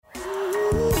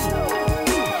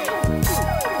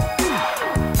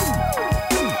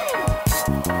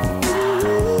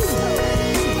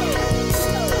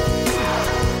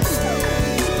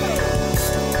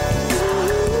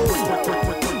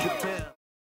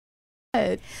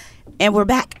And we're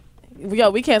back. Yo,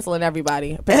 we canceling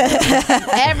everybody.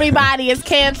 Everybody is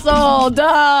canceled.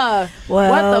 Duh. Well,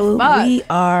 what the fuck? We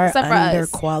are Except for us.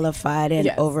 underqualified and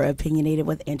over opinionated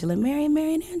with Angela Marion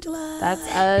Angela.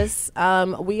 That's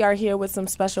us. We are here with some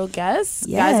special guests.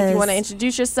 Yes. Guys, if you want to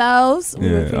introduce yourselves, we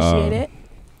would appreciate it.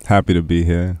 Happy to be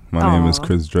here. My name is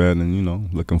Chris Dredd,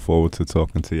 and looking forward to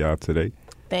talking to y'all today.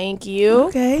 Thank you.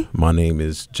 Okay. My name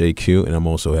is JQ, and I'm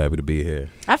also happy to be here.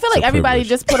 I feel like everybody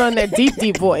just put on their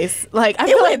deep voice. Like I It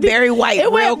feel went like very white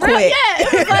real quick. Yeah,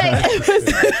 it was like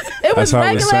it was That's how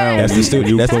regular. it sounds. That's the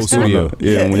studio. That's the studio.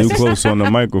 Yeah, when you close on the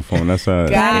microphone, that's how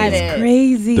Got It's it.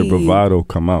 crazy. the bravado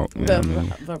come out. You know what I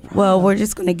mean? Well, we're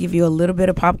just going to give you a little bit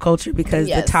of pop culture because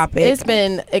Yes. the topic. It's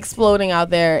been exploding out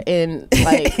there in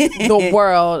like the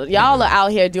world. Y'all are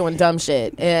out here doing dumb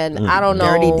shit, and I don't know.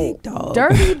 Dirty dick dogs.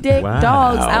 Dirty dick Wow.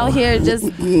 dogs out here just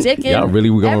dicking. Y'all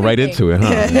really were going right everything. into it, huh?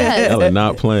 Yes. Y'all are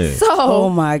not playing. So, Oh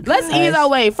my let's gosh. ease our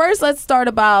way. First, let's talk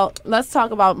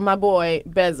about my boy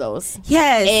Bezos.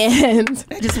 Yes. And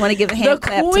I just want to give a the hand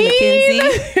clap to queen,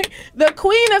 Mackenzie. the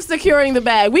queen of securing the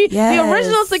bag. The Yes.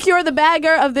 original secure the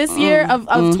bagger of this year of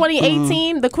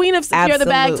 2018. The queen of secure the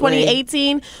bag Absolutely.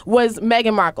 2018 was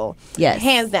Meghan Markle. Yes.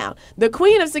 hands down. The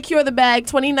queen of secure the bag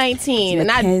 2019,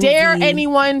 and I Mackenzie dare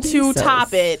anyone to Bezos.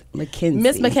 top it. Mackenzie.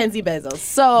 Miss Mackenzie Bezos.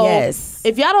 So, Yes.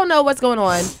 if y'all don't know what's going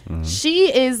on,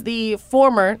 she is the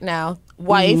former now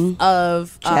wife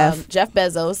of Jeff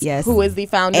Bezos, Yes. who is the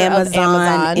founder of Amazon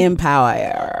Amazon.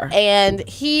 Empire. And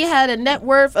he had a net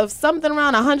worth of something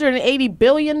around $180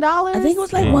 billion. I think it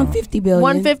was like $150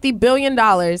 billion. $150 billion. You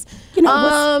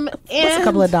know, what's a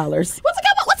couple of dollars? What's a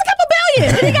couple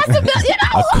billion? And he got some,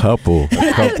 A couple.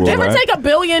 give or right? take $1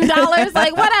 billion,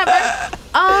 like whatever.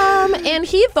 And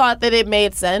he thought that it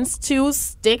made sense to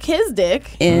stick his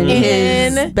dick In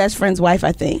his best friend's wife,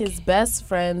 I think. his best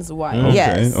friend's wife. Okay,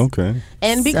 Yes. okay.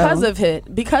 And because of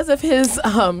his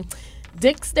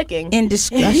dick sticking,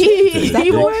 Indiscretion. he Is that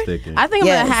the will- word? Sticking. I think I'm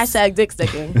Yes. gonna hashtag dick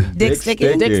sticking. Dick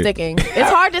sticking. Dick sticking. It's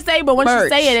hard to say, but once Merch. you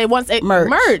say it, once it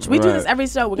Merch. We do Right. this every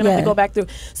show. We're gonna have to Yeah. go back through.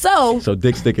 So So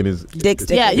dick sticking is Dick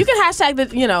sticking. yeah, you can hashtag the.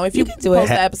 If you can do it. post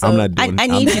the episode. I'm not doing. I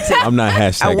need you to. I'm not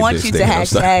hashtagging. I want dick you to sticking. I'm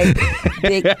sorry. hashtag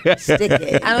dick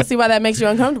sticking. I don't see why that makes you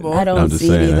uncomfortable. I don't I'm just see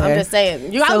it saying. either. I'm just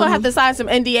saying. You all So- gonna have to sign some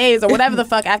NDAs or whatever the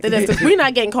fuck after this, because we're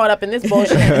not getting caught up in this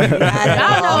bullshit. y'all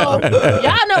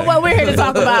know what we're here to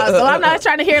talk about. So I'm not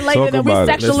trying to hear later Talk that we about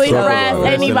it. sexually Let's talk harass about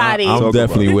it. anybody. I'm Talk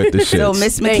definitely about with the shit. So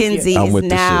Miss Thank you. Mackenzie I'm is with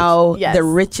the now Yes. the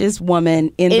richest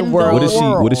woman in the In the world.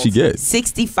 What did she get?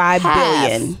 65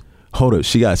 billion. Hold up,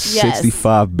 she got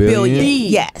 65 billion Billion. B,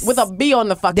 Yes. with a B on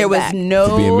the fucking There was back. no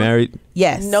for being married.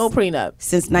 Yes. No prenup.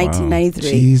 Since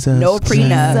 1993. Jesus no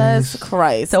prenup. Jesus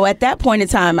Christ. So at that point in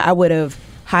time, I would have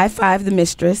high-fived the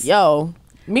mistress. Yo,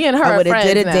 me and her I are would've friends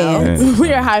did a now. dance.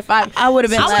 We are high five. I would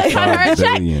have been I would like, have cut her a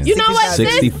check. Billion. You know what,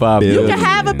 sis? 65 You billion. can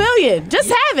have $1 billion. Just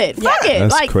have it. Fuck it.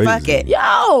 That's Like, crazy. fuck it.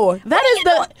 yo,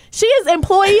 she is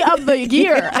employee of the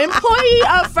year, employee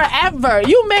of forever.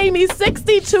 You made me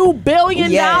 $62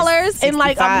 billion Yes, in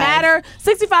like a 65. matter,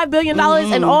 $65 billion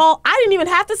and all. I didn't even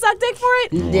have to suck dick for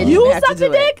it. Didn't You even have to sucked a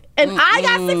do it. dick and I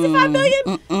got $65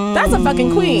 billion. That's a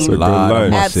fucking queen. It's a good Lot of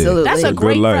life. my shit. Absolutely. That's a good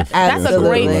great friend. life. That's a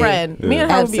Absolutely. great friend. Me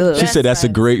and her would be Absolutely. She best said that's a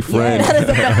friends. great friend.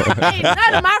 Hey,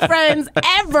 none of my friends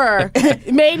ever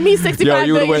made me $65 Yo,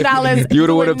 you would billion.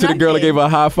 have went up to the girl and gave her a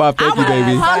high five. Thank you,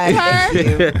 baby. Hugged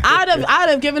her. I'd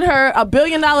have given her $1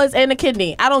 billion and a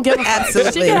kidney. I don't give a fuck.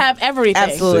 Absolutely. She can have everything.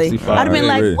 Absolutely. 65. I'd have been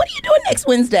like, Right. what are you doing next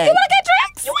Wednesday? You want to get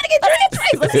drinks? You want to get drinks?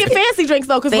 Let's get fancy drinks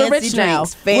though, because we're Fancy rich now.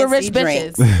 drinks, We're fancy rich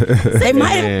drinks. bitches. They might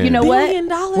have, you know what? $1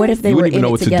 billion? What if they You were wouldn't even in know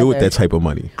it what to together? do with that type of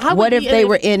money. I would What be if they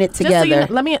were in it Just so you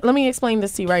together? know, let me explain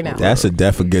this to you right now. That's a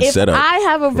definitely good If setup. I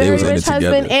have a They very was in it rich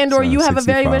husband together. and or you have a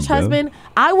very 65 rich bill. husband,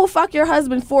 I will fuck your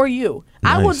husband for you.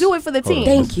 I will Nice. do it for the team.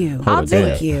 Thank you. I'll do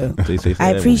Thank it. you. Say that I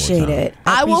one more appreciate time. it.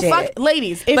 I will appreciate fuck it.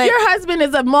 ladies. If But- your husband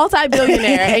is a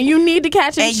multi-billionaire and you need to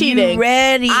catch him And cheating, you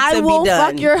ready I to will be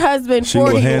done. fuck your husband She for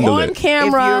will you handle on it.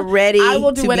 camera. If you're ready I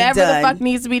will do to be whatever the done. fuck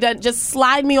needs to be done. Just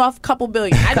slide me off a couple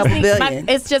billion. I just Couple think billion.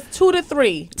 it's just 2 to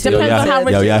 3. Yo, Depends on how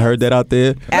rich y'all he is. heard that out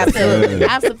there? Absolutely.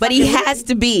 Absolutely. But he has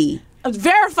to be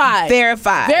Verified billions.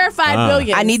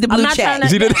 I need the blue check.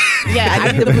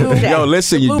 I need the blue check. Yo,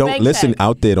 listen, you don't listen check.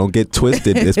 out there. Don't get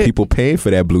twisted. There's people paying for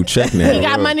that blue check now. He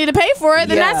got money to pay for it,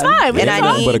 then that's fine. And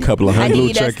I need but a couple of hundred.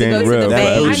 Blue check ain't real.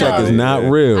 That blue check is not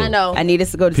real. I know. I need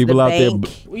us to go to people the out bank.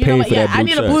 there paying for that blue I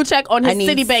need a blue check on his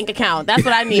Citibank account. That's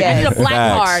what I need. I need a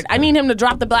black card. I need him to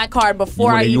drop the black card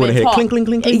before I even talk. Clink, clink,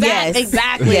 clink, clink.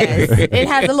 Exactly. Yes. It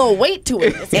has a little weight to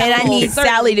it. And I need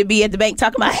Sally to be at the bank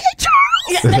talking about, hey, Charles.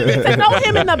 They need to know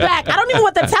him in the back. I don't even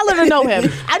want the teller to know him.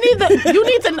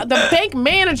 The bank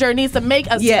manager needs to make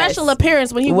a special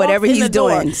appearance when he whatever walks in he's the door.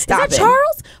 doing. Stop Is that it.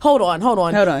 Charles? Hold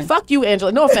on. Fuck you,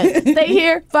 Angela. No offense. Stay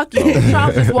here. Fuck you.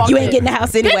 Charles just walked You ain't in. getting the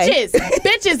house anyway.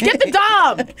 Bitches, get the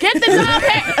dom. Get the dom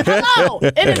here. Hello.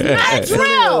 It is not a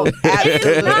drill. It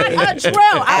is not a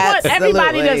drill. I want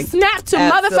everybody to snap to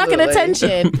motherfucking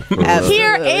attention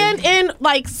here and in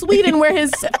like Sweden where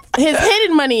his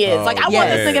hidden money is. Like I want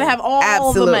this nigga to have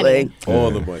all the money.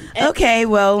 All the money. Okay,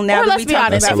 well now Or let's be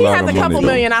honest, if he has a couple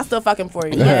million, I'll still fuck him for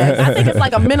you. Yeah, I think it's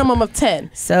like a minimum of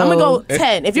 10. So I'm gonna go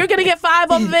 10. If you're gonna get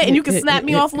 5 off of it and you can snap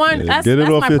me off one, that's Get it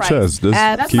that's off my your price. chest.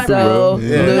 Just keep it real.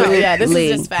 This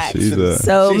is just facts.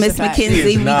 So She's Miss a fact.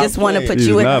 McKenzie, we just want to put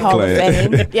you in the Hall of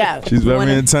Fame. Yeah, She's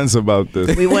very intense about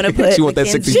this. We want to put. She want that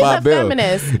McKenzie- 65 bill.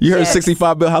 feminist. You heard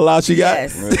 65 bill? How loud she got?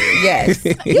 Yes.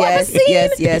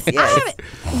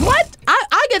 What?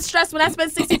 I get stressed when I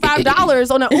spend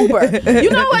 $65 on an Uber. You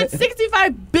know what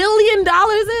 $65 billion is?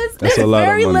 That's There's a lot of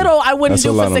very money. little I wouldn't That's a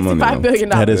do lot for of money, $65 billion.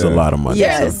 That is a lot of money.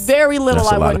 Yes. There's very little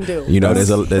That's a I lot wouldn't of, do. You know, there's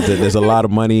a lot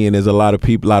of money and there's a lot of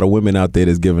people, a lot of women out there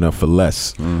that's giving up for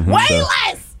less. Way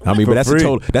less. I mean, For but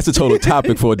free. that's a total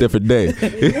topic for a different day.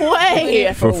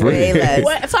 Way. For free. Way less.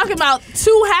 What, talking about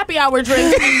 2 happy hour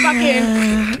drinks,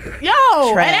 fucking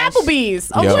Trash. at Applebee's.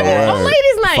 Yo, On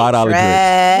ladies' night. $5 drink.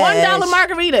 $1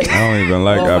 margaritas. I don't even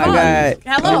like Oh my Applebee's.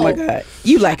 God. Hello. Oh my God.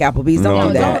 You like Applebee's? Don't No,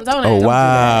 do that. Don't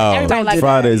wow. Everybody likes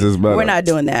Fridays is better. We're not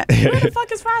doing that. Where the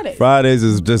fuck is Friday? Fridays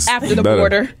is just After the better.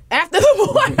 border. After the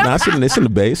border. Nah, it's in the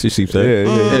Bay. It's a Sheepshead.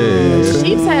 Yeah.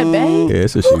 Sheepshead Bay. Yeah,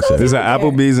 it's a Sheepshead. There's an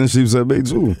Applebee's in Sheepshead Bay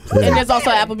too. And there's also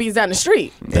Applebee's down the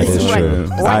street. That is Right. true.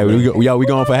 All right, we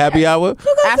going for happy hour?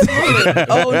 Absolutely.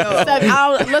 Oh no.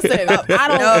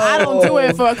 I don't do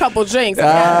it for a couple drinks. Yo,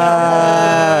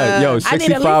 I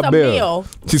need at least 65 a bill. meal.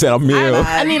 She said a meal.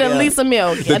 I need at least a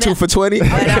meal. The 2 for 20?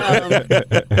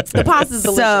 The pasta's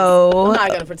delicious. So I'm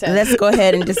not gonna pretend. let's go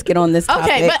ahead and just get on this topic.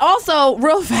 Okay, but also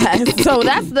real fast. So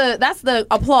that's the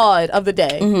applaud of the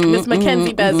day, Miss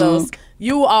Mackenzie Bezos.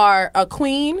 You are a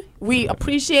queen. We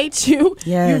appreciate you.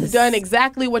 Yes. You've done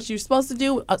exactly what you're supposed to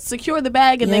do. Secure the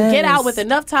bag and then get out with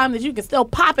enough time that you can still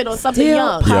pop it on something Still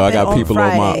young. pop Yo, I it got on people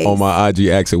Fridays. on my IG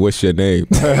asking, what's your name?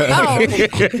 Oh.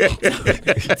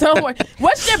 Don't worry.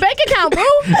 What's your bank account, boo?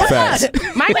 What's Facts. up?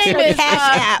 My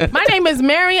name is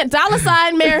Marion,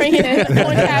 $ Marion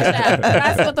on Cash App.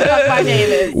 That's what the fuck my name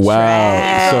is.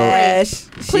 Wow. Trash.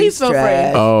 Please feel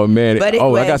free. Oh man! But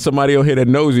I got somebody on here that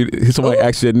knows you. Somebody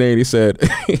asked your name. He said,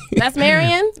 That's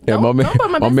Marion? "Yeah, Don't put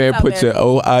my business man out put there. your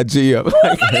OIG up." Who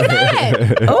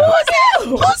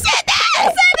said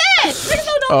that? Niggas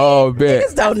don't know Oh man!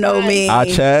 Niggas don't know me.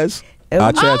 Chaz.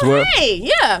 Chaz, what? Hey,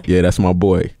 yeah. Yeah, that's my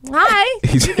boy.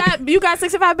 Hi. You got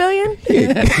 65 billion?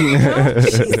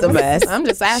 She's a mess. I'm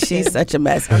just asking. She's such a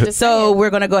mess. just So saying. we're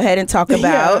gonna go ahead and talk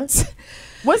about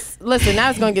Listen, now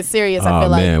it's gonna get serious. I Oh feel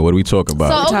like. man, what are we talking about?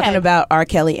 So- talking Okay. about R.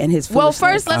 Kelly and his Well,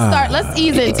 foolishness. first let's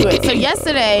ease into it. So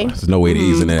yesterday, There's no way to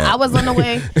ease in that. I was on the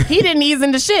way. He didn't ease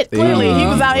into shit. Clearly, he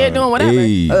was out here doing whatever.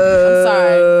 Hey. I'm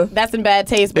sorry. That's in bad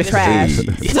taste, but it's trash.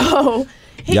 So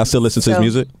Y'all still listen to his So-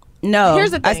 music? No, Here's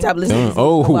the I thing. stopped listening to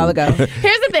Oh. a while ago.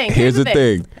 here's the thing. Here's the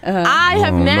thing. I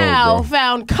have no, now bro.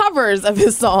 found covers of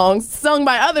his songs sung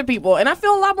by other people, and I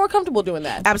feel a lot more comfortable doing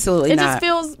that. Absolutely It not. just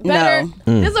feels better.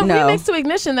 No. There's a No. remix to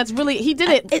Ignition that's really he did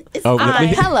it. It's Oh, a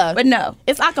cappella, But no.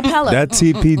 it's a cappella. That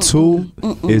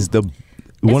TP2 is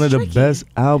one of the tricky. best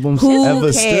albums Who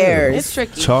ever cares? It's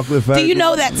tricky. Chocolate Factory. Do you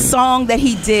know that song that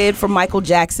he did for Michael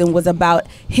Jackson was about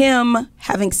him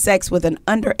having sex with an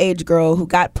underage girl who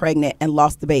got pregnant and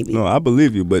lost the baby? No, I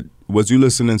believe you, but was you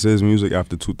listening to his music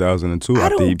after 2002 I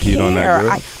after don't he peed care. on that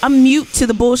girl? I'm mute to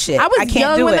the bullshit. I was can't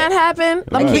young do when it. that happened.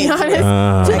 Let me be can't do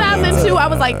honest. 2002, I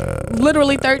was like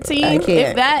literally 13, I can't.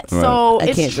 if that. So I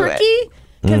it's can't do it. tricky.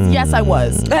 Because yes, I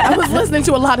was. I was listening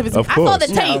to a lot of his. Of I saw the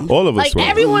course. tape. All of us like were.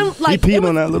 everyone, like he it peed was-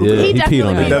 on that little Yeah, girl. he peed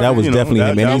on definitely that. That was You know, definitely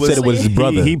him. And he was- said it was his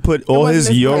brother. He put all wasn't his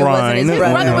his brother. It wasn't urine. his His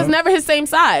brother was never his same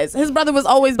size. His brother was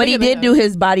always. But he bigger did than do him.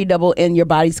 his body double in Your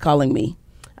Body's Calling Me.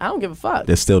 I don't give a fuck.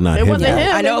 That's still not it him. wasn't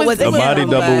him. I know it wasn't A body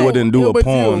double wouldn't do a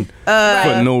porn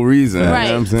for no reason. Right.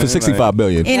 You know what I'm saying? For 65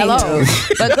 billion.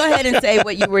 Anywho, but go ahead and say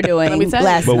what you were doing Let me tell you.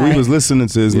 last But night. we was listening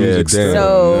to his music. damn.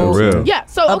 So- real. Yeah.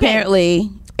 So okay. Apparently,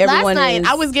 everyone Last night, is,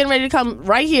 I was getting ready to come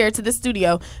right here to the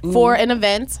studio for an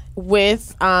event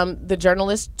with the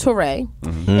journalist Touré,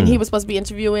 and he was supposed to be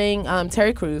interviewing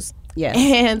Terry Crews. Yes.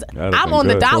 And That'd I'm been on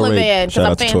the good. dollar Touré. van because Shout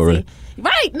I'm out to fancy. Touré.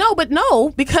 Right? No,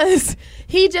 because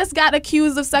he just got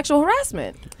accused of sexual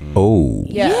harassment. Oh.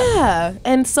 Yeah,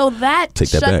 and so that Take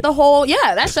that shut back. the whole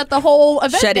that shut the whole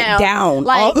event Shut it down,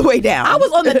 all the way down. I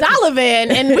was on the dollar van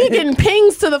and we getting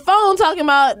pings to the phone talking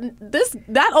about this.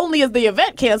 Not only is the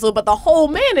event canceled, but the whole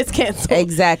man is canceled.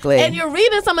 Exactly. And you're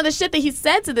reading some of the shit that he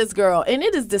said to this girl, and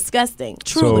it is disgusting.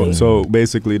 Truly. So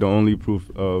basically, the only proof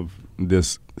of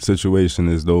this situation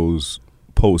is those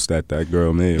posts that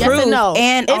girl made. Yes right? and no.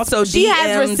 And It's- also she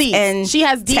has DMs receipts. and She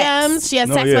has DMs. texts. She has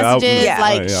No, text yeah, messages. Yeah.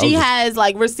 Like Yeah, she I'll has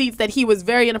like receipts that he was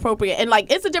very inappropriate. And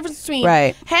like it's a difference between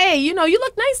Right. hey, you know, you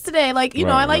look nice today. Like you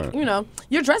know, I Right, like right. you know,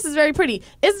 your dress is very pretty.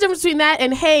 It's the difference between that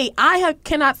and hey,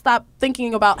 cannot stop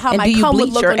thinking about how And my do you cum would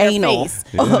bleach look your on anal? your face.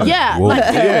 Yeah. Yeah, Whoa. like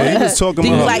Yeah, he was talking Do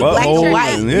you about like black buttholes or white?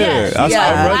 and- Yeah, Yeah, she I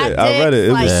got read it. black I read it. It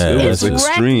dicks, was like, it was it's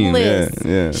extreme. Yeah, reckless.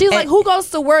 yeah. She's like, who goes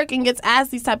to work and gets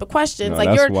asked these type of questions? No, like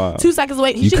that's you're wild. 2 seconds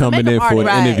away. You She's a coming in makeup for an artist.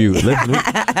 Right. interview.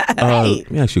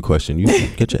 Let me ask you a question. You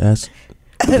get your ass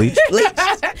bleached?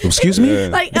 Excuse me?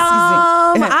 Like,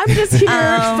 I'm just here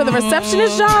for the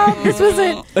receptionist job. This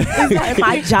wasn't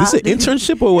my job. This is an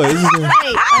internship or what?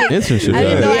 This is an internship. I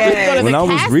didn't know I yeah. had to go to When the I was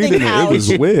casting reading house. it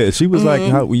was weird. She was like,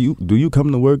 "How do you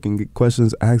come to work and get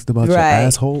questions asked about your Right.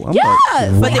 asshole?" I'm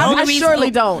Yes. But the I only reason,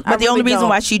 surely don't. But I the only really reason don't.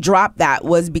 why she dropped that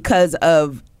was because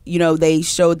of they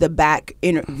showed the back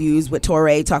interviews with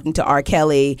Touré talking to R.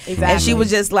 Kelly, and she Exactly. was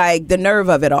just like the nerve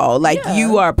of it all. Like Yeah.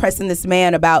 you are pressing this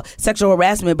man about sexual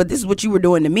harassment, but this is what you were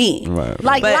doing to me. Right.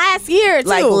 Like But- last year, too.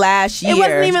 Like last year, It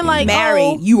wasn't even like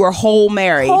married. oh, You were whole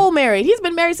married. whole married. He's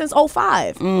been married since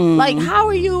 05. Like, how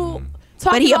are you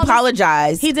talking But he about this?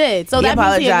 apologized. He did. So He that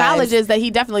means he apologized. acknowledges that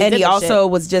he definitely And did he the also shit.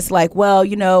 was just like, well,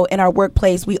 in our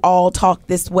workplace, we all talk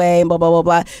this way, and blah blah blah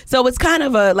blah. So it's kind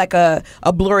of a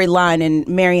blurry line. And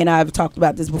Mary and I have talked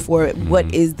about this before.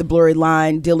 What is the blurry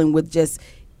line dealing with just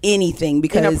anything?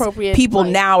 Because Inappropriate, people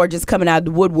like- now are just coming out of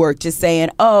the woodwork, just saying,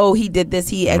 oh, he did this,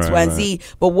 he X, Right, Y, and right. Z.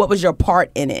 But what was your part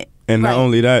in it? And Right. not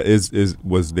only that,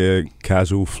 was there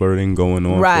casual flirting going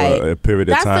on Right. for a period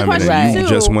of That's the time, and question, then you too.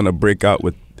 just want to break out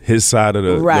with his side of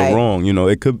the Right. wrong.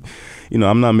 It could.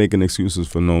 I'm not making excuses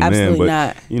for no Absolutely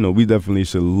man, but not. we definitely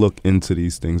should look into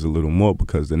these things a little more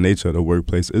because the nature of the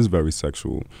workplace is very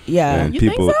sexual. Yeah. and You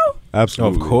think people, so?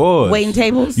 Absolutely, Of course. Waiting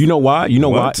tables? You know why? You know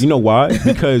What? why? You know why?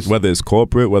 Because Whether it's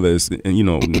corporate, whether it's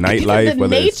nightlife, the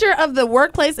whether it's, nature of the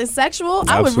workplace is sexual.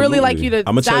 I would really like you to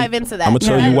I'm gonna dive into that. I'm gonna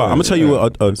tell you why. I'm gonna tell you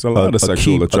It's a lot of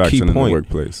sexual key, attraction a key in the point.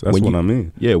 workplace. That's When what you- I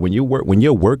mean. Yeah, when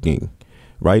you're working,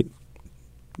 right?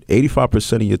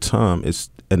 85% of your time is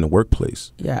in the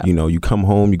workplace. Yeah. You come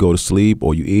home, you go to sleep,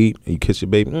 or you eat, and you kiss your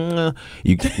baby.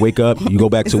 You wake up, you go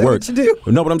back to that work. what you do?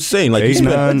 No, but I'm saying like you 8,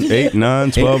 spend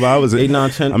 9, 12 hours. 8, 9,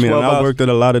 10, I mean, 12 I hours. worked at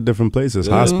a lot of different places.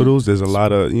 Hospitals, there's a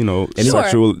lot of, Sure.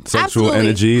 sexual Absolutely.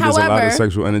 energy. There's a lot However, of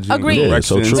sexual energy. in agreed. Yeah,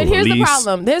 so corrections, true. But here's the police.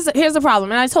 problem. Here's the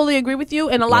problem, and I totally agree with you.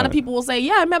 And a lot of Right. people will say,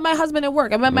 "Yeah, I met my husband at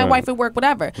work. I met my Right. wife at work.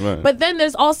 Whatever." Right. But then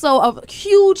there's also a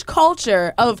huge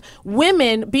culture of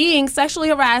women being sexually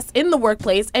harassed in the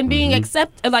workplace and being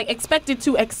expected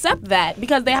to accept that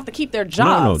because they have to keep their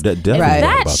jobs. that definitely And not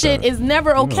that about shit that. is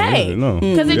never okay yeah, no.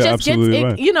 because it You're just gets absolutely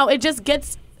right. it just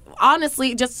gets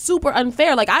honestly just super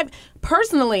unfair. Like I've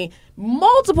personally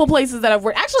multiple places that I've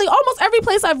worked, actually almost every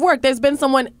place I've worked, there's been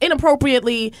someone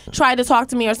inappropriately try to talk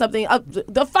to me or something.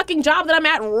 The fucking job that I'm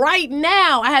at right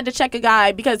now, I had to check a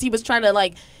guy because he was trying to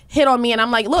like hit on me, and I'm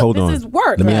like, look, Hold this on. is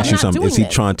work. Let me Like, ask I'm you not something. doing Is he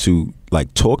this. trying to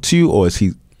like talk to you, or is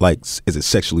he like is it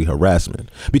sexually harassment?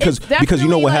 Because It's you know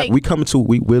definitely, what like- we come into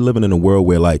we're living in a world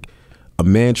where like a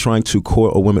man trying to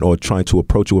court a woman or trying to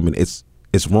approach a woman, it's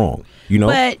wrong.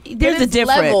 But there's a it's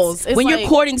difference. levels. It's When you're like-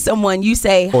 courting someone, you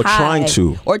say Or hi. trying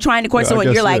to. Or trying to court Yeah, I someone,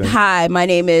 guess, you're like, yeah. hi, my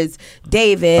name is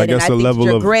David, I and guess I a think level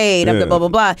you're of- great, yeah. blah, blah,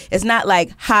 blah. It's not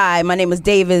like, hi, my name is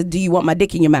David, do you want my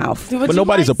dick in your mouth? Would but you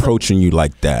nobody's like some- approaching you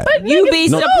like that. You be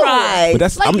No. surprised. But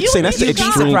that's Like, I'm you saying that's the would be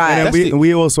extreme. surprised. And That's the-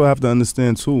 we also have to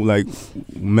understand too, like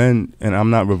men, and I'm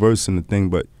not reversing the thing,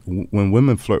 but when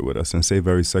women flirt with us and say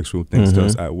very sexual things to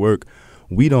us at work,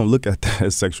 we don't look at that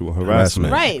as sexual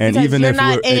harassment. Right, And because even you're if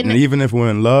not we're in- and even if we're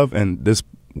in love, and this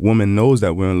woman knows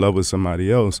that we're in love with somebody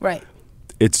else, Right.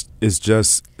 it's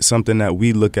just something that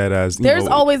we look at as you There's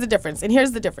know, always a difference, and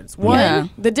here's the difference. One, Yeah.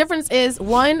 the difference is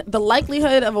one, the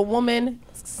likelihood of a woman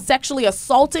sexually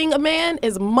assaulting a man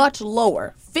is much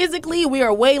lower. Physically, we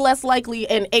are way less likely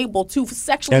and able to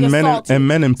sexually assault you. And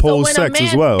men impose sex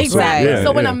as well. Exactly.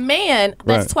 So when a man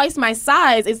that's twice my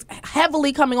size is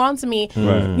heavily coming on to me,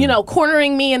 you know,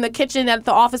 cornering me in the kitchen at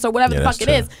the office or whatever the fuck it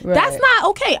is, that's not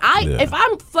okay. If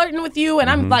I'm flirting with you and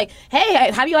I'm like,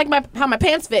 hey, how do you like how my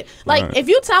pants fit? Like, if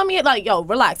you tell me, like, yo,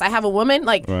 relax, I have a woman,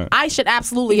 like, I should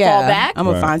absolutely fall back. I'm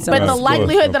going to find something. But the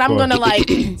likelihood that I'm going to, like,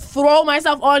 throw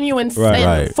myself on you and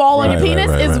fall on your penis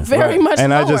is very much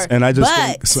lower.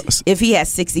 But if he has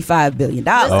 $65 billion,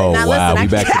 oh wow, we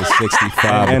back to the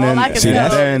 65. And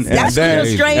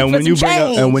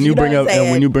when you bring up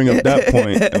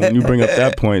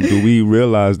that point, do we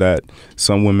realize that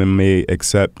some women may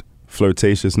accept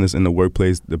flirtatiousness in the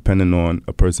workplace depending on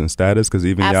a person's status? Because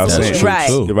even y'all saying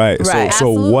right.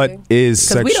 So what is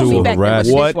sexual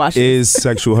harassment? What is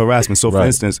sexual harassment? So for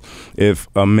instance, if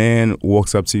a man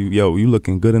walks up to you, yo, you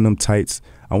looking good in them tights,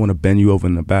 I want to bend you over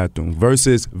in the bathroom,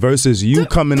 versus you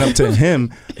coming up to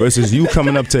him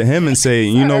and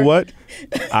saying, you know what,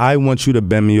 I want you to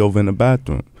bend me over in the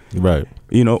bathroom. Right.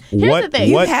 You know,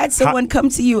 You've had someone come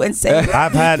to you and say,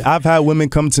 I've had women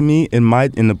come to me in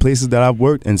the places that I've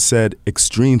worked and said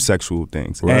extreme sexual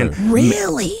things. Right.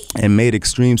 And made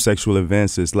extreme sexual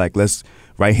advances, like, let's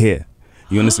right here.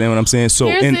 You understand what I'm saying? So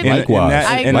in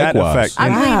that effect,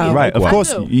 right? Of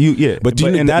course, But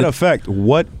in that effect,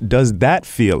 what does that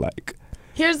feel like?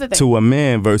 Here's the thing. To a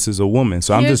man versus a woman.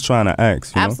 So I'm just trying to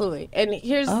ask. Absolutely. And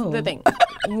here's the thing.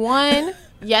 One,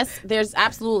 yes, there's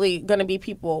absolutely going to be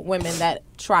women that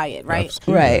try it, right?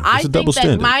 Absolutely. Right. I think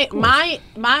that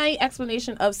my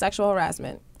explanation of sexual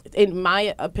harassment, in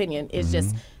my opinion, is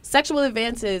just sexual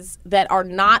advances that are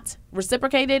not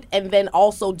reciprocated and then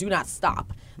also do not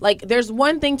stop. Like, there's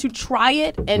one thing to try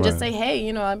it and just say, hey,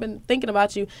 you know, I've been thinking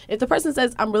about you. If the person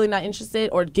says, I'm really not interested,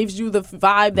 or gives you the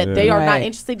vibe that they are not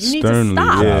interested, you need to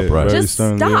stop. Just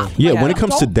stop. Yeah, when it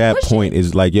comes to that point,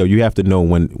 is like, yo, you have to know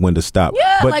when to stop.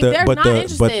 Yeah, but they're not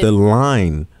interested. But the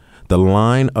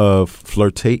line of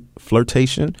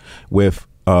flirtation with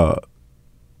the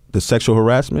sexual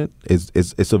harassment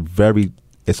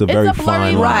it's a very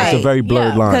fine line. It's a very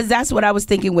blurred line. Because that's what I was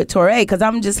thinking with Torre. Because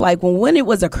I'm just like, when it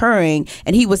was occurring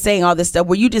and he was saying all this stuff,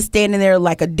 were you just standing there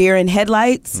like a deer in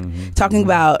headlights talking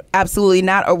about absolutely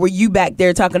not? Or were you back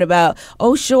there talking about,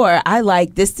 oh, sure, I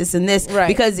like this, and this? Right.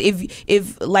 Because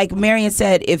if like Marion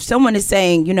said, if someone is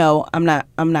saying, you know, I'm not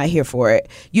here for it,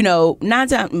 you know,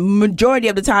 majority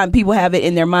of the time people have it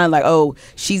in their mind like, oh,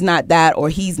 she's not that or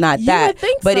he's not that. Would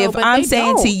think but so, if I'm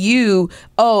saying to you,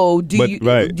 oh, do you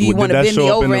want to bend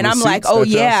me over? And I'm like, oh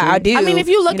yeah, I do. I mean, if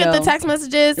you look at the text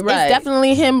messages, it's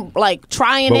definitely him like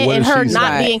trying it and her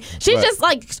not being. She's just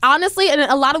like, honestly, and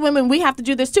a lot of women, we have to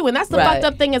do this too, and that's the fucked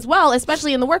up thing as well,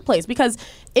 especially in the workplace, because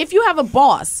if you have a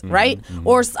boss, right,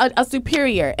 or a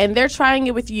superior, and they're trying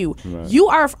it with you, you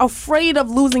are afraid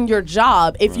of losing your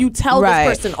job if you tell this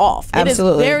person off.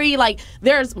 Absolutely. It is very like,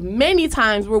 there's many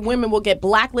times where women will get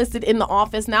blacklisted in the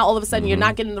office. Now all of a sudden you're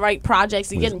not getting the right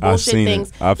projects, you're getting bullshit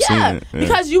things. I've seen it.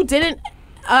 Because you didn't.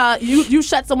 You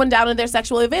shut someone down in their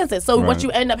sexual advances. So what you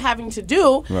end up having to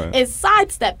do is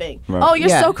sidestepping. Oh, you're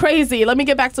so crazy. Let me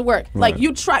get back to work. Like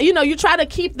you try to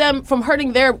keep them from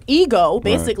hurting their ego,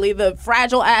 basically the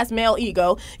fragile ass male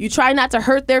ego. You try not to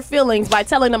hurt their feelings by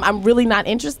telling them I'm really not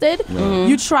interested.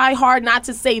 You try hard not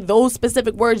to say those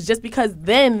specific words just because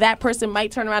then that person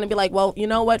might turn around and be like, well, you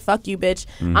know what? Fuck you, bitch.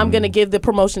 I'm going to give the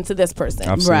promotion to this person.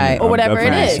 Or whatever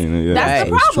it is. That's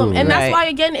the problem. And that's why,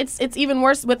 again, it's even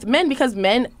worse with men, because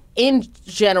men in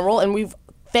general, and we've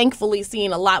thankfully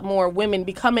seen a lot more women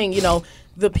becoming, you know,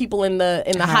 the people in the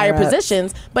higher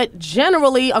positions, but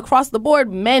generally across the board,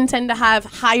 men tend to have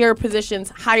higher positions,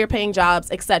 higher paying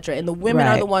jobs, etc. And the women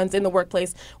are the ones in the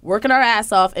workplace working our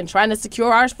ass off and trying to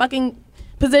secure our fucking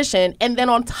position, and then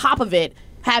on top of it,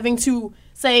 having to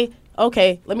say,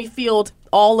 okay, let me field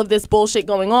all of this bullshit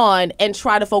going on and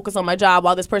try to focus on my job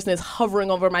while this person is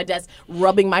hovering over my desk,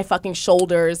 rubbing my fucking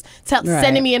shoulders,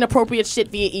 sending me inappropriate shit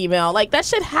via email. Like, that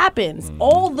shit happens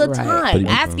all the time.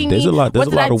 Asking me, what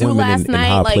did I do last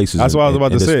night? Like, that's what I was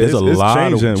about to say. There's a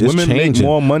lot of women make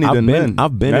more money than men.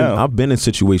 I've been in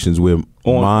situations where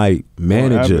my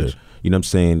manager, you know what I'm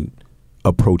saying,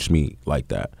 approached me like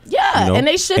that. Yeah, you know? And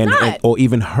they should not. Or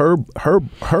even her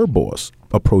boss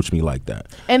approach me like that.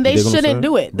 And they shouldn't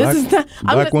do it.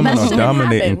 Black women are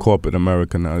dominating corporate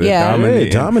America now. They're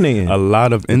dominating a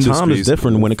lot of industries. The time is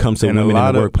different when it comes to women in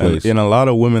the workplace. And a lot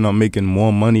of women are making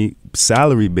more money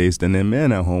salary based and their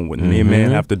men at home, and their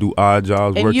men have to do odd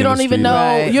jobs. And you don't even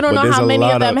know you don't know how many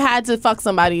of them had to fuck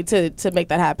somebody to make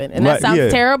that happen. And that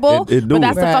sounds terrible, but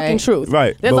that's the fucking truth.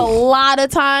 Right. There's a lot of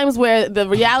times where the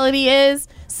reality is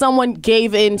someone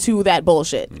gave into that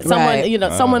bullshit.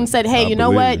 Someone someone said, hey, you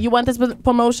know what? You want this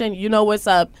promotion? You know what's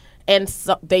up? And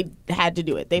so they had to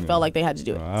do it. They felt like they had to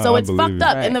do it. So it's fucked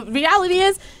up. Right. And the reality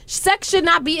is, sex should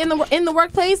not be in the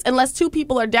workplace unless two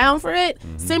people are down for it.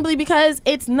 Simply because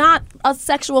it's not a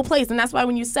sexual place. And that's why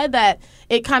when you said that,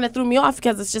 it kind of threw me off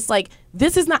because it's just like,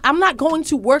 this is not. I'm not going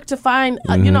to work to find.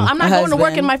 I'm not going to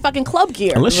work in my fucking club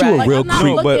gear. Unless you're a real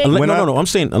creep. No. I'm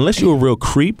saying unless you're a real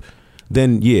creep,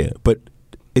 then yeah. But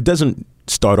it doesn't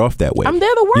start off that way. I'm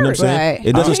there to work. You know what I'm saying? Right.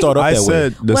 It doesn't start off that way. I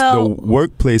said the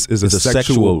workplace is a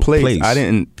sexual place. I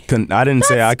didn't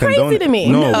say I condone it. To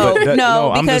me.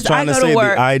 No, I'm just trying to say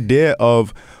the idea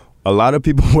of a lot of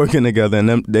people working together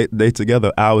and they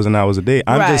together hours and hours a day.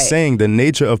 I'm just saying the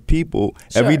nature of people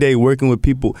every day working with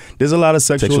people. There's a lot of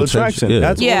sexual attraction.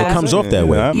 It comes off that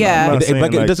way.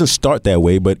 It doesn't start that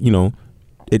way, but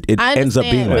It ends up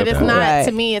being but it's not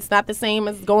to me. It's not the same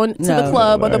as going to the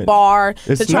club or the bar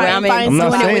to try and find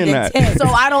someone with intent. So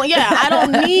I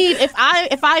don't need if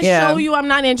I show you I'm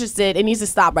not interested, it needs to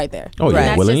stop right there. Oh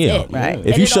yeah, well then yeah. Right.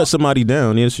 If you shut somebody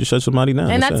down, you shut somebody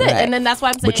down, and that's it. And then that's why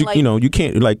I'm saying. But you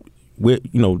can't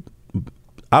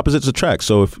opposites attract.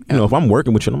 So if if I'm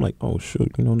working with you, and I'm like, oh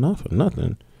shoot, not for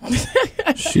nothing.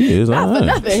 She is all right.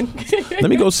 Nothing. Let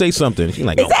me go say something. She's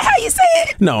like, is that how you say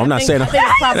it? No, I'm not saying. I think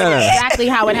it's probably exactly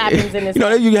how it happens in this.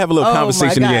 You have a little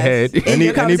conversation in your head.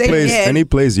 Any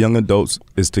place young adults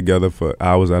is together for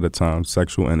hours at a time,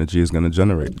 sexual energy is going to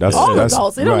generate. That's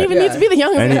adults. It don't even need to be the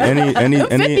young adults.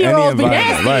 Any environment,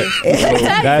 right?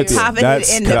 That's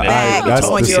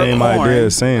the same idea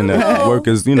as saying that work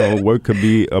is work could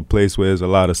be a place where there's a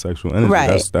lot of sexual energy.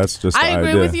 Right. That's just. I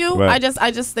agree with you. Right.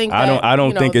 I just think that I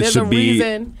don't think it should be. There's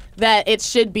a reason that it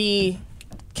should be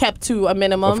kept to a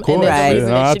minimum, of course. And there's a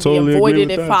reason it should be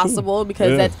avoided if possible.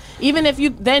 Because that's even if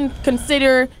you then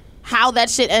consider how that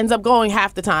shit ends up going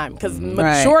half the time, because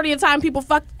majority of the time people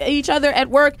fuck each other at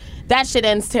work, that shit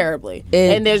ends terribly.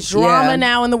 And there's drama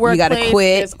now in the workplace. You gotta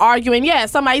quit. There's arguing. Yeah,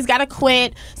 somebody's gotta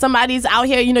quit. Somebody's out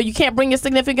here. You can't bring your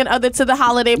significant other to the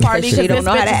holiday party because you don't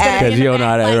know how to act. Because you don't know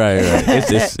how to right.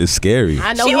 It's scary.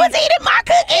 I know she was eating my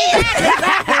cookies.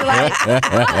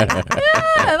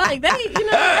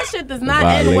 That shit does not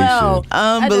end well.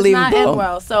 Unbelievable. That does not end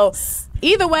well. So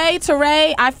either way,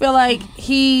 Teray, I feel like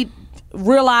he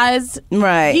realized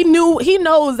he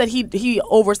knows that he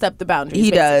overstepped the boundaries.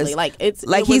 He basically.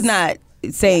 does. He's not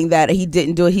saying that he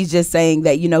didn't do it. He's just saying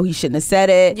that he shouldn't have said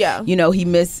it. Yeah. He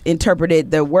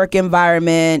misinterpreted the work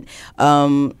environment.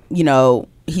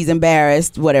 He's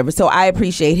embarrassed, whatever. So I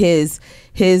appreciate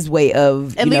his way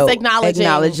of at least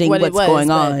acknowledging what's going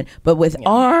on. But with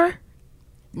R.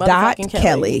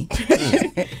 Kelly.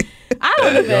 I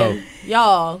don't even.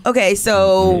 Y'all. Okay,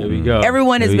 so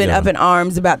everyone has been up in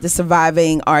arms about the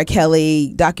Surviving R.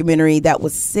 Kelly documentary that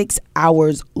was 6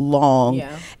 hours long.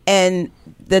 Yeah. And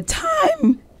the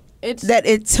time that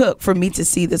it took for me to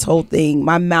see this whole thing,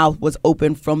 my mouth was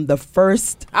open from the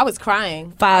first I was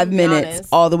crying 5 minutes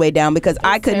all the way down because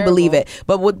I couldn't believe it.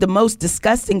 But what the most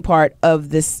disgusting part of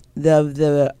this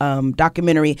the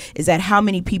documentary is that how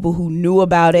many people who knew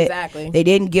about it, they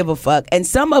didn't give a fuck. And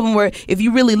some of them were, if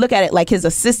you really look at it, like his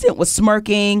assistant was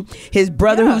smirking, his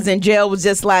brother who's in jail was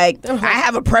just like, I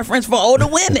have a preference for older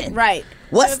women. Right.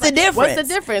 What's the difference? What's the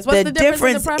difference? What's the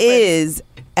difference is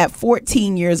at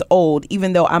 14 years old,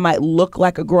 even though I might look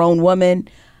like a grown woman,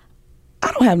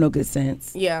 I don't have no good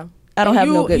sense. Yeah. I don't have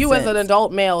no good sense. You as an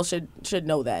adult male should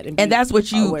know that. And that's what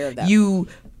you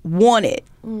wanted.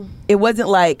 It wasn't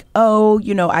like,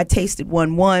 I tasted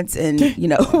one once and,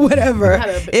 whatever.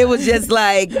 It was just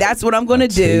like, that's what I'm going to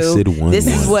do. This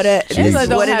is what it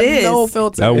is. No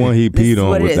filter. That one he peed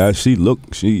on with that, she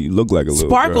looked like a little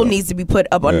Sparkle girl. Needs to be put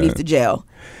up underneath the jail.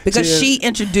 Because she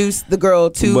introduced the girl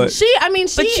to... She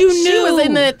was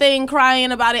in the thing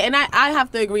crying about it. And I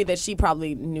have to agree that she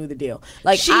probably knew the deal.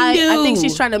 I think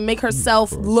she's trying to make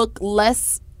herself look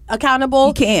less accountable.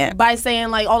 You can't. By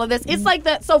saying all of this. It's like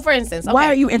that. So for instance, why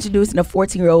are you introducing a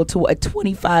 14-year-old to a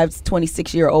 25,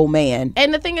 26-year-old man?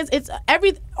 And the thing is,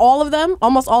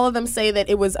 almost all of them say that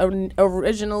it was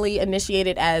originally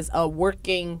initiated as a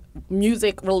working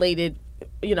music related,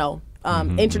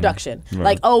 introduction.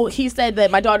 Right. He said that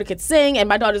my daughter could sing and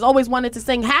my daughter's always wanted to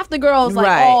sing. Half the girls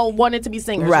all wanted to be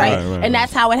singers, right? And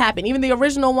that's how it happened. Even the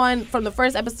original one from the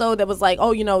first episode that was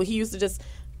he used to just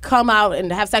come out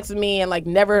and have sex with me and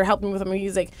never help me with my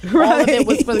music. All of it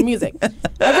was for the music.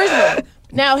 Original.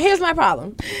 Now, here's my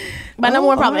problem. My number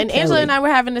one problem. And Angela and I were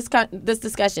having this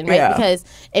discussion, right? Yeah. Because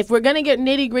if we're going to get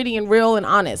nitty gritty and real and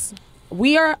honest,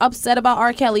 we are upset about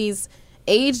R. Kelly's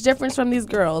age difference from these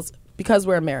girls because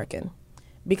we're American.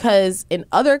 Because in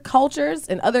other cultures,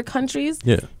 in other countries,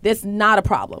 that's not a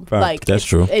problem. Right. Like that's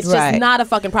true. It's just not a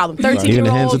fucking problem.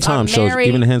 13-year-olds are married.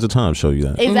 Even the Hands of Time show you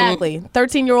that. Exactly.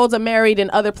 13-year-olds are married in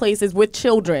other places with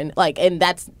children, like, and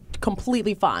that's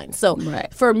completely fine. So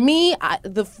for me,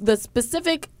 the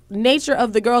specific nature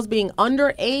of the girls being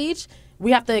underage,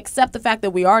 we have to accept the fact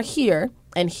that we are here,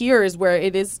 and here is where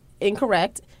it is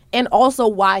incorrect, and also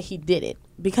why he did it.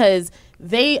 Because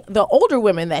the older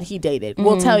women that he dated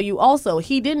will tell you also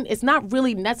it's not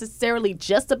really necessarily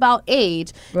just about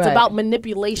age. It's about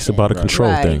manipulation. It's about a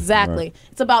control thing. Exactly. Right.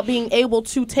 It's about being able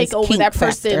to take over that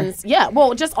person's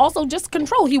just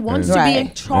control. He wants to be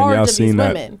in charge of these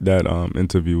women. That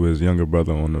interview with his younger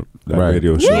brother on that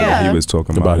radio show. He was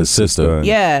talking about his sister.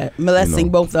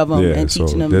 Molesting both of them and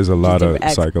teaching them. There's a lot of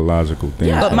psychological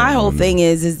things. But my whole thing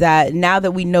is that now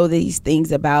that we know these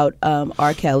things about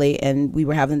R. Kelly, and we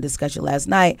were having a discussion last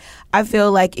night, I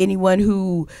feel like anyone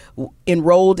who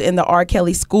enrolled in the R.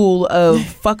 Kelly school of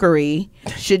fuckery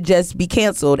should just be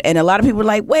canceled. And a lot of people are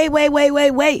like,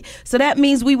 wait. So that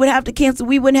means we would have to cancel.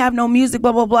 We wouldn't have no music,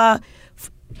 blah, blah, blah.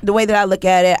 The way that I look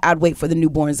at it, I'd wait for the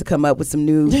newborns to come up with some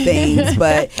new things.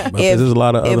 But if there's a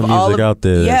lot of other music out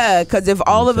there. Yeah, because if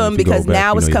all of them, because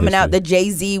now it's coming out that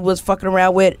Jay-Z was fucking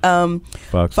around with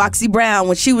Foxy Brown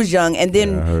when she was young. And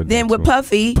then with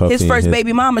Puffy, his first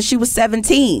baby mama, she was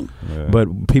 17. Yeah.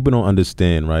 But people don't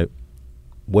understand, right?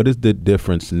 What is the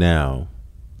difference now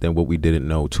than what we didn't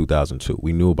know 2002?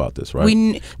 We knew about this, right?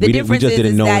 We just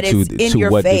didn't know to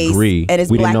what degree.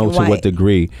 We didn't know to what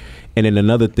degree. And then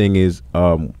another thing is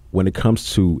when it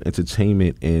comes to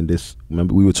entertainment and this,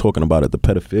 remember we were talking about it, the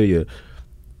pedophilia,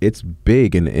 it's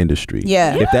big in the industry.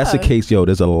 Yeah. If that's the case,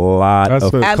 there's a lot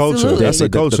of culture. That's a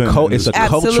culture. It's a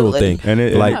cultural thing. And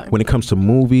when it comes to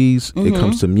movies, it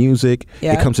comes to music,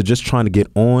 it comes to just trying to get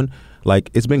on.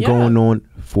 Like, it's been going on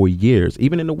for years,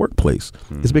 even in the workplace.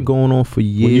 It's been going on for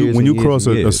years. When you cross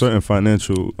a certain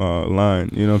financial line,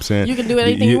 you know what I'm saying? You can do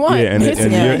anything you want. Yeah,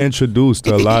 and you're introduced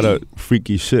to a lot of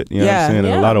freaky shit, you know what I'm saying?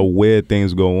 And a lot of weird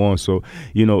things go on. So,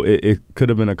 it could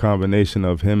have been a combination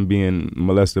of him being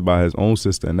molested by his own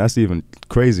sister, and that's even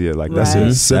crazier. Like, that's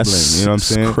his sibling, you know what I'm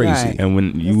saying? Crazy. Right. And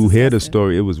when you hear the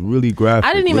story, it was really graphic.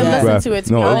 I didn't even listen to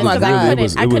it. Oh my God.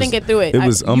 I couldn't get through it. It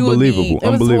was unbelievable.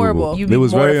 It was horrible. It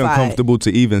was very uncomfortable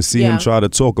to even see him try to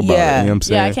talk about it. You know what I'm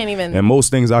saying? Yeah, I can't even. And most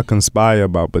things I conspire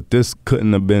about, but this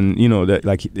couldn't have been, that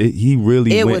like he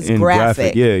really went in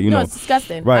graphic. Yeah, it's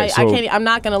disgusting. Right. I can't. I'm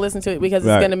not going to listen to it because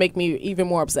it's going to make me even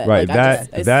more upset. Right.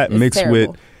 Like, that mixed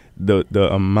terrible. With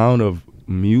the amount of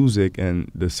music and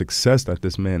the success that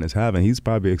this man is having, he's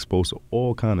probably exposed to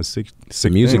all kind of sick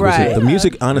music. Things. The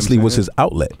music honestly was his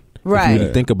outlet. Right. If you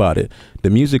really think about it,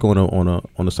 the music on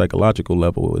a psychological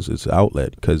level was his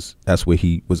outlet because that's where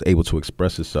he was able to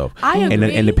express himself. I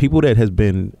agree. And the people that has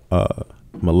been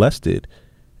molested,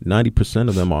 90%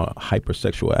 of them are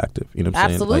hypersexual active. You know what I'm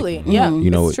saying? Absolutely.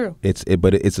 Like, it's true.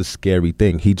 But it's a scary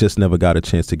thing. He just never got a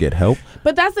chance to get help.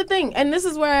 But that's the thing, and this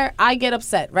is where I get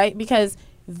upset, right? Because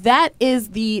that is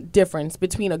the difference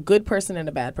between a good person and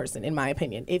a bad person, in my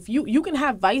opinion. If you can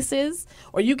have vices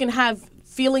or you can have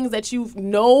feelings that you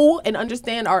know and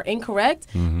understand are incorrect,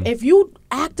 if you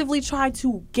actively try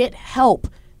to get help,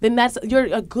 then you're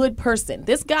a good person.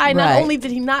 This guy, not only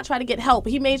did he not try to get help,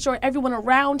 he made sure everyone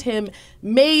around him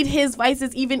made his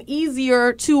vices even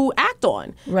easier to act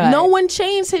on. Right. No one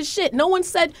changed his shit. No one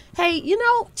said, hey, she's a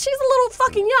little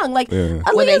fucking young. Like,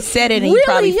 they said it and really he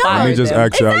probably young. fired Let me just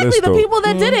ask y'all exactly, this, the people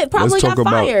that did it probably Let's talk got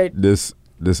fired. About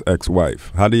this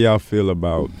ex-wife. How do y'all feel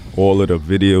about all of the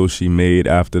videos she made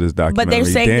after this documentary? But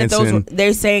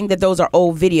they're saying that those are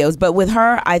old videos. But with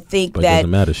her, I think but that it doesn't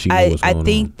matter. She knows what's going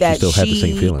on. That she still had the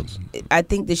same feelings. I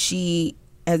think that she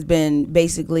has been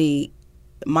basically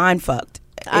mind fucked.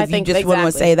 I think you just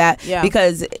want to say that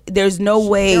because there's no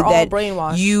way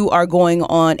that you are going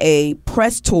on a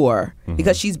press tour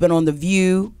because she's been on The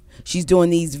View. She's doing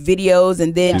these videos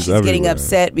and then she's getting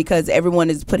upset because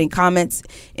everyone is putting comments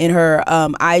in her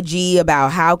IG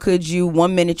about how could you,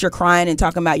 1 minute you're crying and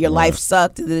talking about your life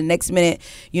sucked, and the next minute,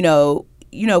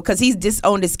 because he's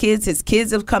disowned his kids. His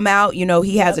kids have come out.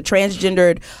 He has a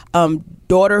transgendered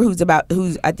daughter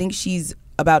who's I think she's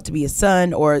about to be a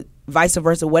son or vice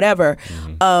versa, whatever.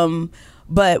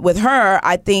 But with her,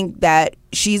 I think that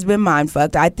she's been mind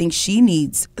fucked. I think she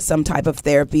needs some type of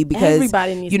therapy because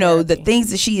everybody needs therapy. The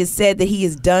things that she has said that he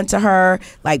has done to her,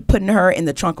 like putting her in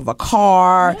the trunk of a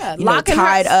car, locking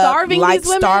tied her, up,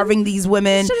 starving these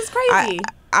women. This shit is crazy.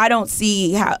 I don't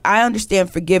see how. I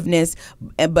understand forgiveness,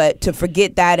 but to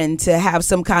forget that and to have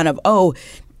some kind of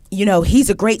he's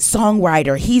a great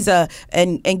songwriter. He's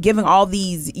and giving all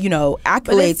these,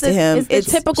 accolades to him. It's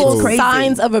the typical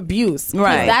signs of abuse.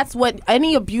 Right. That's what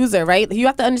any abuser, right? You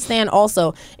have to understand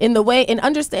also in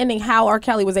understanding how R.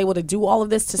 Kelly was able to do all of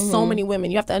this to so many women.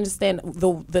 You have to understand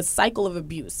the cycle of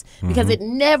abuse because it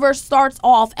never starts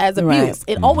off as abuse. Right.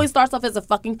 It always starts off as a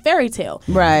fucking fairy tale.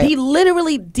 Right. He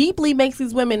literally deeply makes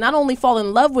these women not only fall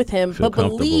in love with him, but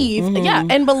believe,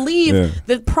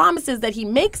 the promises that he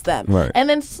makes them. Right. And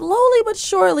then slowly but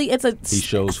surely, it's a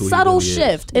subtle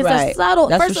shift. It's a subtle.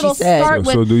 That's first, it'll start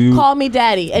with "Call me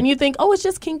daddy," and you think, "Oh, it's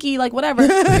just kinky, like whatever." And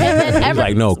then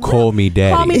like, no, call me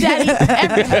daddy. Call me daddy.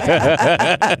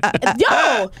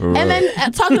 And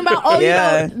then talking about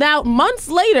now months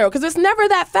later, because it's never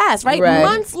that fast, right?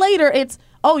 Months later, it's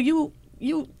you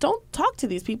don't talk to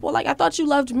these people. Like, I thought you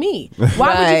loved me.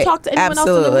 Why would you talk to anyone else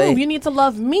in the room? You need to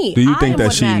love me. Do you think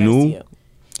that she knew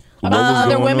about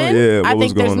other women? Yeah, I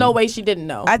think there's no way she didn't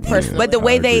know. But the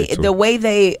way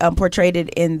they portrayed it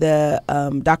in the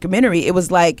documentary, it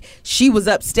was like she was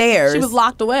upstairs, she was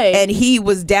locked away, and he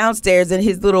was downstairs in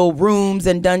his little rooms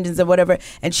and dungeons and whatever.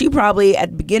 And she probably at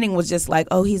the beginning was just like,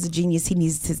 "Oh, he's a genius. He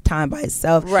needs his time by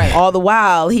himself." Right. All the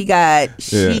while he got.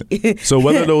 So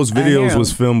whether those videos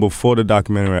was filmed before the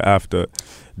documentary or after,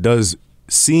 does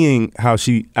seeing how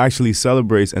she actually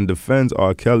celebrates and defends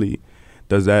R. Kelly,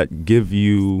 does that give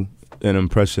you an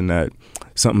impression that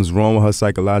something's wrong with her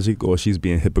psychologically, or she's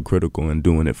being hypocritical and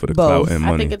doing it for the clout and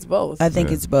money? I think it's both. I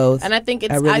think it's both. And I think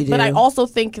it's, but I also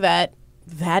think that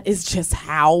is just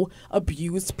how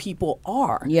abused people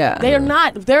are. Yeah. They're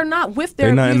not with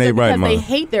their abuser because they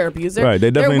hate their abuser. Right.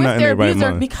 They're definitely not in their right mind. They're with their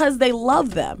abuser because they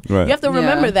love them. Right. You have to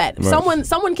remember that. Right.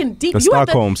 Someone can the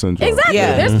Stockholm syndrome. Exactly.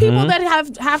 Yeah. There's people that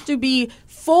have to be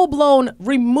full-blown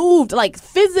removed, like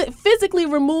physically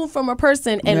removed from a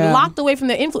person and locked away from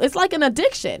their influence. It's like an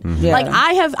addiction. Like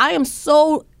I am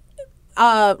so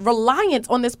reliant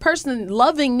on this person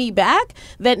loving me back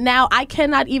that now I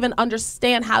cannot even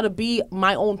understand how to be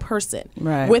my own person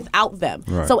without them.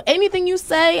 Right. So anything you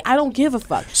say, I don't give a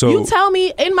fuck. So you tell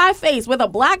me in my face with a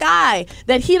black eye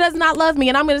that he does not love me,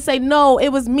 and I'm going to say, no, it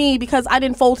was me because I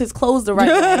didn't fold his clothes the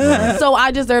right way. So I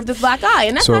deserve this black eye.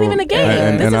 And that's not even a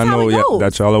game. This is I how know it goes.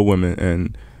 that y'all are women.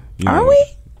 And are we?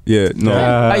 Yeah, no.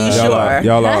 Are you sure?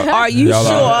 Y'all are. Are you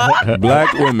sure?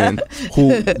 Black women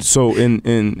who, so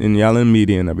in y'all in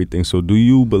media and everything, so do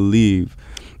you believe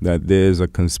that there's a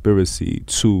conspiracy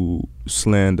to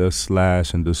slander,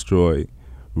 slash, and destroy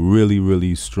really,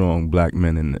 really strong black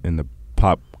men in the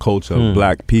pop culture of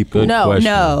black people?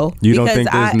 No. You don't think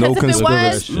there's no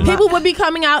conspiracy? People would be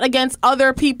coming out against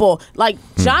other people. Like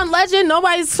John Legend,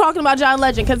 nobody's talking about John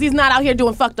Legend because he's not out here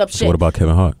doing fucked up shit. What about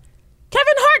Kevin Hart?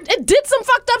 Kevin Hart did some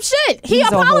fucked up shit. He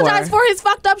apologized for his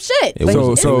fucked up shit.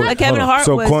 So Kevin Hart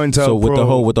was. So with the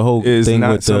whole thing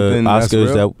with the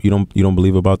Oscars, that you don't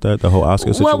believe about that, the whole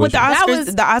Oscar situation. Well, with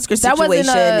the Oscar situation,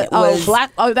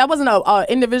 that wasn't a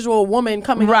individual woman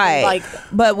coming right. Like,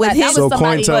 but with him, so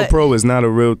COINTELPRO is not a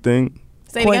real thing.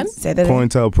 Say it again.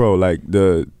 COINTELPRO, like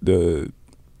the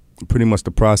pretty much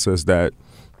the process that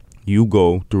you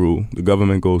go through, the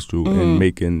government goes through in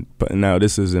making, but now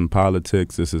this is in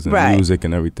politics, this is in music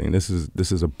and everything. This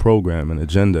is a program, an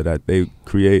agenda that they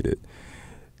created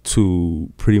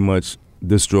to pretty much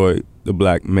destroy the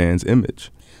black man's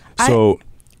image.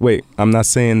 Wait, I'm not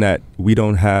saying that we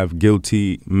don't have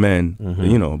guilty men,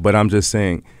 but I'm just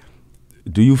saying,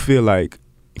 do you feel like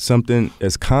something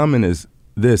as common as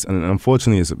this, and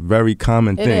unfortunately it's a very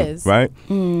common thing, right?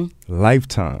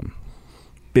 Lifetime,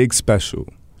 Big Special,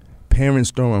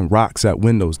 parents throwing rocks at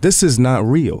windows. This is not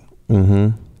real.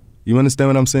 You understand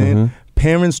what I'm saying?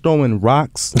 Parents throwing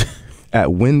rocks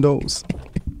at windows.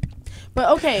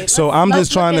 But okay. So I'm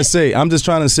just trying to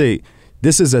say,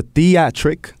 this is a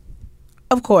theatric.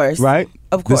 Of course. Right?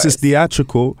 Of course. This is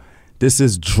theatrical. This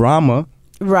is drama.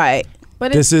 Right.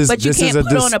 But you can't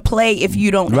put on a play if you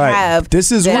don't have.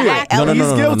 This is real.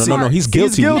 No. He's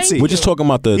guilty. We're just talking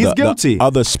about the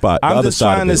other spot. The other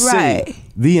side of it. I'm just trying to say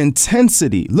the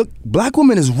intensity. Look, black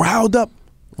women is riled up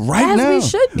right now. As we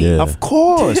should be. Yeah. Of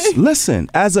course. Listen,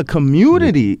 as a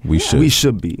community, we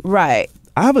should be. Right.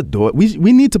 I have a daughter.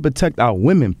 We need to protect our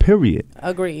women. Period.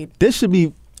 Agreed. There should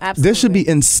be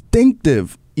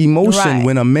instinctive emotion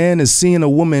when a man is seeing a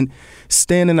woman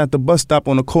standing at the bus stop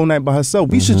on a cold night by herself.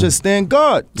 We should just stand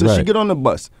guard till she get on the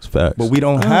bus. It's facts. But we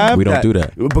don't have we don't do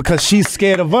that because she's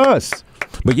scared of us.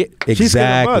 But yeah, exactly. She's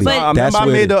scared of us. I remember I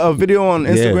made a video on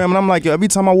Instagram and I'm like, every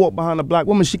time I walk behind a black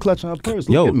woman, she clutching her purse.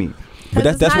 Look at me.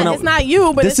 But that's when it's not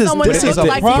you, but it's someone that looks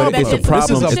like you. It's a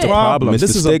problem. It's a problem. It's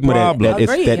the stigma that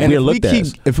we're looked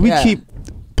at. If we keep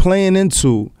playing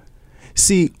into,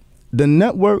 see, the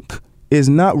network is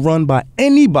not run by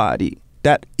anybody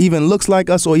that even looks like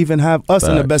us or even have us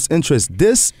in the best interest.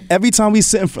 Every time we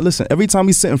sit in front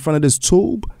of this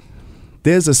tube,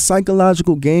 there's a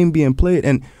psychological game being played,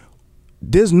 and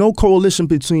there's no coalition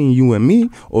between you and me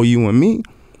or you and me,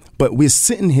 but we're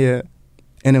sitting here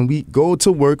and then we go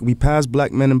to work, we pass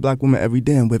black men and black women every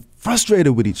day, and we're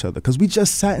frustrated with each other because we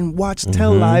just sat and watched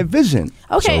television.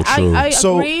 Okay,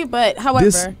 so I agree, but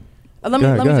however, let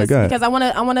me just because I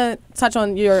want to touch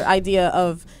on your idea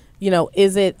of,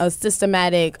 is it a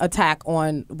systematic attack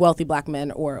on wealthy black men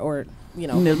or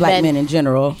black men in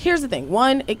general? Here's the thing.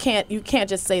 One, you can't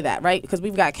just say that, right? Because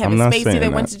we've got Kevin Spacey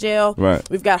that went to jail. Right.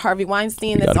 We've got Harvey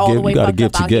Weinstein that's all the way fucked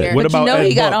up out here. What about Ed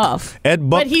he got off? Ed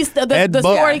Buck. But the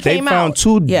story came out. They found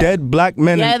 2 dead black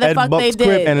men in Ed Buck's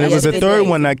crib, and there was a third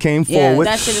one that came forward.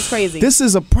 That shit is crazy. This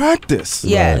is a practice.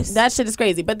 Yes. That shit is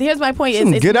crazy. But here's my point: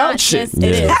 it's get not out shit. It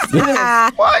is.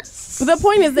 What? The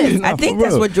point is this. I think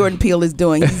that's what Jordan Peele is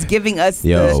doing. He's giving us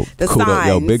the signs.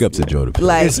 Yo, big up to Jordan Peele.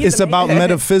 It's about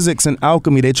metaphysics and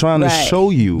alchemy. They're trying to show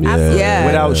you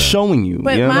without showing you.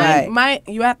 But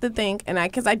you have to think, and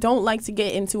because I don't like to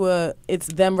get into it's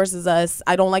them versus us.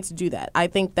 I don't like to do that. I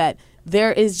think that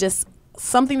there is just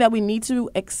something that we need to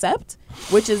accept,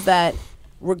 which is that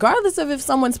regardless of if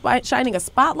someone's shining a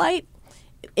spotlight,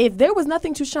 if there was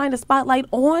nothing to shine a spotlight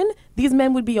on, these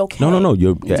men would be okay. No,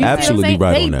 you're absolutely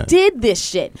right on that. They did this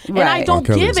shit. Right. And I don't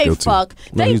give a fuck.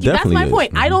 Thank you. That's my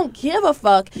point. I don't give a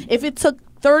fuck if it took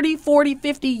 30, 40,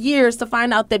 50 years to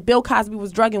find out that Bill Cosby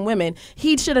was drugging women.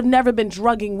 He should have never been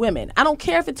drugging women. I don't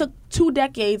care if it took 2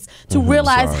 decades to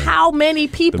realize how many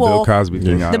people. The Bill Cosby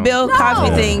thing. Cosby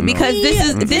thing, because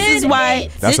this is why.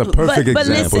 That's a perfect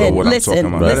example of what I'm talking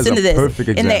about. Listen to this.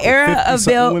 In the era of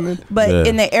Bill,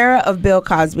 in the era of Bill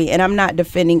Cosby, and I'm not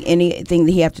defending anything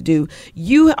that he have to do.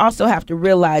 You also have to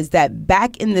realize that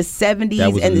back in the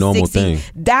 70s and the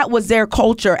 60s, that was their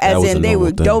culture. As in, they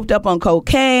were doped up on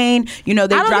cocaine.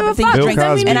 They dropping things,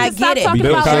 drinks, and I get it.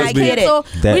 I get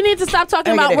it. We need to stop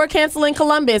talking about we're canceling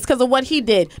Columbus because of what he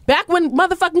did. Back when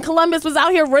motherfucking Columbus was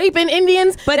out here raping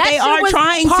Indians, but they are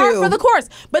trying to for the course.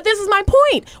 But this is my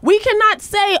point. We cannot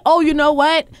say, oh, you know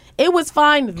what? It was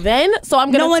fine then, so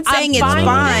I'm gonna. No one's saying it's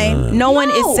fine. No one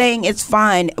is saying it's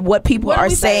fine. What people are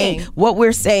saying, what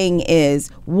we're saying is,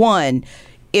 one,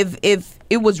 if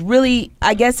it was really,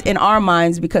 I guess, in our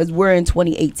minds, because we're in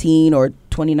 2018 or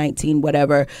 2019,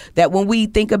 whatever, that when we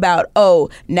think about,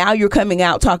 now you're coming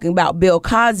out talking about Bill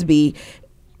Cosby,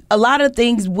 a lot of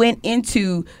things went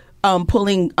into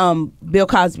pulling Bill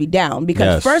Cosby down,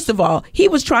 because first of all, he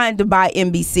was trying to buy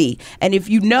NBC, and if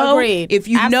you know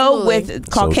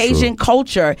with Caucasian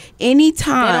culture,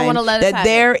 anytime that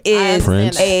there is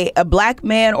a black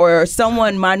man or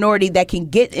someone minority that can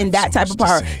get in that type of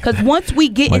power, because once we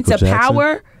get into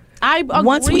power,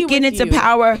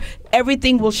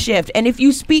 everything will shift. And if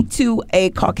you speak to a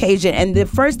Caucasian and the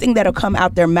first thing that'll come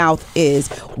out their mouth is,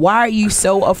 why are you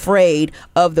so afraid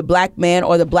of the black man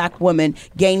or the black woman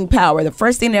gaining power? The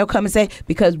first thing they'll come and say,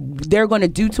 because they're going to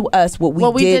do to us what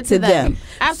we did to them.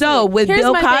 So with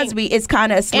Bill Cosby, it's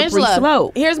kind of a slippery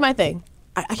slope. Here's my thing.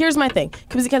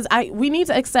 Because we need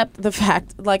to accept the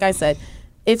fact, like I said,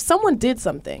 if someone did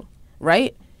something,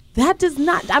 right? That does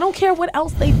not, I don't care what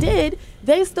else they did,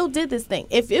 they still did this thing.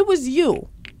 If it was you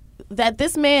that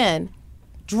this man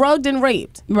drugged and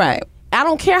raped, right? I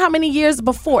don't care how many years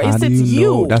before. It's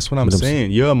you. That's what I'm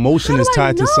saying. Your emotion is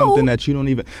tied to something that you don't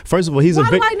even. First of all, he's a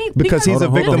victim because he's a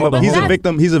victim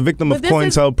of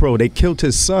COINTELPRO. They killed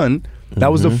his son.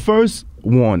 That was the first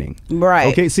warning.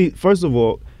 Right. Okay. See, first of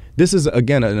all, this is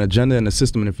again an agenda in the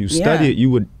system, and if you study it, you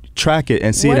would track it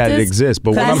and see that it exists.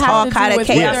 But what I'm trying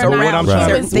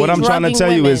to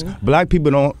tell you is, black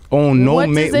people don't own no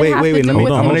mate. Wait. I'm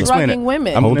gonna explain it.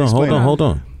 Hold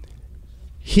on.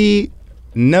 He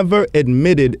never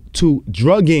admitted to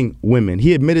drugging women.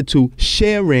 He admitted to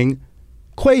sharing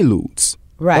Quaaludes,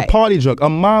 a party drug, a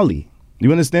Molly.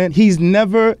 You understand? He's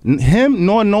never, him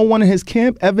nor no one in his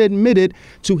camp ever admitted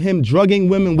to him drugging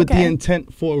women with the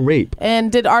intent for rape.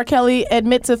 And did R. Kelly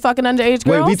admit to fucking underage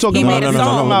girls? Wait, we talking about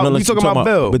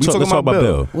Bill. We talking about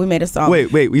Bill. We made a song.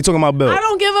 Wait, we talking about Bill. I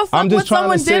don't give a fuck what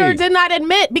someone did or did not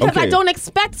admit, because I don't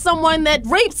expect someone that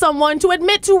raped someone to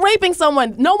admit to raping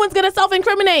someone. No one's gonna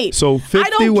self-incriminate. So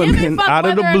 50 women out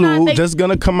of the blue just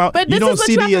gonna come out. But you don't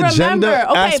see the agenda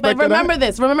aspect of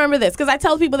that? Remember this, because I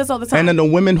tell people this all the time. And then the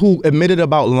women who admitted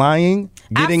about lying,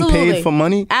 getting paid for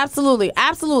money. Absolutely.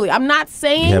 I'm not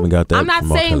saying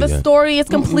the story is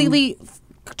completely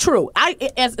true.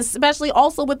 Especially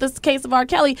also with this case of R.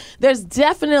 Kelly, there's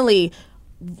definitely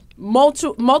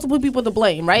multiple people to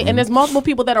blame, right? And there's multiple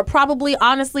people that are probably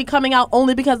honestly coming out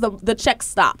only because the check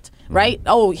stopped, right?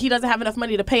 Oh, he doesn't have enough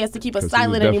money to pay us to keep us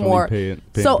silent anymore.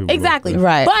 So exactly,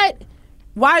 right. But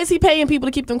why is he paying people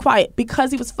to keep them quiet?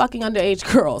 Because he was fucking underage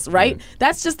girls, right?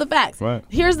 That's just the facts. Right.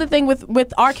 Here's the thing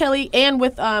with R. Kelly and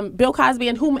with Bill Cosby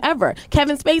and whomever,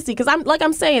 Kevin Spacey, because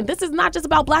I'm saying, this is not just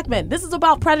about black men. This is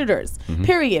about predators,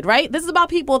 period, right? This is about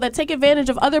people that take advantage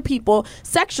of other people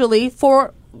sexually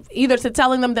for either to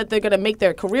telling them that they're going to make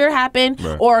their career happen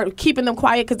or keeping them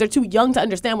quiet because they're too young to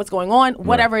understand what's going on,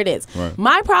 whatever it is. Right.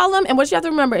 My problem, and what you have to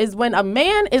remember, is when a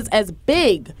man is as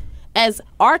big as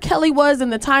R. Kelly was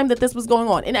in the time that this was going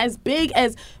on, and as big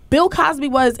as Bill Cosby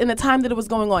was in the time that it was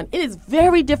going on, it is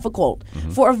very difficult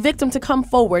for a victim to come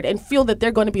forward and feel that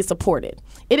they're going to be supported.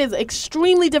 It is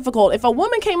extremely difficult. If a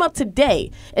woman came up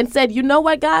today and said, you know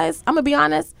what, guys, I'm going to be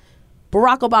honest,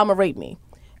 Barack Obama raped me,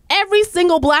 every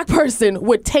single black person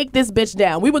would take this bitch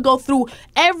down. We would go through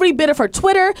every bit of her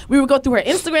Twitter. We would go through her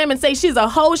Instagram and say she's a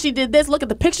hoe. She did this. Look at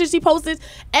the pictures she posted.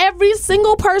 Every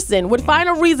single person would find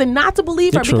a reason not to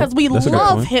believe her because we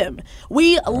love him.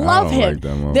 We love him.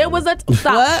 Like there was a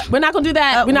stop. What? We're not gonna do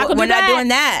that. We're not gonna do that. We're not doing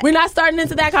that. We're not starting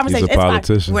into that conversation. He's a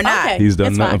politician. It's fine. We're not. Okay. He's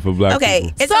done nothing for black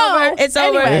people. It's over. It's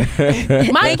over.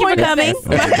 Anyway, my point is this.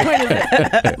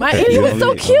 He was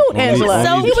so cute, Angela.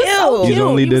 So cute. He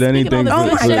only did anything. Oh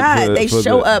my God, they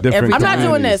show up every time. I'm not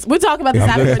doing this. We're talking about this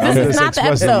after. This is not the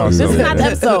episode. This is not the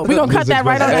episode. We're gonna cut that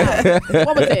right on out.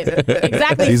 What was it?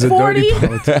 Exactly 40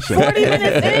 minutes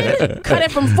in. Cut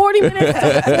it from 40 minutes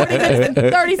to 40 minutes and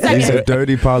 30 seconds. He's a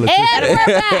dirty politician.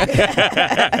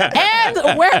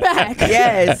 And we're back.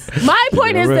 Yes. My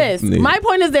point is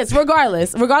this.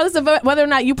 Regardless of whether or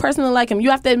not you personally like him,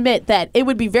 you have to admit that it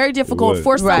would be very difficult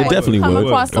for someone to come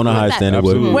across something like that.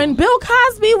 When Bill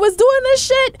Cosby was doing this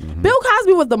shit, Bill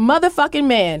Cosby was the motherfucking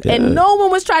man, and no one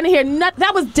was trying to hear nothing.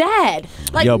 That was dad.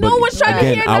 Like no one's trying to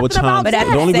hear nothing about but dad.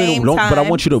 But I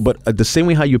want you to. But the same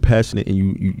way how you're passionate and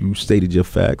you stated your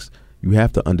facts, you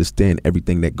have to understand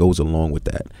everything that goes along with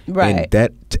that. Right. And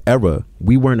that era,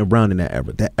 we weren't around in that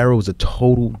era. That era was a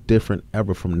total different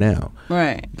era from now.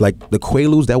 Right. Like the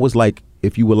Quaaludes, that was like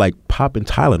if you were like popping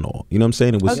Tylenol. You know what I'm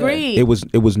saying? It was. Agreed. It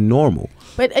was normal.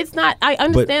 But it's not. I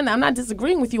understand that. I'm not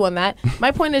disagreeing with you on that.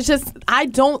 My point is just I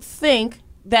don't think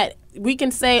that we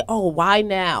can say, oh, why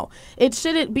now? It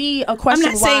shouldn't be a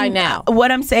question of why now.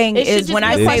 What I'm saying is when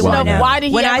I say why now,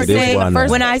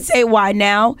 when I say why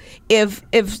now, if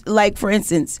like for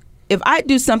instance, if I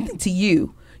do something to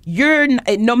you, you're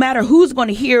no matter who's going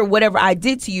to hear whatever I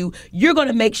did to you, you're going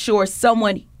to make sure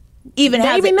someone even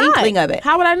has an inkling of it.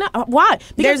 How would I know? Why?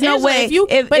 Because there's no way.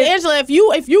 Angela, if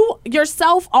you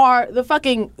yourself are the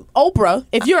fucking Oprah,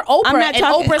 if you're Oprah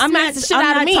Oprah smacks the shit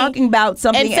out of me, I'm not talking about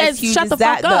something as huge as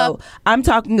that though. I'm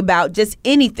talking about just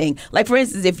anything. Like for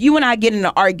instance, if you and I get in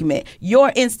an argument,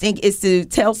 your instinct is to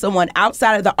tell someone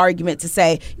outside of the argument to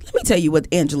say, "Let me tell you what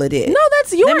Angela did." No,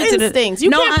 that's your instinct. You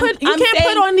can't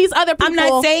put on these other people. I'm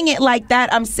not saying it like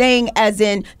that. I'm saying as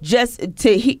in just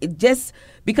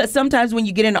because sometimes when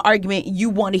you get in an argument, you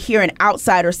want to hear an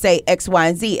outsider say X, Y,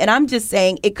 and Z. And I'm just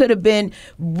saying it could have been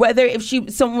whether if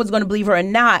someone was going to believe her or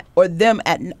not, or them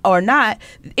or not,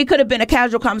 it could have been a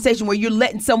casual conversation where you're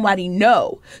letting somebody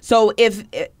know. So if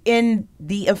in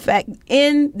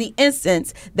the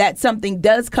instance that something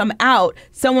does come out,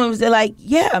 someone was like,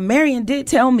 yeah, Marion did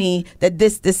tell me that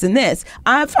this, and this.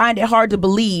 I find it hard to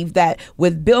believe that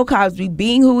with Bill Cosby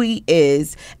being who he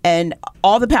is and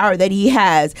all the power that he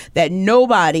has, that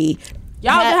nobody you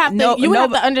have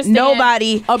to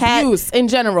understand abuse in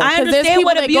general. I understand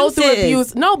what abuse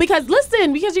is. No, because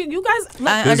you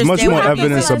guys. There's much more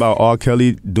evidence about R.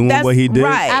 Kelly doing what he did.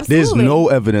 Right. There's no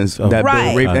evidence that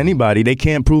Bill raped anybody. They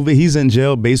can't prove it. He's in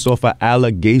jail based off an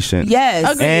allegation.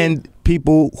 Yes. And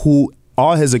people who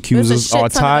are his accusers are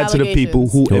tied to the people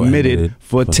who admitted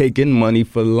for taking money,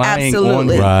 for lying on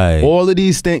him. Right. All of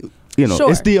these things. You know,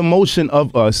 it's the emotion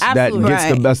of us that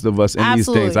gets the best of us in these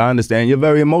things. I understand you're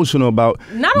very emotional about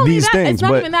these things. It's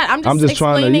not even that. I'm just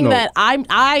explaining that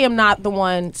I am not the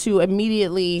one to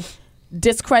immediately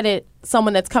discredit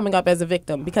someone that's coming up as a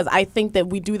victim, because I think that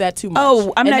we do that too much.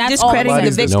 Oh, I'm not discrediting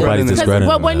the victim. Nobody's discrediting.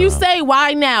 But when you say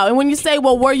why now, and when you say,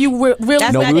 well, were you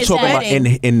really? No, we were talking about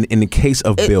in the case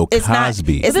of Bill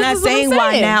Cosby. It's not saying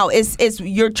why now. It's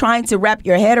you're trying to wrap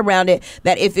your head around it.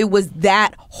 That if it was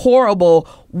that horrible,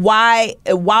 why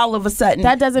all of a sudden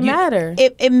that doesn't matter.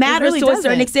 It matters to a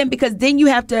certain extent, because then you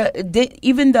have to,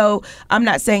 even though I'm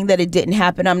not saying that it didn't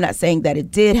happen, I'm not saying that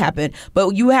it did happen,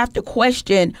 but you have to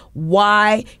question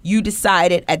why you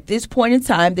decided at this point in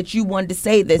time that you wanted to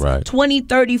say this 20,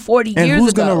 30, 40 years ago. And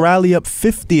who's going to rally up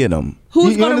 50 of them?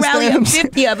 Who's going to rally up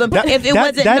 50 of them if it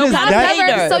wasn't no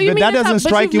commentator? So but that doesn't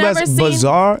strike you as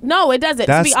bizarre? No, it doesn't,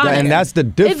 to be honest. And that's the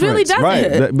difference. It really doesn't.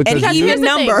 Right. Because here's the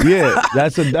number. thing. Yeah,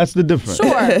 that's the difference.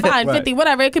 Sure, fine, 50,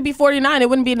 whatever. It could be 49. It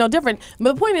wouldn't be no different.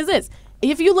 But the point is this.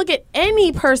 If you look at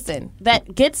any person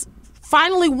that gets,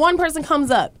 finally one person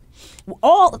comes up,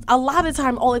 a lot of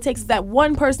time all it takes is that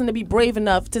one person to be brave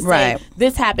enough to say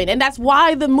this happened, and that's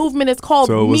why the movement is called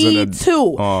Me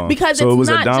Too, because so it's it was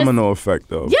not a domino effect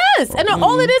though. Yes, and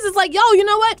all it is like, yo, you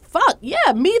know what? Fuck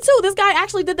yeah, me too. This guy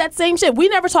actually did that same shit. We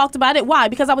never talked about it. Why?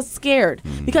 Because I was scared.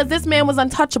 Because this man was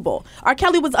untouchable. R.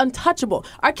 Kelly was untouchable.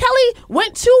 R. Kelly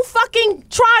went to fucking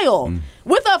trial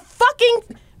with a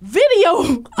fucking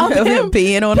video of him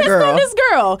peeing on this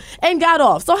girl and got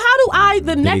off. So how do I,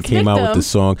 the next victim... He came out with the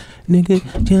song,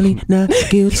 Nigga, Jelly, not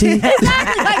guilty. Exactly.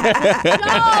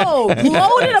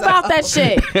 Gloated about that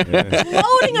shit.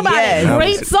 Gloating about it.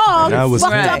 Great song.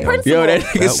 Fucked up principle. Yo, that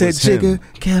nigga said, Jigga,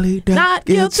 Kelly, not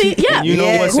guilty. Yeah.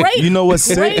 You know what's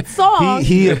sick? Great song.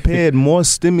 He appeared more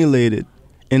stimulated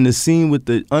in the scene with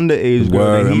the underage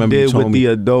girl than he did with the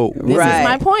adult. This is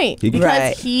my point.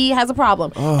 Because he has a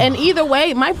problem. And either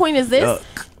way, my point is this.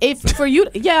 If for you,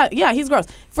 he's gross.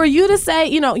 For you to say,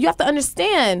 you have to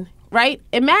understand, right?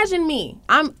 Imagine me.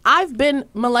 I've been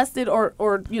molested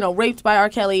or raped by R.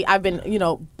 Kelly. I've been,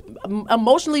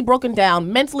 emotionally broken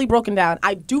down, mentally broken down.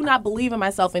 I do not believe in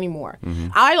myself anymore.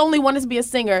 I only wanted to be a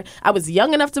singer. I was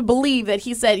young enough to believe that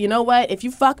he said, you know what, if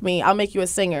you fuck me, I'll make you a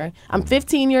singer. I'm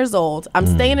 15 years old. I'm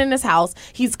staying in his house.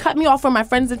 He's cut me off from my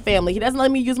friends and family. He doesn't let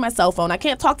me use my cell phone. I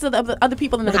can't talk to the other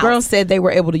people in the house. The girls said they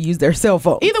were able to use their cell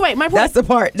phone. Either way, my point. That's the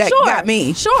part that got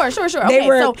me. Sure.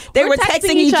 They were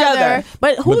texting each other.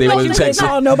 But who knows? They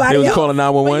call nobody else. They was calling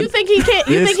 911. You think he can't?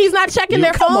 You think he's not checking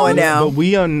their phone? Come on now. But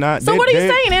we are not. So what are you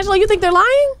saying, Angela? You think they're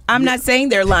lying? I'm not saying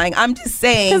they're lying. I'm just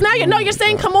saying. Because now you're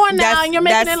saying, come on now, and you're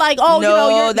making it like,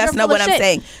 that's not what I'm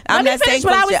saying. Let me finish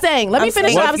what I was saying. Let me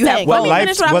finish what I was saying.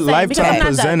 What Lifetime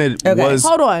presented was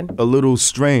a little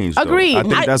strange. Agreed. I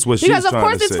think that's what she's trying to say. Because of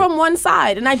course it's from one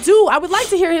side, and I would like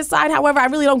to hear his side. However, I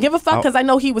really don't give a fuck because I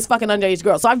know he was fucking underage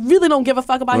girls. So I really don't give a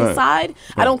fuck about his side.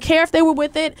 I don't care if they were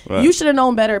with it. You should have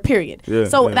known better. Period.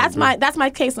 So that's my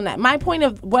case on that. My point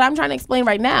of what I'm trying to explain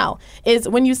right now is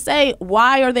when you say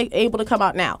why are they able to come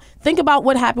out now? Think about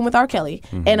what happened with R. Kelly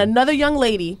and another young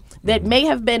lady that may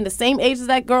have been the same age as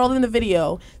that girl in the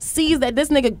video sees that this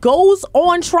nigga goes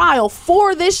on trial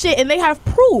for this shit and they have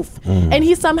proof and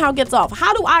he somehow gets off.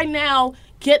 How do I now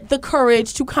get the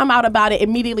courage to come out about it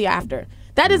immediately after?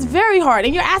 That is very hard.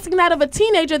 And you're asking that of a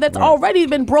teenager that's already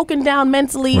been broken down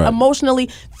mentally, emotionally,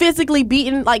 physically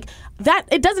beaten. Like that,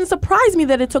 it doesn't surprise me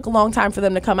that it took a long time for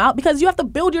them to come out because you have to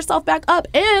build yourself back up.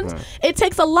 And it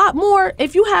takes a lot more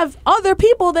if you have other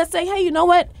people that say, hey, you know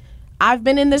what? I've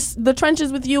been in the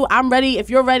trenches with you. I'm ready. If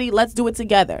you're ready, let's do it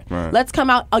together. Let's come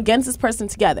out against this person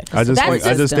together. I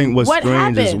just think what's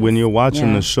strange is when you're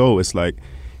watching the show, it's like,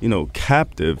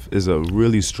 captive is a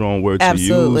really strong word to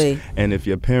use. And if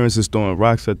your parents is throwing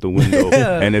rocks at the window,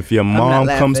 and if your mom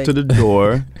comes to the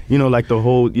door, like the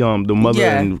whole, the mother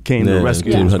and came to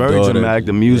rescue. It was very dramatic.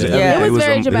 The music, it was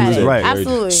very dramatic. It was right.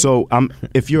 Absolutely. So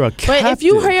if you're a captive,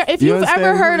 but if you've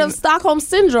ever heard of Stockholm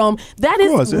Syndrome, that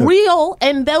is real,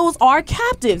 and those are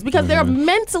captives because they're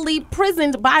mentally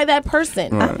prisoned by that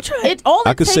person.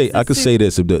 I could say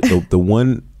this: the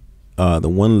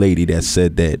one lady that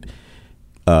said that.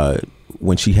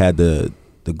 When she had the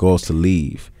girls to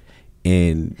leave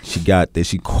and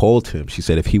she called him, she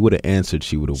said if he would have answered,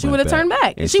 she would have turned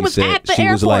back. And she was at the airport.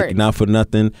 She was like, not for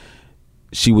nothing.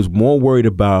 She was more worried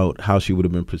about how she would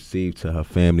have been perceived to her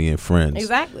family and friends.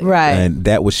 Exactly. Right. And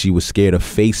that was she was scared of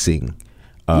facing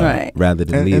rather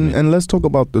than leaving. And let's talk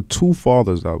about the two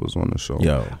fathers that was on the show.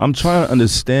 I'm trying to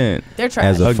understand. They're trash.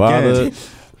 As a father...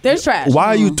 There's trash. Why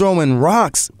are you throwing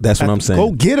rocks? That's what I'm saying.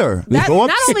 Go get her. Go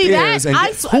upstairs.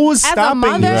 Who is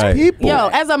stopping these people? Yo,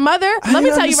 as a mother, let me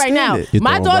tell you right now.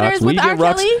 My daughter is with R.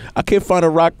 Kelly. I can't find a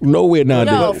rock nowhere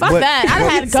nowadays. No, fuck that. I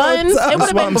had guns. It would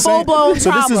have been full blown.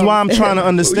 So this is why I'm trying to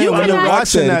understand when you're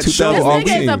watching that show. This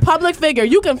nigga is a public figure.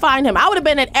 You can find him. I would have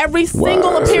been at every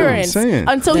single appearance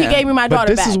until he gave me my daughter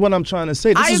back. But this is what I'm trying to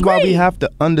say. This is why we have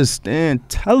to understand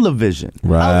television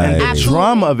and the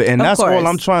drama of it. And that's all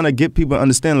I'm trying to get people to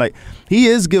understand. Like, he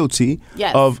is guilty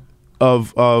of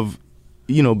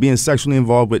being sexually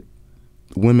involved with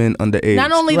women underage.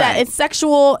 Not only that, it's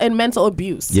sexual and mental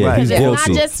abuse. Yeah, because he's it's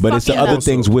guilty. not just but it's the other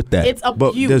things with that. It's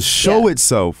abuse. But the show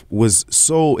itself was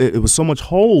so it was so much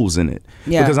holes in it.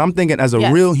 Yeah. Because I'm thinking as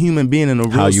a real human being in a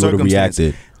real how you would have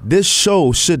reacted. This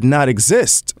show should not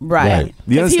exist. Right.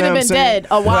 Because he'd have been dead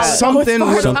a while ago. Something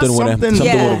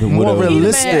more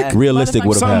realistic. Realistic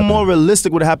would have happened. Something more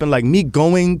realistic would have happened. Like me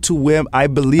going to where I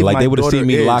believe like my they would have daughter seen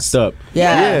me is. locked up.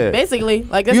 Yeah. Basically.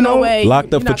 Like there's no way.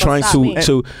 Locked up for trying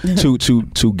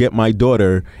to get my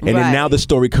daughter, and then now the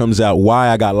story comes out why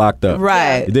I got locked up.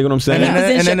 Right. You dig what I'm saying? And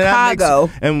he was in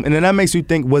Chicago. And then that makes you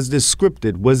think: was this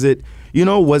scripted? Was it?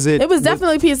 Was it? It was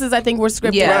definitely pieces I think were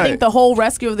scripted. Yeah. I think the whole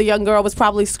rescue of the young girl was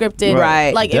probably scripted.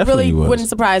 Right. Like Definitely it really was. wouldn't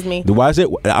surprise me. Why is it?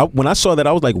 When I saw that,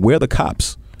 I was like, "Where are the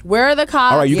cops? Where are the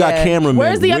cops? All right, you got cameramen.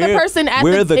 Where's the other person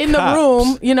in the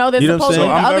room? You know, there's supposedly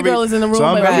the other girl is in the room. So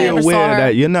I'm but very we never saw aware her.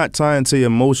 that you're not tying to your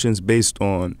emotions based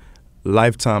on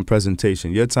lifetime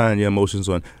presentation. You're tying your emotions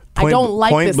on I don't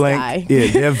like point this blank. guy.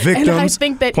 Yeah, they're victims. And I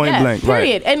think that point blank.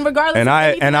 Period. Right. And regardless, and of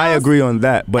I else, agree on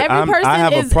that. But every person I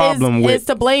have a problem is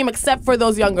to blame except for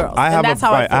those young girls. I and that's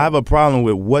how I feel. I have a problem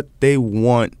with what they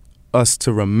want us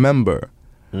to remember.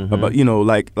 About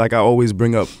like I always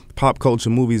bring up pop culture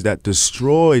movies that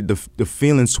destroyed the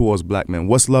feelings towards black men.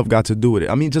 What's love got to do with it?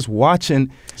 I mean, just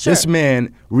watching this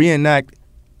man reenact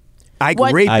Ike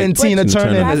raping Tina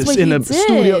Turner in the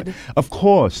studio. Of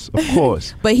course.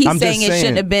 But he's saying it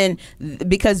shouldn't have been,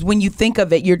 because when you think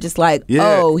of it, you're just like,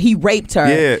 oh, he raped her.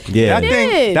 Yeah.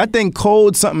 That thing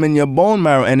codes something in your bone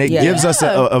marrow, and it gives us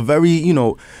a very,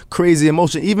 crazy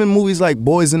emotion. Even movies like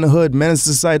Boys in the Hood, Menace to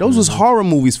Society, those was horror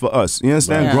movies for us. You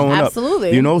understand? Growing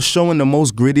Absolutely. up. Showing the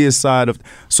most grittiest side of.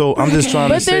 So I'm just trying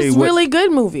to say. But there's really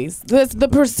good movies. There's The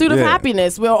Pursuit of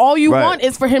Happiness, where all you want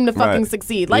is for him to fucking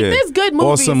succeed. Like, there's good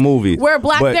movies. Awesome movie. Where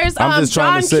there's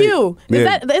John Q. Is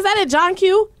that it? John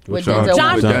Q. With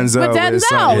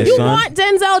Denzel. You want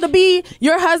Denzel to be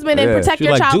your husband and protect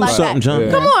your child like that.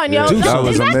 Come on, yo. That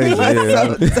was amazing.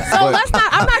 So let's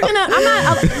not. I'm not gonna.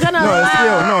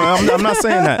 I'm not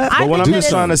saying that. But what I'm just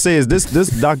trying to say is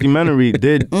this documentary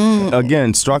did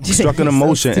again struck an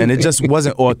emotion, and it just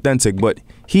wasn't authentic. But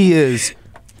he is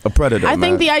a predator. I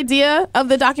think the idea of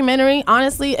the documentary,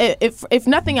 honestly, if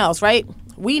nothing else, right?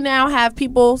 We now have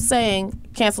people saying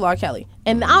cancel R. Kelly.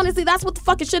 And honestly, that's what the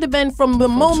fuck it should have been from the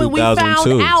moment we found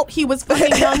out he was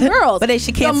fucking young girls. But they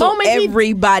should cancel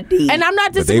everybody. And I'm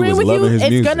not disagreeing with you.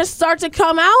 It's going to start to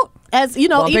come out as,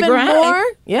 even more.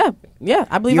 Yeah.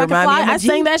 I believe I can fly. I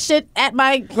sang that shit at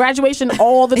my graduation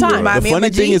all the time. The funny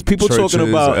thing is people talking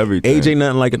about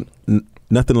AJ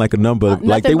nothing like a number.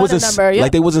 Like they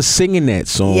wasn't singing that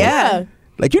song. Yeah.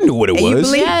 Like you knew what it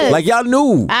was. Like y'all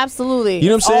knew. Absolutely. You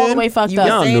know what I'm saying? All the way fucked up.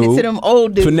 Y'all knew. To them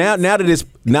old dudes. So now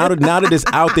that it's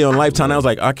out there on Lifetime, I was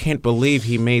like, I can't believe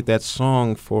he made that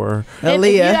song for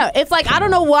Aaliyah. It's like I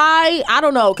don't know why. I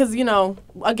don't know because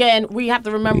again we have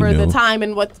to remember the time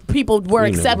and what people were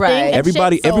accepting. Right.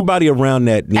 Everybody around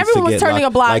that needs everyone to was turning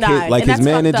a blind eye. Like his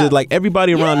manager, like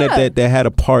everybody around that had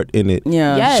a part in it.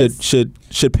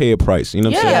 Should pay a price. You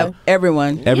know what I'm saying?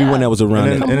 Everyone that was around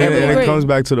it. And it comes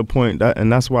back to the point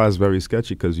and that's why it's very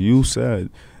sketchy because you said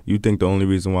you think the only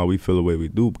reason why we feel the way we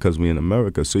do because we in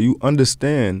America. So you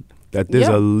understand that there's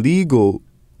a legal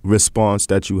response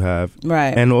that you have,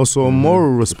 right, and also a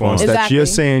moral response that you're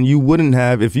saying you wouldn't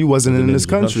have if you wasn't in this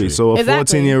country. So a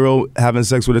 14-year-old having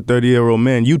sex with a 30-year-old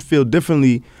man, you'd feel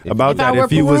differently about that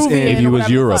if you was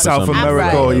Europe, South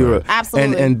America or Europe.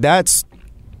 Absolutely. And that's.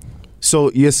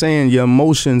 So you're saying your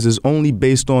emotions is only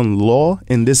based on law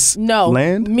in this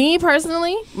land? Me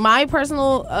personally, my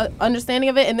personal understanding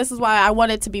of it, and this is why I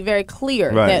want it to be very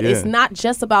clear that it's not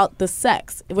just about the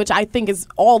sex, which I think is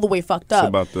all the way fucked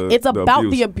up. It's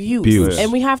about the abuse.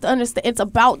 And we have to understand it's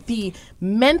about the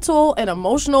mental and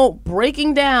emotional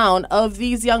breaking down of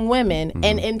these young women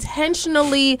and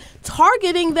intentionally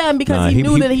targeting them because he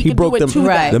knew that he could do it to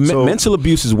them. The mental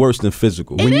abuse is worse than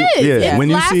physical. It is.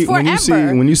 When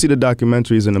you see the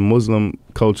documentaries in the Muslim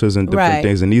cultures and different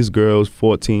things, and these girls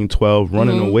 14, 12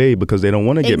 running away because they don't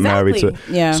want to get married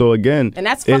to. So again, and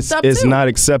that's it's not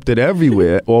accepted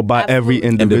everywhere or by every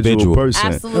individual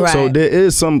person. So there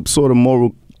is some sort of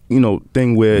moral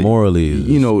thing where morally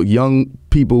young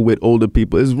people with older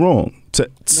people is wrong to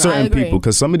certain people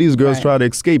because some of these girls try to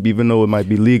escape even though it might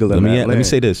be legal. Let me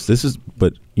say this is,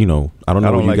 but I don't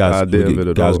know where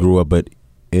you guys grew up, but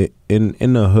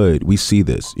in the hood we see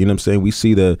this, you know what I'm saying, we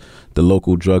see the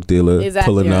local drug dealer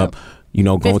pulling up,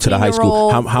 going to the high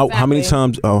school. How many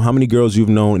times how many girls you've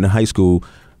known in the high school,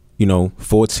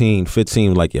 14,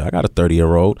 15, like, yeah, I got a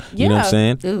 30-year-old. You know what I'm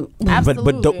saying? Dude,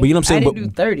 absolutely. But you know what I'm saying? I didn't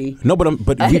do 30. No,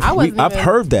 I've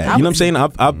heard that. You know what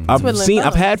I'm saying?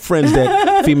 I've had friends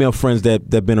female friends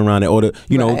that been around it, or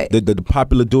the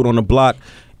popular dude on the block.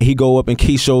 He go up and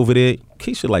Keisha over there.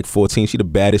 Keisha like 14. She the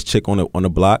baddest chick on the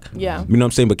block. Yeah. You know what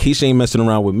I'm saying? But Keisha ain't messing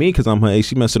around with me because I'm her age.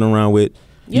 She messing around with,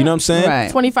 you know what I'm saying?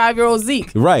 Right. 25-year-old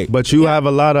Zeke. Right. But you have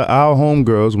a lot of our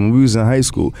homegirls when we was in high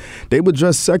school. They would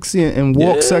dress sexy and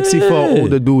walk sexy for an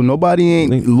older dude. Nobody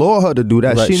ain't law her to do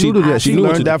that. Right. She knew that. She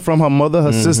learned that from her mother,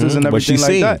 her sisters, and everything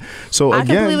like that. So I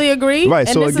completely agree. Right.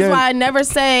 And this is why I never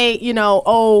say,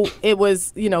 it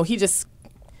was, he just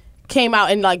came out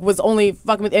and like was only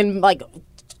fucking with and like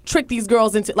trick these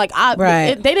girls into like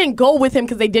they didn't go with him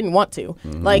because they didn't want to.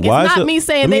 Like, why it's not me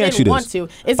saying they didn't want to.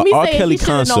 It's me saying Kelly he should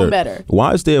have known better.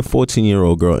 Why is there a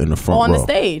 14-year-old girl in the front row on the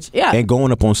stage? Yeah, and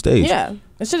going up on stage? Yeah.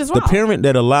 That shit is wild. The parent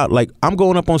that allowed, like, I'm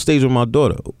going up on stage with my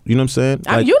daughter. You know what I'm saying?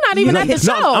 Like, you're not even at the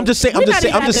show. No, I'm just saying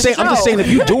if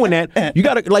you're doing that, you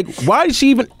gotta, like, why is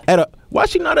she even why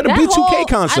is she not at a B2K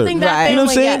concert? I think that you know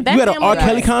what I'm saying? You at an R.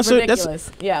 Kelly concert? Ridiculous.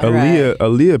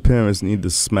 Aaliyah parents need to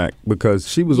smack because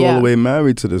she was all the way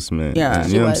married to this man. Yeah,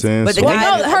 you know what I'm saying? But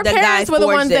her parents were the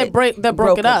ones that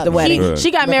broke it up. The wedding. She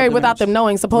got married without them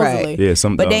knowing, supposedly. Yeah,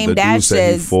 but Dame Dash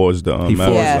says he forged the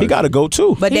marriage. He got to go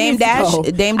too. But Dame Dash, I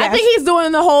think he's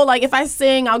doing the whole like if I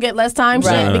sing, I'll get less time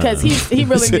shit because he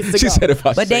really needs to go. She said if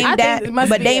I sing.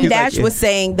 But Dame Dash was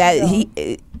saying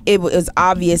that it was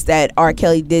obvious that R.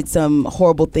 Kelly did some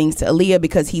horrible things to Aaliyah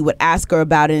because he would ask her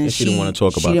about it and she didn't want to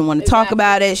talk about it. She didn't want to talk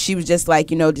about it. She was just like,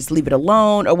 just leave it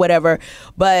alone or whatever.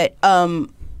 But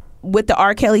with the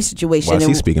R. Kelly situation, why is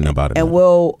he speaking about it? And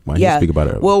why he speak about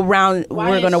it? We're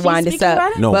going to wind this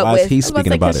up. No, why is he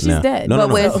speaking about it now? Dead. No,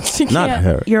 not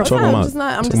her. You're talking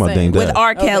about with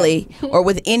R. Kelly or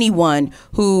with anyone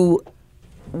who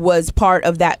was part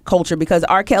of that culture, because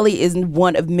R. Kelly is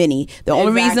one of many. The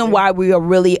only reason why we are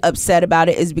really upset about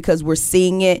it is because we're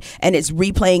seeing it and it's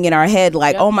replaying in our head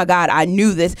like, oh my God, I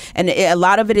knew this. And a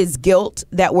lot of it is guilt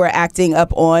that we're acting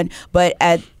up on. But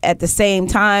at the same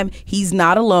time, he's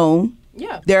not alone.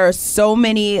 Yeah. There are so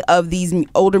many of these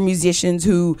older musicians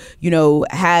who,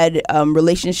 had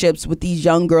relationships with these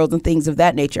young girls and things of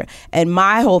that nature. And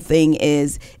my whole thing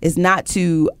is not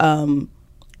to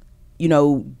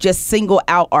just single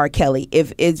out R. Kelly.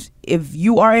 If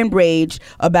you are enraged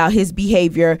about his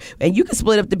behavior, and you can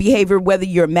split up the behavior whether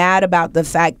you're mad about the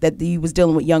fact that he was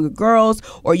dealing with younger girls,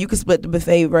 or you can split the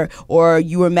behavior, or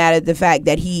you were mad at the fact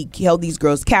that he held these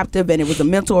girls captive and it was a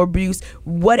mental abuse,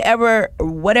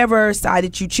 whatever side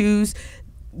that you choose,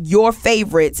 your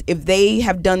favorites, if they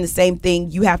have done the same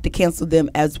thing, you have to cancel them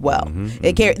as well.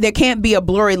 There can't be a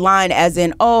blurry line as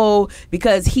in,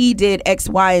 because he did X,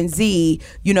 Y, and Z,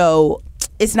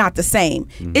 it's not the same.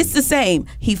 It's the same.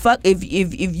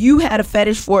 If you had a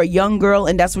fetish for a young girl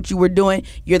and that's what you were doing,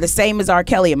 you're the same as R.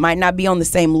 Kelly. It might not be on the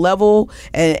same level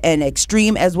and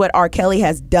extreme as what R. Kelly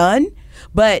has done,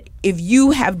 but if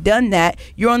you have done that,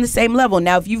 you're on the same level.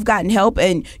 Now, if you've gotten help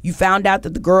and you found out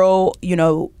that the girl,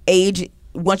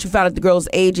 once you found out the girl's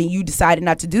age and you decided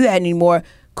not to do that anymore,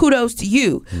 kudos to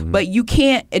you. But you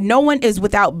can't, and no one is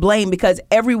without blame, because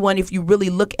everyone, if you really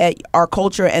look at our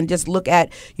culture and just look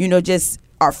at, just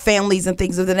our families and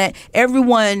things of that,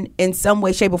 everyone in some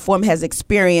way, shape, or form has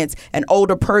experienced an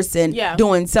older person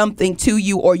doing something to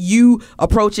you, or you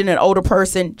approaching an older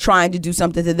person trying to do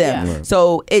something to them. Yeah.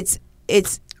 So it's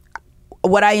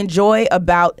what I enjoy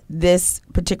about this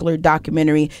particular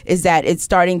documentary is that it's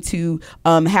starting to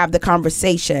have the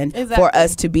conversation for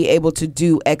us to be able to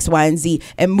do X, Y, and Z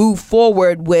and move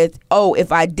forward with,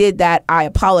 if I did that, I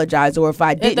apologize, or if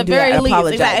I didn't do that, I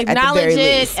apologize. Acknowledge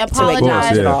it,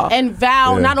 apologize, and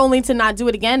vow not only to not do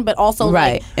it again, but also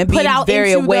and put out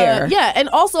very aware. And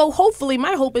also, hopefully,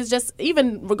 my hope is just,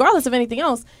 even regardless of anything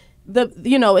else,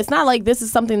 it's not like this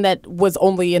is something that was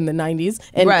only in the 90s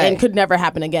and could never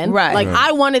happen again.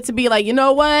 I want it to be like, you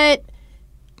know what?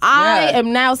 I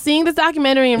am now seeing this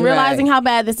documentary and realizing how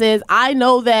bad this is. I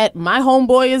know that my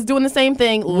homeboy is doing the same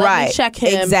thing. Let me check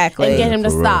him and get him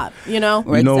to stop. You know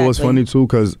what's funny too,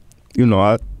 because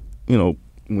when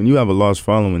you have a large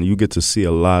following, you get to see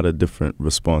a lot of different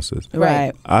responses.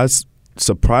 Right. I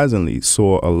surprisingly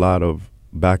saw a lot of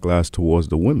backlash towards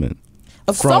the women.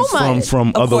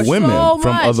 From other women,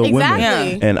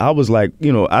 and I was like,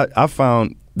 I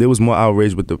found there was more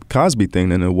outrage with the Cosby thing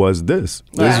than it was this.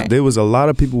 There was a lot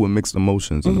of people with mixed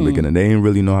emotions in the beginning. They didn't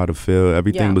really know how to feel.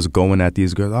 Everything was going at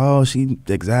these girls. Oh, she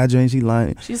exaggerating, she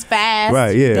lying, she's fast.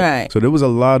 Right, yeah. Right. So there was a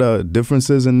lot of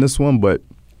differences in this one, but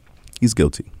he's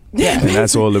guilty. And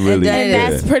that's all it really is. And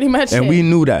that's pretty much and it. We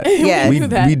knew that.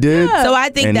 We did. So I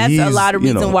think that's a lot of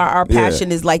reason why our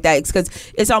passion is like that. Because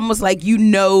it's almost like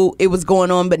it was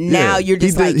going on, but now you're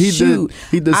just shoot.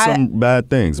 He did some bad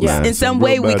things, man. In some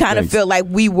way, we kind of feel like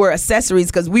we were accessories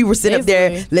because we were sitting up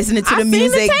there listening to the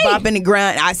music, bumping the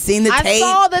ground. I seen the tape. I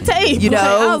saw the tape. You know,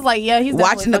 I was like, he's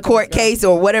watching the court case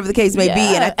or whatever the case may be,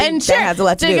 and I think that has a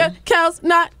lot to do. Counts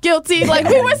not guilty. Like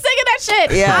we were singing that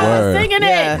shit. I was singing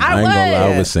it.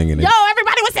 I was singing it. Yo,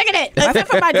 everybody was singing it except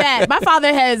for my dad. My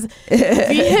father has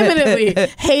vehemently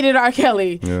hated R.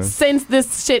 Kelly since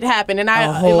this shit happened, and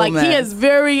he is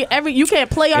you can't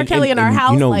play R. Kelly in our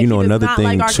house. You know another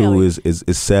thing too is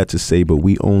sad to say, but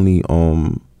we only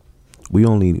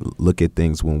look at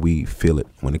things when we feel it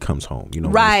when it comes home. You know,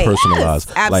 right? Personalized.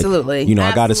 Yes, absolutely.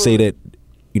 Like, I got to say that.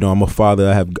 I'm a father.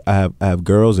 I have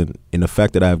girls, and the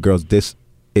fact that I have girls,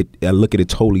 I look at it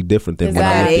totally different than when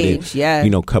I looked at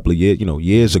it. A couple of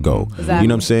years ago. Exactly. You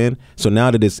know what I'm saying? So now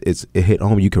that it hit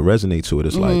home, you can resonate to it.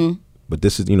 It's like. But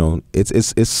this is,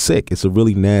 it's sick. It's a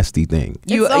really nasty thing.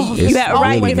 You got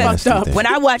right. Because when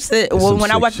I watched the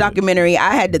documentary,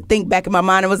 I had to think back in my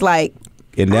mind. It was like,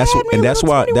 and that's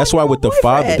why with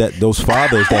the those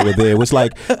fathers that were there, it was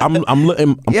like I'm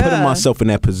putting myself in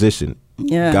that position.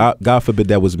 Yeah. God forbid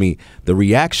that was me. The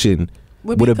reaction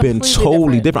would have been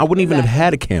totally different. I wouldn't even have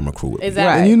had a camera crew with me.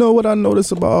 Exactly. And you know what I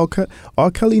noticed about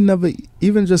R. Kelly never,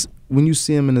 even just when you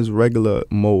see him in his regular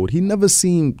mode, he never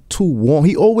seemed too warm.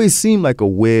 He always seemed like a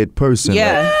weird person.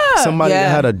 Yeah. Like somebody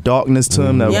that had a darkness to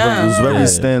him that was very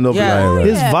standover. Yeah.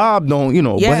 His vibe don't,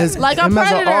 but his, like him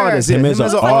as an artist. Him as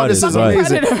an artist is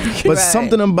amazing. But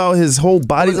something about his whole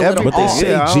body, everything. But they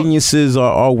say geniuses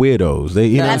are weirdos.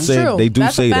 They, what I'm saying? True. They do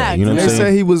say that. You know what I'm saying?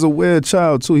 They say he was a weird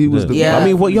child too. He was the. I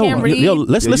mean,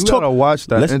 let's you talk. Gotta watch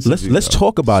that. Let's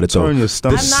talk about it though. The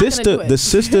sister,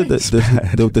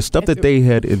 the stuff that they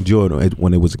had endured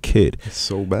when it was a kid. It's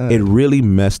so bad. It really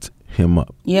messed him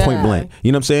up. Point blank.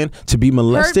 You know what I'm saying? To be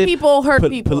molested. Hurt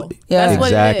people. That's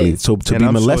what it is. So to be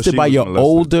molested by your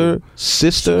older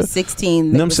sister. 16.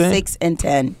 You know what I'm saying? 6 and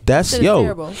 10. That's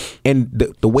terrible. And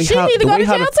the way how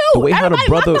the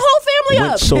brother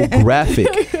went so graphic.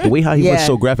 The way how he went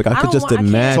so graphic. I could just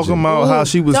imagine. Talking about how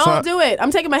she was. Don't do it. I'm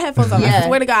taking my headphones off. I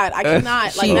swear to God, I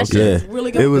cannot. Like that shit is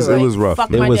really good. It was rough. Fuck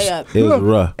my day up. It was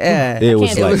rough. It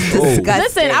was like.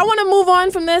 Listen, I want to move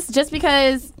on from this just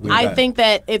because I think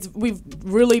that it's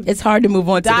hard to move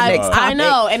on to the next topic. I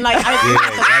know, and like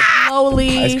slowly.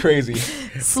 That's crazy.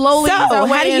 Slowly, so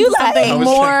how do you like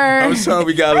more? How much time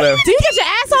we got left? Do you get your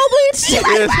asshole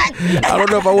bleached? I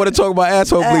don't know if I want to talk about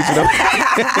asshole bleaching.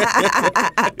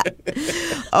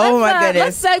 Oh my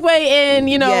goodness! Let's segue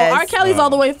in. R. Kelly's all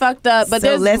the way fucked up, but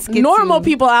there's normal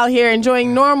people out here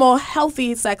enjoying normal,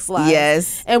 healthy sex lives.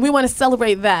 Yes, and we want to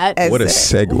celebrate that. What a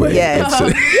segue! Yes,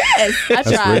 I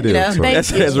tried.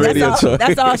 That's radio talk.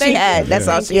 That's all she had. That's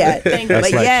all she had.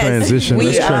 That's like transition.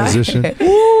 Let's transition.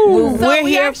 We're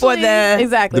here for the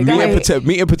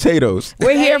meat and potatoes.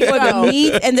 We're here for the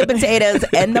meat and the potatoes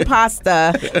and the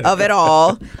pasta of it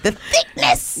all, the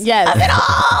thickness of it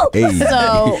all. Hey,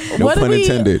 so no pun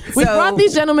intended. We brought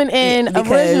these gentlemen in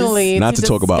originally not to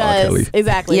talk about R. Kelly.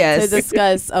 Exactly. Yes. To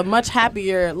discuss a much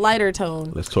happier, lighter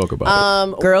tone. Let's talk about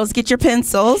it. Girls, get your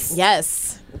pencils.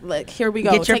 Yes. Look, here we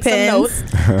go. Get your Take pens.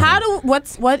 some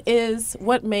notes.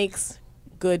 What makes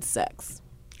good sex?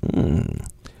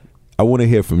 I want to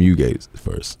hear from you guys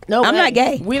first. No, I'm not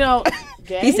gay. We don't.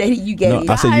 Gay? He said you gay.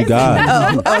 No, I said you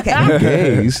guys. Oh, okay. You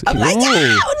gays. I'm like, no,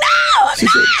 I'm not.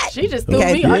 She just threw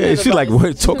me under the she's like,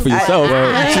 what? Talk for yourself.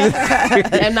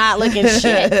 I'm not looking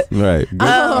shit. Right.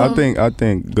 I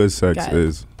think good sex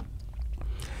is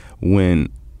when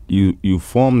you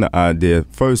form the idea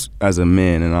first as a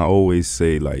man, and I always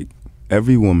say, like,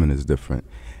 every woman is different,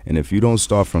 and if you don't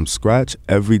start from scratch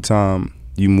every time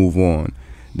you move on,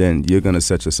 then you're gonna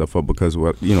set yourself up, because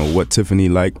what Tiffany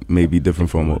like may be different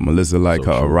from what Melissa like.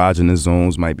 Her erogenous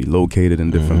zones might be located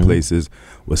in different places.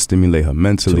 Will stimulate her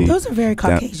mentally. Those are very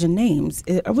Caucasian names.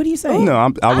 What are you saying?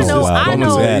 No, I was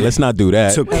let's not do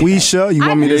that. Taquisha, you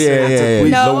want me to say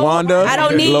Taquisha? No, LaWanda? I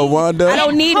don't need LaWanda? I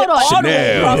don't need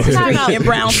Chanel.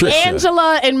 Brown.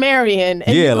 Angela and Marion.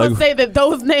 And you would say that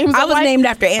those names I was named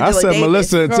after Angela I said Davis.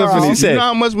 Melissa and Tiffany. You know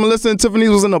how much Melissa and Tiffany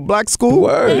was in a black school?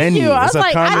 Thank you. I was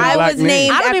like, I was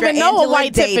named I don't even know a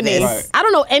white Tiffany. I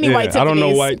don't know any white Tiffany's. I don't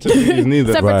know white Tiffany's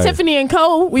neither. Except for Tiffany and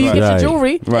Co. where you get your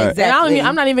jewelry. Right. Exactly. And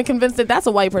I'm not even convinced that that's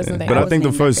a white person thing. But I think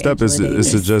the first step is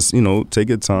to just, take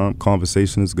your time.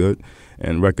 Conversation is good.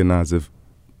 And recognize if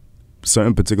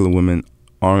certain particular women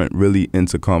aren't really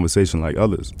into conversation like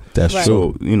others. That's right.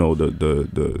 So, you know,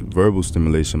 the verbal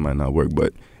stimulation might not work,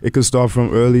 but it could start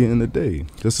from early in the day.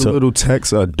 Just a little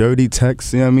text, a dirty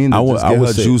text, you know what I mean? Just get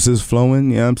her juices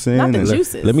flowing, you know what I'm saying? Not the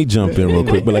juices. Let me jump in real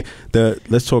quick. But like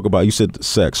let's talk about, you said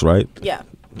sex, right? Yeah.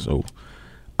 So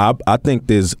I think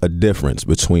there's a difference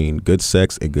between good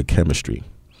sex and good chemistry.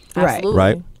 Absolutely.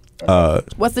 Right?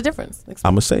 What's the difference?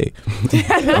 I'm going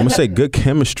to say good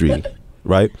chemistry,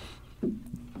 right?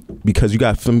 Because you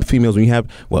got females when you have,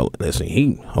 well, listen,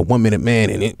 he a 1 minute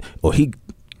man or he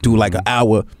do like an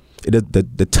hour.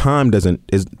 The time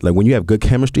is like when you have good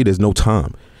chemistry, there's no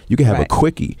time. You can have a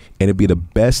quickie and it'd be the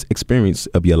best experience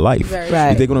of your life.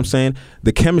 Right. You think what I'm saying?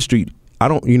 The chemistry, I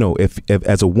don't, you know, if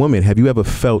as a woman, have you ever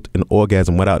felt an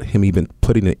orgasm without him even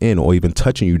putting it in or even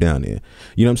touching you down there?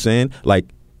 You know what I'm saying? Like,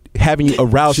 having you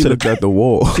aroused she looked at the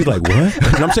wall. She's like,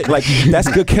 what? And I'm saying, like,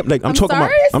 that's good. Like, I'm talking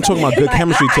about good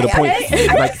chemistry to the point.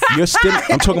 Like,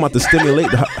 I'm talking about the stimulate,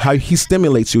 how he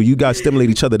stimulates you. You guys stimulate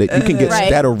each other. That you can get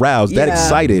that aroused, that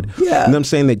excited. Yeah. You know what I'm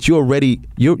saying? That you already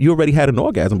had an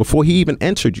orgasm before he even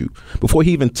entered you, before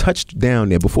he even touched down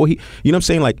there, before he. You know what I'm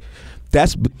saying? Like.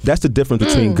 That's the difference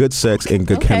between good sex and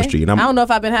good chemistry. And I don't know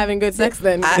if I've been having good sex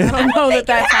then. I don't know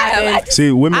that's happened.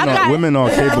 See,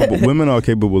 women are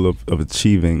capable of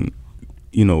achieving,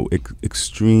 you know,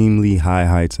 extremely high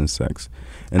heights in sex.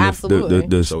 And absolutely.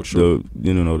 The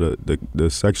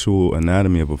sexual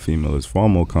anatomy of a female is far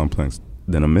more complex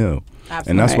than a male. Absolutely.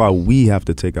 And that's why we have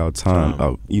to take our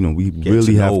time. We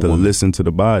really have to listen to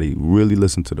the body,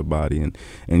 and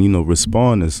you know,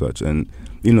 respond as such. And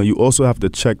you know, you also have to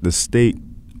check the state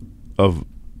of,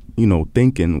 you know,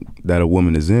 thinking that a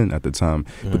woman is in at the time,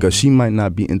 because she might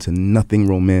not be into nothing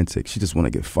romantic. She just want to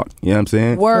get fucked. You know what I'm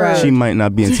saying? Word. She might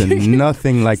not be into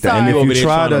nothing like that. And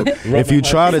if you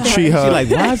try to treat her, she's like,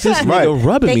 why is this nigga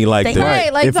rubbing me like that?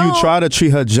 Right, like, if you try to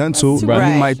treat her gentle, you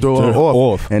might throw her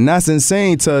off. And that's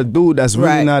insane to a dude that's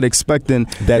really not expecting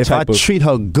that. If I treat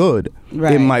her good,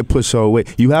 it might push her away.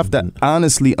 You have to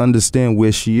honestly understand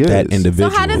where she is. That individual.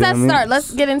 So how does that start?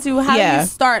 Let's get into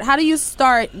how do you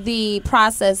start the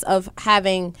process of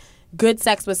having good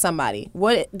sex with somebody?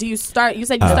 What do you start? You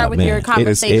said you start with your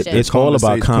conversation. It's all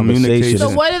about communication. So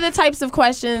what are the types of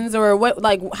questions, or what?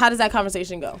 Like, how does that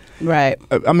conversation go? Right.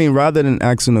 I mean, rather than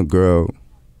asking a girl,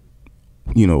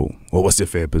 you know, well, what's your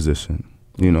favorite position?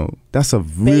 You know, that's a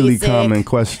really common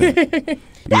question.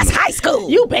 That's high school.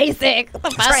 You basic.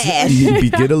 Trash.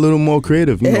 Get a little more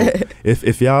creative. You know,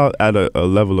 if y'all at a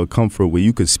level of comfort where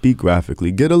you could speak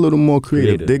graphically, get a little more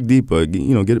creative. Dig deeper.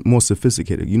 Get more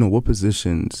sophisticated. You know, what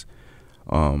positions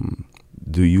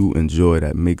do you enjoy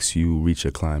that makes you reach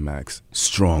a climax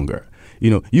stronger? You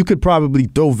know, you could probably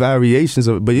throw variations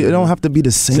of it, but it don't have to be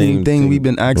the same thing we've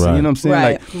been asking. Right. You know what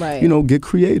I'm saying? You know, get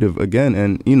creative again,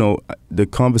 and you know, the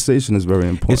conversation is very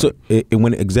important.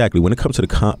 When it comes to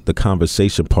the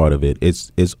conversation part of it,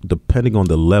 it's depending on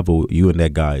the level you and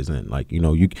that guy is in. Like, you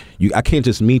know, I can't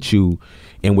just meet you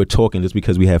and we're talking just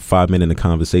because we have 5 minutes in the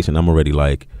conversation. I'm already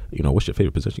like, you know, what's your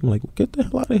favorite position? I'm like, well, get the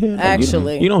hell out of here.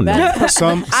 Actually, you don't know.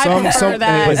 Some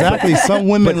exactly. Some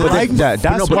women like that.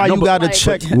 That's why you got to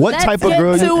check what type of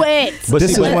girl you. But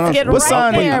this is what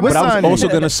sign. But I was also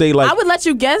gonna say, like, I would let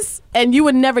you guess, and you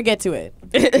would never get to it.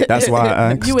 That's why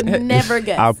I asked. You would never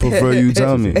guess. I prefer you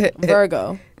tell me.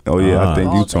 Virgo. Oh yeah, I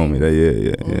think you told me that.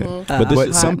 Yeah.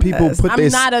 But some people put I'm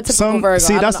not a typical Virgo.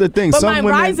 See, that's the thing. But some my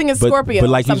women, rising is Scorpio.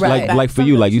 But like for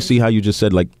you, like you see how you just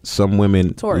said, like some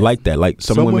women like that. Like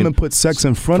some women put sex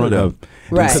in front of them.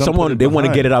 Right. Because someone they want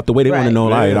to get it out the way. They want to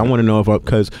know. Right. I want to know if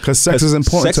because sex is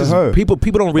important to her. People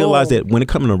don't realize that when it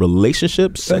comes to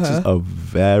relationships, sex is a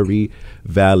very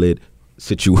valid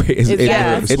situation.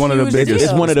 It's one of the biggest.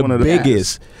 It's one of the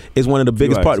biggest. It's one of the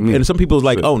biggest parts. And some people are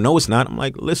like, "Oh no, it's not." I'm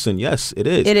like, "Listen, yes, it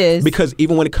is. It is." Because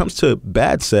even when it comes to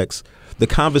bad sex, the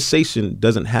conversation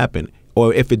doesn't happen,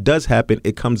 or if it does happen,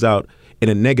 it comes out in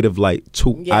a negative light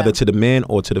to either to the man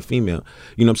or to the female.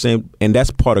 You know what I'm saying? And that's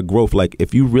part of growth. Like,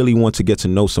 if you really want to get to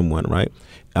know someone, right,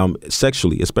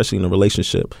 sexually, especially in a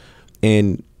relationship,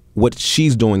 and what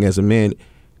she's doing as a man.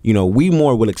 You know, we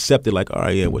more will accept it like, all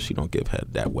right, yeah, well, she don't give head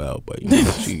that well, but you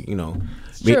know, she, you know,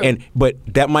 but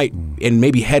that might, and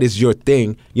maybe head is your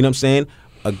thing. You know what I'm saying?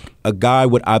 A guy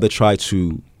would either try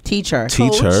to teach her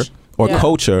or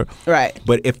coach her, right?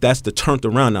 But if that's the turned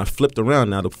around, now flipped around,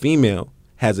 now the female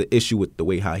has an issue with the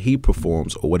way how he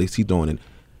performs or what is he doing, and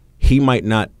he might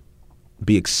not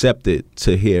be accepted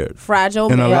to hear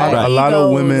fragile. And a lot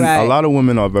of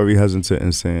women are very hesitant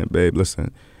in saying, "Babe,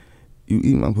 listen, you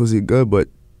eat my pussy good, but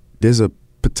there's a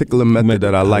particular method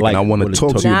that I like and I want to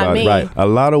talk to you about it." Right. A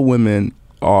lot of women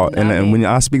are, and when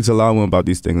I speak to a lot of women about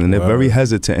these things, and they're very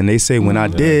hesitant, and they say, when I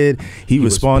did, he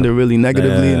responded really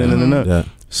negatively.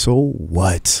 So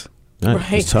what?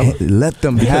 Right. Let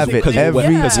them have it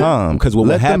every time. Because what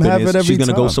will happen is she's going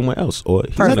to go somewhere else, or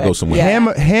he's going to go somewhere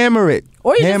else. Hammer it.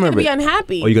 Or you're just going to be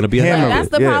unhappy. Or you're going to be unhappy. That's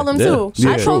the problem too.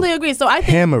 I totally agree. So I think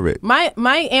hammer it.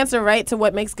 My answer, right, to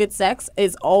what makes good sex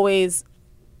is always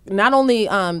not only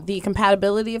the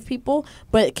compatibility of people,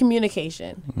 but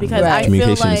communication. Because I feel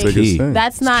like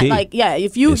that's not like,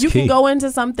 if you can go into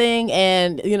something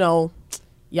and,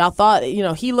 y'all thought,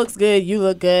 he looks good, you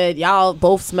look good, y'all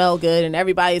both smell good, and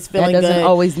everybody's feeling good. That doesn't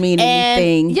always mean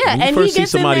anything. Yeah, and he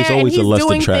gets in there and he's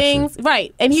doing things,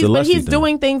 right? And he's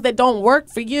doing things that don't work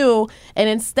for you, and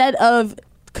instead of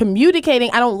communicating,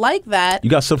 I don't like that. You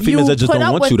got some females that just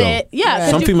don't want you though. Yeah,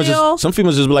 some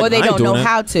females just be like, or they don't know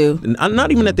how to.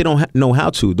 Not even that they don't know how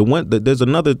to. There's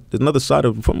another side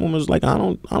of some women's like, I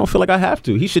don't feel like I have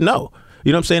to. He should know.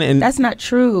 You know what I'm saying? And that's not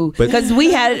true. Because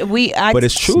but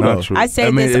it's true though. I say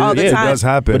this all the time. It does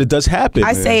happen. But it does happen.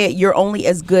 I say it, you're only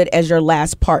as good as your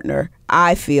last partner,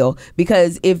 I feel.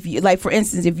 Because if you, like, for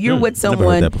instance, if you're with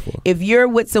someone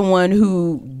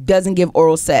who doesn't give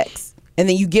oral sex, and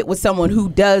then you get with someone who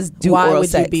does do oral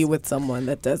sex. Why would you be with someone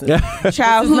that doesn't?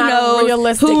 Child, who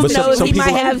knows? Who knows? He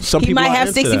might have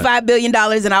 $65 billion,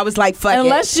 and I was like, fuck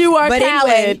unless it. You are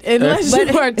Khaled. Unless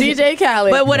you are DJ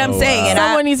Khaled. But what I'm saying, and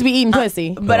someone needs to be eating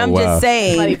pussy. But I'm just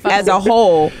saying, as a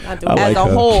whole,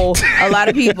 a lot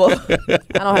of people.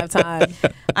 I don't have time.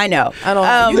 I know.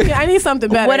 I need something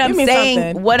better.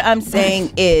 What I'm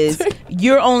saying is,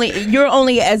 you're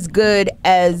only as good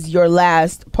as your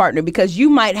last partner, because you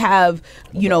might have,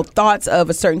 thoughts of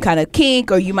a certain kind of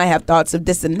kink, or you might have thoughts of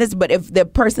this and this, but if the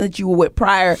person that you were with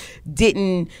prior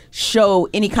didn't show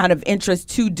any kind of interest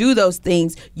to do those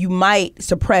things, you might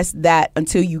suppress that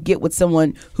until you get with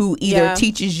someone who either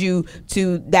teaches you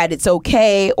that it's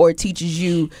okay, or teaches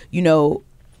you,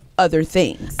 other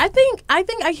things. I think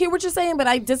I hear what you're saying, but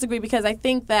I disagree, because I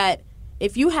think that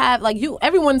if you have, like,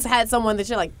 everyone's had someone that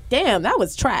you're like, damn, that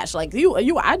was trash. Like,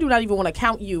 I do not even want to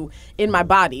count you in my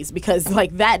bodies, because,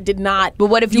 like, that did not. But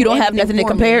what if you don't have nothing to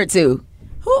compare it to?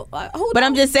 But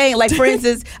I'm just saying, like, for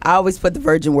instance, I always put the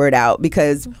virgin word out,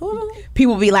 because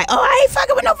people be like, oh, I ain't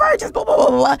fucking with no virgins, blah, blah, blah,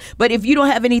 blah. But if you don't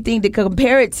have anything to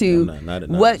compare it to,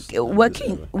 what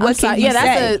can you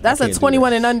say? That's a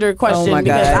 21 and under question,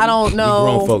 because I don't know.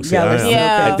 Grown folks,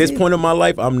 at this point in my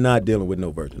life, I'm not dealing with no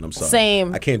virgin. I'm sorry.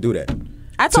 Same. I can't do that.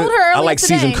 I told her earlier I like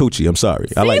today. seasoned coochie. I'm sorry.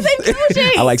 Seasoned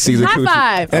coochie. I like seasoned coochie.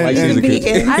 High five. I like seasoned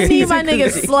coochie. I need my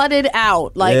niggas slutted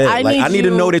out. Like, I need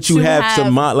to know that you have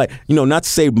some, not to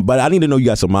say, but I need to know you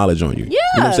got some mileage on you. Yeah. You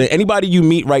know what I'm saying? Anybody you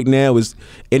meet right now is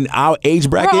in our age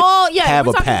bracket. Have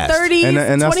a past. 30s,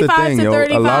 and that's the thing, yo.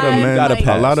 A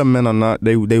lot of men are not.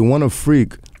 They want to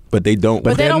freak. But they don't.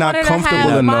 But they're not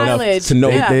comfortable enough to know.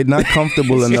 They're not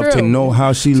comfortable enough to know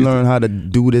how she learned how to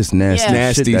do this nasty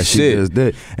shit that she just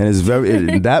did, and it's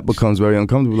that becomes very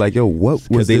uncomfortable. Like, yo, what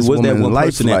was this woman's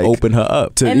life like? That opened her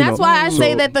up, and that's why I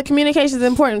say that the communication is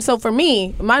important. So for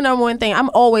me, my number one thing, I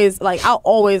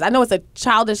know it's a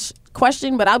childish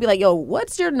question, but I'll be like, yo,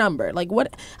 what's your number? Like,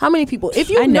 how many people? If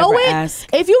you know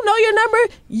your number,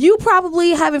 you probably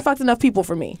haven't fucked enough people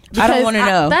for me. I don't want to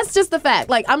know. That's just the fact.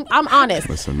 Like, I'm honest.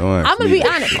 That's annoying. I'm gonna be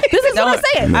honest. This is what I'm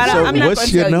saying. I'm not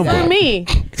what's your number? For me,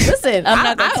 listen,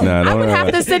 I would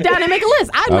have to sit down and make a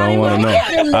list. I don't want to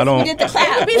know. I don't.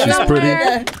 She's pretty.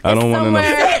 I don't want to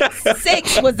know.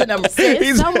 6 was the number.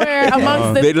 6 somewhere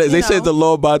amongst the. They said the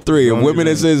law by 3. If women,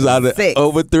 it says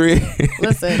over 3.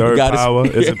 Listen, third power.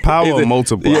 Is it power or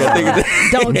multiple?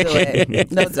 Don't do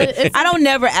it. I don't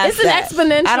never ask. It's an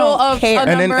exponential of a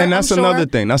number. And that's another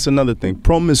thing. That's another thing.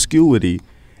 Promiscuity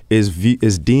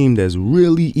is deemed as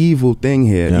really evil thing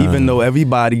here, even though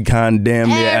everybody condemned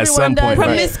it at some point.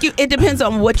 It depends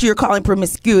on what you're calling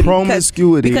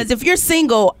promiscuity. Because if you're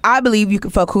single, I believe you can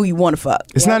fuck who you want to fuck.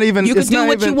 It's not even. You can do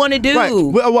what you want to do. Right.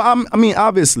 Well, I mean,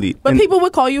 obviously. But people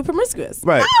would call you promiscuous.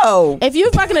 Right. No. If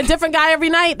you're fucking a different guy every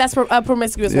night, that's a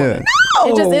promiscuous woman.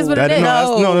 No. It just is what it is.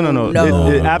 No.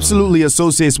 It absolutely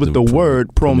associates with the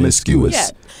word promiscuous. Yeah.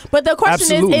 But the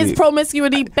question is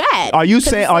promiscuity bad? Are you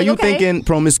thinking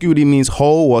promiscuity means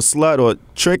hoe or slut or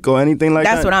trick or anything like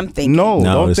that? That's what I'm thinking. No,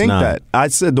 don't think that. I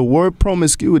said the word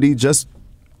promiscuity just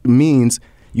means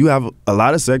you have a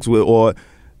lot of sex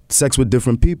with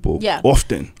different people. Yeah.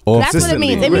 Often. That's what it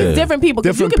means. It means different people.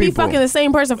 Because you could be fucking the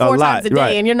same person 4 times a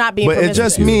day and you're not being promiscuous. But it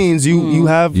just means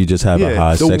you just have a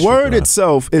high sexual the word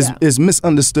itself is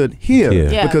misunderstood here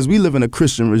because we live in a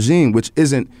Christian regime, which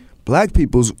isn't black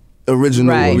people's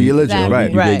original religion,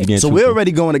 right? So we're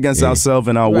already going against ourselves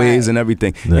and our ways and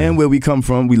everything, and where we come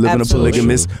from. We live in a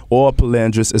polygamous or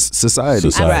polyandrous society,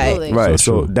 right?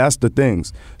 So that's the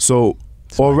things. So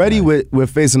already we're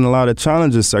facing a lot of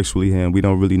challenges sexually here, and we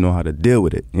don't really know how to deal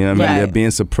with it. You know what I mean? They're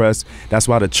being suppressed. That's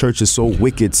why the church is so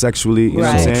wicked sexually. You know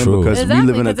what I'm saying? True. Because we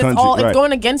live in a country. It's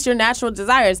going against your natural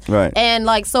desires. Right. And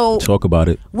like, so talk about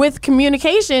it. With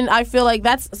communication, I feel like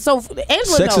that's so. Angela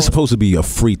Sex is supposed to be a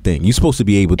free thing. You're supposed to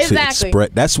be able to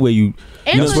express. That's where you.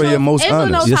 That's where you're most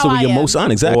honest. That's where you're most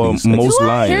honest. Exactly. Or most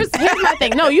lying. Here's my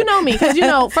thing. No, you know me, because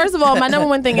first of all, my number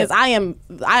one thing is I am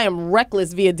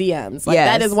reckless via DMs. Like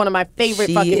that is one of my favorite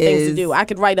fucking things to do. I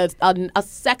could write a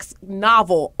sex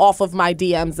novel off of my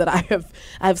DMs that I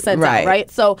have sent out, right?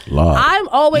 So I'm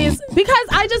always, because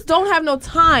I just don't have no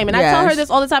time, and I tell her this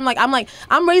all the time.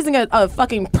 I'm raising a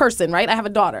fucking person, right? I have a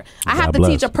daughter. I have to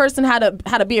teach a person how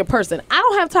to be a person. I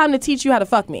don't have time to teach you how to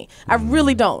fuck me. I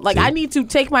really don't. Like, I need to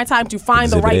take my time to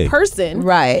find the right person,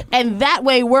 right? And that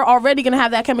way, we're already gonna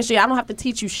have that chemistry. I don't have to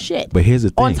teach you shit. But here's the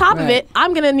thing. On top of it,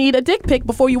 I'm gonna need a dick pic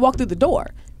before you walk through the door.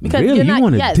 Because really? You're not, you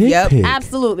want a dick pic?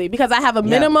 Absolutely. Because I have a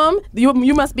minimum.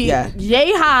 You must be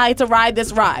yay high to ride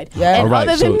this ride. And right,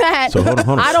 other than that, hold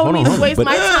on, I don't need to waste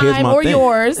my time or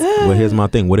yours. Well, here's my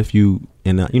thing. What if you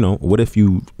what if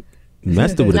you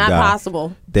messed it with a guy? Not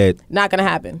possible. Not gonna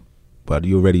happen. But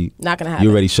you already not gonna happen.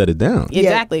 You already shut it down.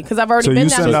 Exactly, because I've already been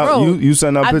down this road. You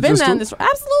send out I've pictures been down this road.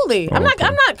 Absolutely. I'm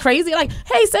not crazy. Like,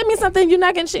 hey, send me something. You're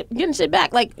not getting shit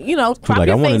back. Like, crop your face out.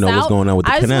 I want to know what's going on with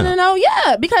the canal. I just want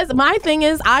to know, because my thing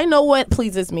is, I know what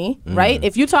pleases me, right?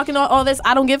 If you're talking all this,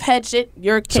 I don't give head shit.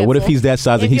 You're canceled. So what if he's that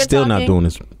size and he's still not doing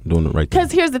the right thing?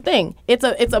 Because here's the thing, it's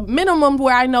a minimum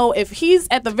where I know if he's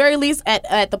at the very least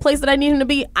at the place that I need him to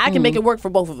be, I can make it work for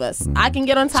both of us. I can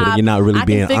get on top. So you're not really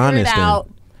being honest.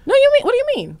 No, what do you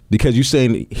mean? Because you're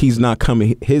saying he's not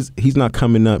coming. He's not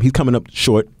coming up. He's coming up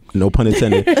short. No pun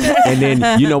intended. And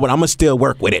then you know what? I'm gonna still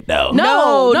work with it though.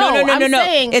 No.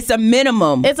 Saying it's a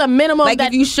minimum. It's a minimum. Like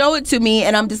if you show it to me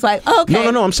and I'm just like, okay.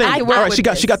 No. I'm saying, all right. She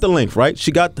got the length, right?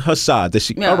 She got her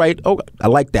size. All right. Oh, I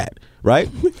like that. Right.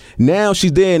 Now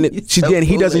she's there and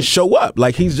he doesn't show up.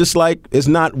 Like he's just like it's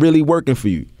not really working for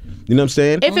you. You know what I'm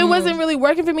saying? If it wasn't really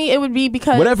working for me, it would be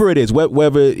because whatever it is,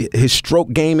 whether his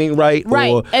stroke gaming, right?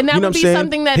 Or, and that would be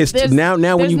something that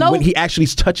now when he actually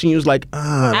is touching you, it's like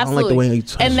I don't like the way he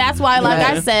touches. And that's why, like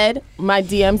I said, my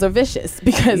DMs are vicious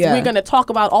because we're gonna talk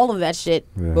about all of that shit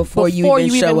before you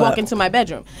even walk into my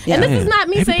bedroom. And this is not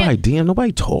me saying DM.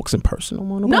 Nobody talks in person no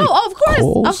more. No,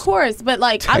 of course. But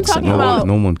like I'm talking about,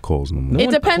 no one calls no more. It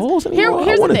depends.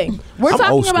 Here's the thing. We're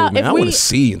talking about if we. I want to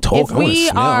see and talk. I want to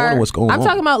smell. I want to know what's going on. I'm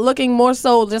talking about looking more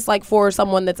so just like for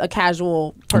someone that's a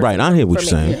casual person. Right, I hear what you're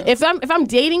saying. If I'm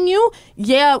dating you,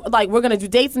 like we're gonna do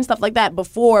dates and stuff like that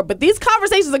before, but these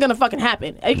conversations are gonna fucking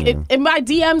happen. In my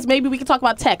DMs, maybe we can talk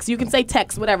about text. You can say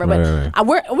text, whatever. But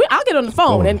I'll get on the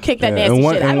phone and kick that nasty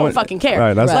shit. I don't fucking care.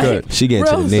 Right, that's good. She getting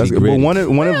to the nitty gritty. But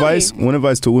one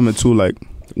advice to women too, like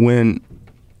when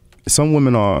some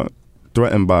women are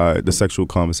threatened by the sexual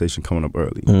conversation coming up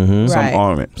early.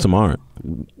 Some aren't.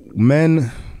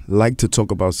 Men like to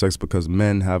talk about sex because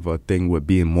men have a thing with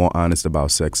being more honest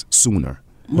about sex sooner.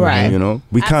 Right. You know,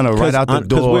 we kind of right out the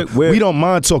door. We don't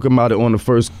mind talking about it on the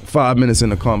first 5 minutes in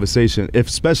the conversation,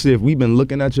 especially if we've been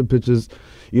looking at your pictures.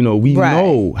 You know, we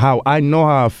know how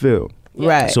I feel.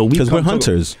 Right. So because we're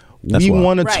hunters. We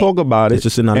want to talk about it. It's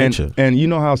just in our nature. And you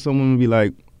know how someone would be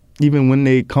like, even when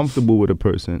they comfortable with a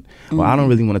person, well, I don't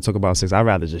really want to talk about sex. I'd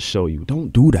rather just show you.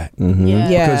 Don't do that.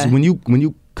 Because when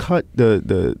you cut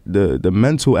the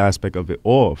mental aspect of it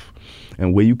off,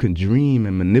 and where you can dream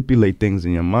and manipulate things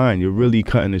in your mind, you're really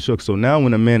cutting it short. So now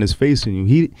when a man is facing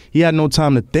you, he had no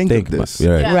time to think of this.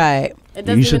 Right. It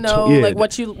doesn't even know like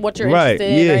what you're interested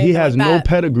in. Yeah, he has no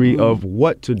pedigree of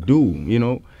what to do, you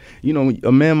know. You know,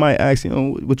 a man might ask,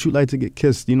 what you like to get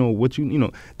kissed,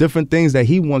 different things that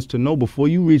he wants to know before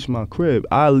you reach my crib.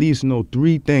 I at least know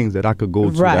 3 things that I could go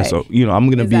to. Right. So, I'm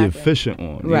going to be efficient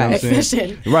on. You know what I'm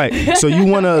saying? Right. So you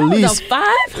want to at least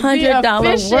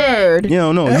 $500 word.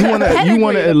 You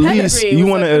want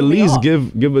to at least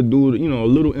give a dude, a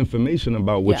little information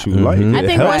about what you like. I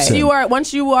think once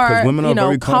you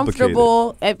are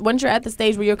comfortable, once you're at the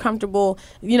stage where you're comfortable,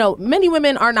 many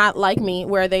women are not like me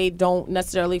where they don't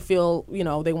necessarily feel,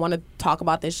 they want to talk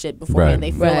about this shit beforehand.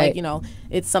 They feel like,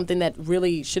 it's something that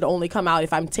really should only come out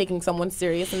if I'm taking someone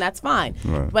serious, and that's fine.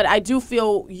 Right. But I do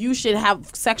feel you should have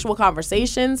sexual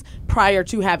conversations prior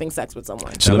to having sex with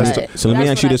someone. So let me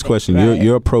ask you this question.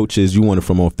 Your approach is you want it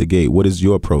from off the gate. What is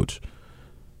your approach?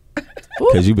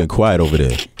 Because you've been quiet over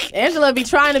there. Angela be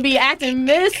trying to be acting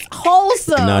Miss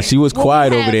Wholesome. Nah, she was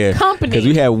quiet over there. Because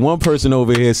we had one person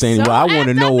over here saying, well, I want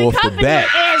to know off the bat.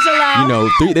 Angela. You know,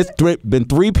 there's been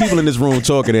 3 people in this room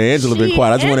talking, and Angela been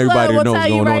quiet. I just want everybody to know what's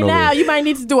going on over there. You might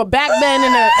need to do a back bend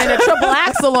and a triple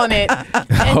axel on it. And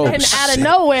then out of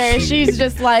nowhere, she's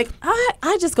just like,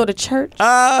 I just go to church.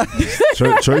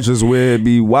 Church is where it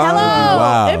be wild. Hello.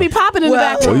 Wow. It be popping in the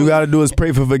back room. All you got to do is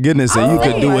pray for forgiveness, and you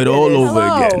can do it all over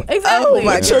again. Exactly. Oh,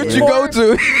 my church you go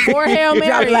to. Or Hail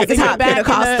Mary. Like it's hot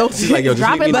Pentecostal. She's like, yo, just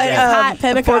drop it like hot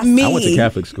Pentecostal. For me. I went to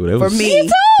Catholic school. For me. Me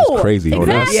too. Crazy.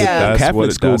 Exactly.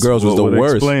 Catholic school girls was the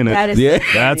worst.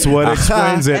 That's what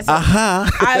explains it.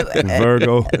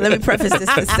 Virgo. Let me preface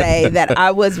this to say that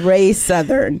I was raised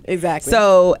Southern. Exactly.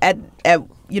 So at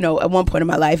one point in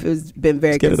my life, it's been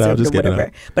very conservative or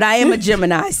whatever. But I am a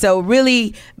Gemini. So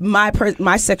really,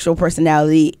 my sexual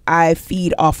personality, I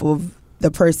feed off of the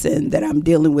person that I'm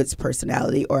dealing with's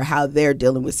personality or how they're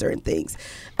dealing with certain things.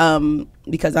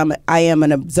 Because I am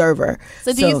an observer.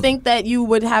 So do you think that you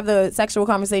would have the sexual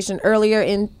conversation earlier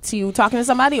into talking to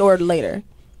somebody or later?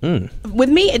 With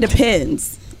me, it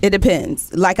depends. It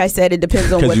depends. Like I said, it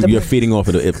depends on what you're feeding off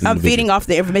of the information. I'm feeding off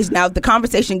the information. Now, if the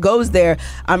conversation goes there,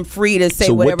 I'm free to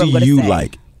say whatever I'm going to say. So what do you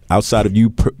like? Outside of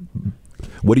you,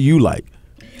 what do you like?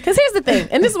 Because here's the thing,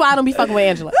 and this is why I don't be fucking with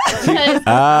Angela.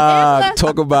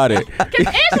 Talk about it. Because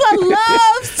Angela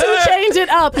loves to change it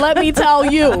up, let me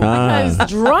tell you. Because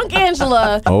drunk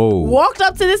Angela walked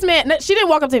up to this man. She didn't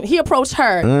walk up to him. He approached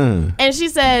her. And she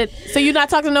said, so you're not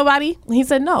talking to nobody? And he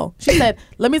said, no. She said,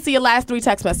 let me see your last 3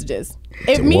 text messages.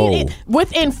 Within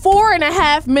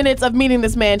 4.5 minutes of meeting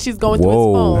this man, she's going to his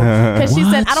phone because she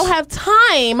said, "I don't have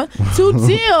time to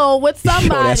deal with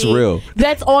somebody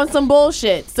that's on some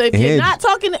bullshit." So if you're not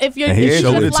talking, if you're he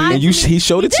showed it to you, he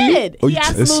showed it to you. He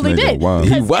absolutely did. Wow.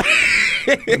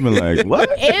 I'm like,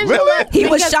 what? Angela, he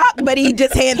was shocked, but he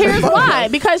just handed. Here's why: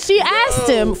 because she asked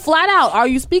him flat out, "Are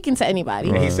you speaking to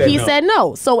anybody?" Right. He said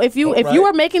no. So if you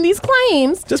are making these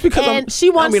claims, just because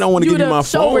she wants I want to give you my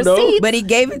show phone, receipts, but he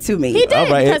gave it to me. He did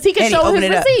because he could show his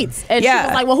receipts. And she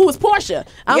was like, well, who was Portia?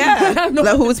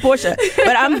 Who was Portia?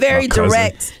 But I'm very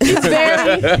direct.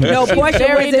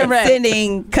 Portia wasn't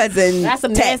sending cousin. That's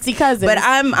some nasty cousin. But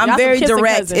I'm very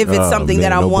direct if it's something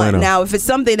that I want. Now, if it's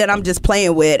something that I'm just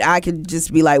playing with, I could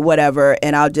just be like, whatever,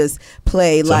 and I'll just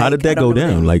play. So how did that go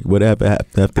down? Like, what happened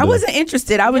after that? I wasn't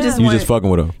interested. I was just fucking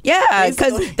with her. Yeah,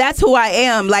 because that's who I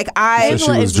am. Like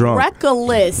Angela is drunk.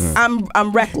 Reckless.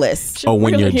 I'm reckless. Oh,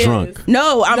 when you're drunk?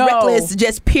 No, I'm reckless.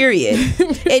 Just period.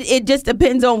 It just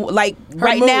depends on like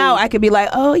right now. I could be like,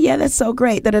 oh yeah, that's so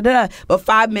great. Da da da. But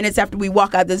 5 minutes after we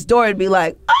walk out this door, it'd be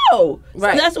like, oh, so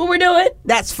that's what we're doing.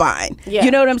 That's fine. Yeah.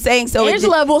 You know what I'm saying? So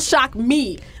Angela will shock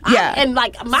me. Yeah, and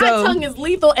like my tongue is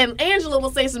lethal, and Angela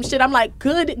will say some shit. I'm like,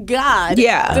 good God.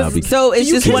 Yeah. So it's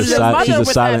just one of those. She's a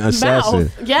silent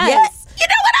assassin. Yes. You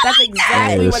know what? That's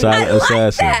exactly what I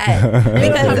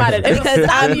like because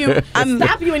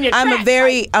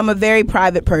I'm a very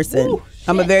private person. Ooh.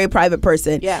 I'm a very private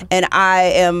person, and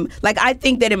I am like I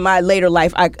think that in my later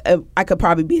life I could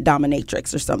probably be a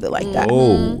dominatrix or something like that.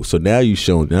 Oh, so now you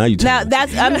showing but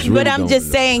I'm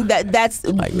just saying that's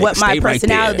like, what my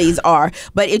personalities are.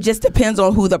 But it just depends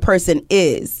on who the person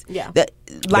is. Yeah.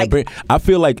 I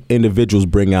feel like individuals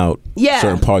bring out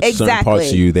certain parts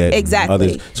of you that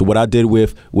others. So what I did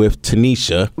with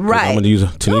Tanisha, right? I'm going to use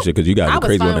Tanisha because you guys are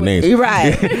crazy on the names,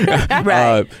 right?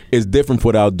 Right. It's different from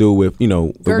what I'll do with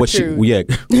Gertrude. what she. Yeah,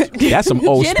 that's some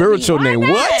old spiritual name.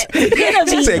 What?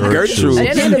 She said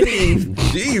Gertrude.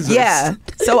 Jesus. Yeah.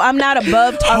 So I'm not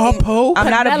above talking. I'm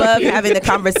not above having the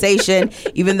conversation,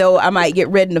 even though I might get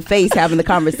red in the face having the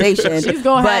conversation.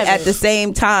 But at the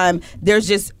same time,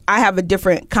 I have a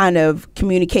different kind of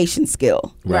communication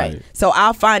skill. Right. So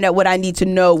I'll find out what I need to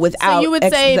know without. So you would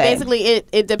say basically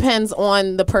it depends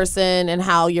on the person and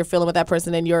how you're feeling with that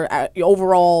person and your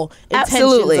overall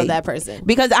intentions of that person.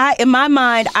 Because in my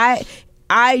mind, I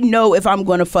know if I'm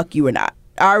going to fuck you or not.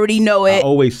 I already know it. I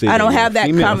always say I don't have that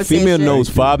conversation. Female knows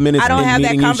 5 minutes. I don't have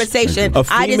that conversation.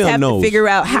 I just have to figure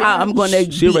out how I'm going to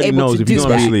be able to do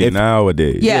that. Especially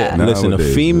nowadays. Yeah. Listen, a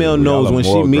female knows when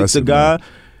she meets a guy.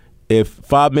 If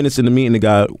 5 minutes into meeting the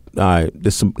guy, all right,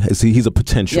 he's a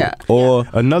potential. Yeah. Or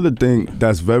another thing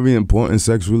that's very important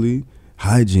sexually,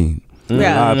 hygiene.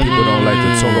 Yeah. A lot of people don't like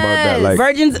to talk about that. Like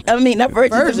not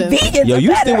virgins. Vegans. Yo,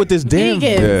 you still with this damn?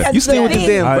 Yeah. You still with this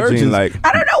damn virgin? Like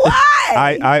I don't know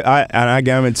why. I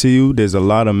guarantee you, there's a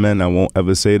lot of men that won't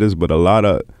ever say this, but a lot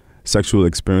of sexual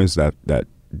experience that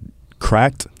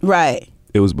cracked. Right.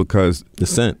 it was because the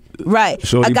scent. Right.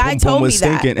 Shorty a guy pum told pum me was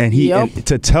stinking, that. and and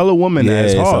to tell a woman that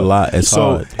it's hard. It's a lot. It's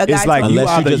hard. It's like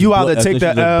you either take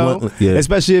the L,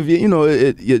 especially if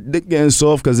your dick getting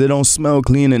soft because it don't smell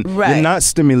clean and you're not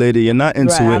stimulated, you're not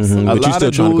into it. But you're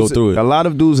still trying to go through it. A lot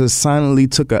of dudes have silently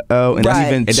took a L and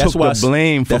even took the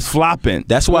blame for flopping.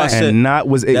 That's why I said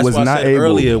was not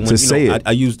able to say it.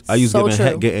 I used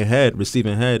getting head,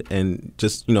 receiving head, and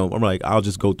just I'm like, I'll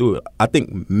just go through it. I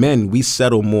think men, we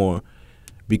settle more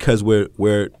because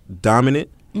we're dominant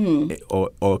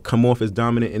or come off as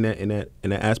dominant in that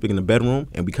aspect in the bedroom,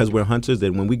 and because we're hunters,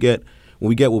 that when we get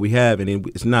what we have and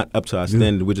it's not up to our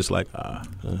standard, we're just like I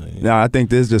think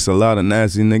there's just a lot of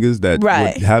nasty niggas that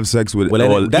would have sex with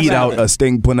or eat out a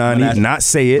stink punani, not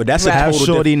say it, but that's have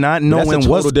shorty not knowing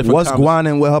what's going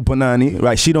on with her punani,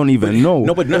 right? She don't even know.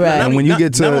 No, but and when you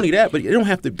get to not only that, but you don't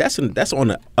have to. That's on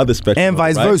the other spectrum, and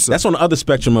vice versa. That's on the other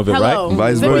spectrum of it, right?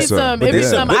 Vice versa.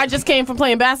 I just came from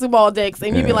playing basketball, dicks,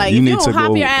 and you'd be like, if you don't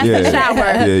hop your ass in the shower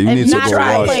and not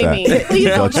try to play me, please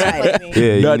don't try to play me.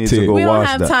 Yeah, you need to go we don't wash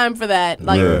have that. time for that.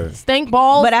 Like stink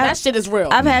balls, but that shit is real.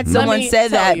 I've had someone say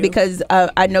that because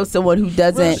I know someone who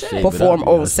doesn't perform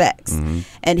oral sex,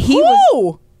 and he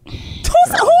was.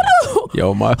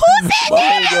 Yo, my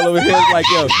girl over here is like,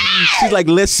 she's like,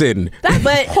 listen.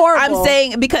 But horrible. I'm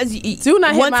saying because do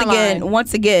not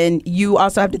once again, you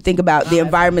also have to think about the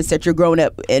environments that you're growing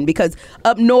up in, because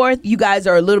up north, you guys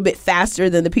are a little bit faster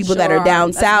than the people that are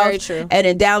down south. Very true. And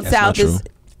in down south is.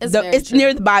 It's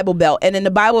near the Bible Belt, and in the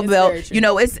Bible Belt, it's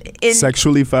in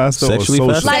sexually faster. Like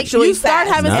you start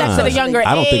having sex at a younger age.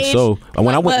 I don't think so.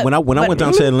 When I went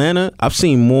down to Atlanta, I've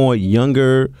seen more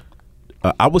younger.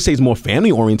 I would say it's more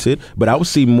family oriented, but I would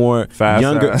see more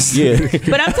younger. Yeah,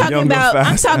 but I'm talking about.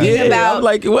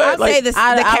 Like what? I'll say the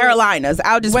Carolinas.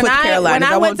 I'll just put the Carolinas.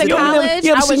 When I went to college,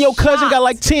 you ever seen your cousin got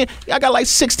like 10? I got like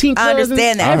 16 cousins. I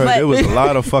understand that. I heard there was a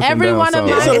lot of fucking. Every one of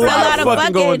mine. It's a lot of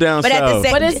fucking going down but south.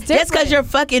 But it's just because you're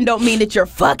fucking don't mean that you're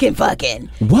fucking. What?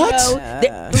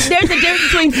 There's a difference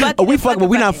between fucking. Oh, we fucking, but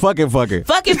we not fucking.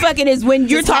 Fucking is when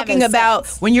you're talking about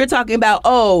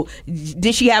oh,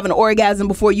 did she have an orgasm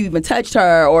before you even touched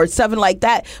her or something like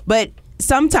that. But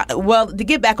sometimes, to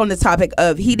get back on the topic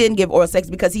of he didn't give oral sex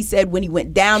because he said when he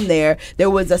went down there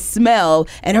was a smell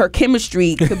and her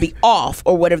chemistry could be off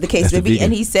or whatever the case may be.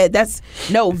 And he said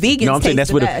vegans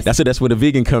taste the best. That's where the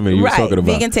vegan come in. You were talking about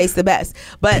vegan tastes the best.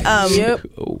 But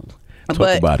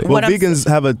Talk about it. Well, vegans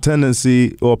have a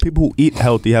tendency, or people who eat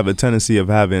healthy have a tendency of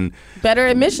having better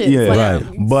emissions. Yeah, right.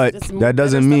 But that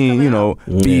doesn't mean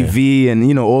BV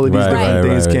and all of these different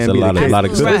things can't be the case.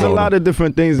 So there's a lot of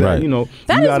different things that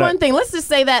That is one thing. Let's just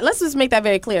say that. Let's just make that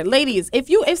very clear, ladies.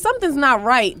 If something's not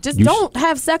right, just don't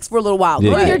have sex for a little while.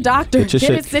 Go to your doctor, get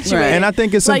it situated. And I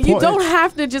think it's like important. you don't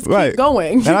have to just keep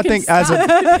going. And I think I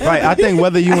think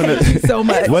whether you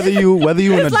whether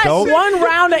you an it's adult, like one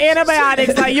round of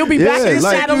antibiotics, like you'll be back in the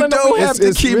saddle in the don't have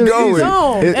to keep really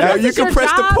going. You can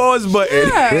press the pause button.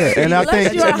 Yeah. And I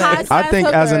think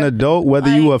as an adult,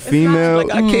 whether you a female,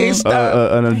 I can't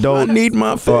stop. an adult, I need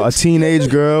my fix. Or a teenage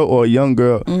girl or a young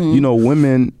girl,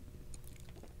 women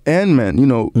and men,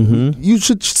 you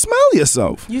should smell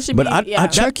yourself. You should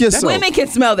check yourself. Women can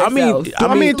smell themselves.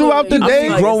 I mean, throughout the day,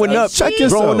 growing up, check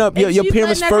yourself. Growing up, your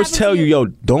parents first tell you,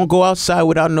 don't go outside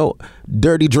without no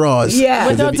dirty drawers. Yeah,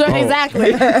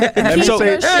 exactly.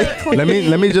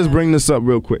 Let me just bring this up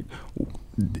real quick.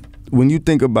 When you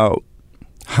think about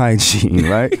hygiene,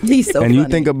 right? And you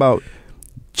think about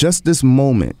just this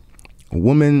moment, a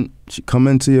woman, she come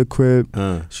into your crib,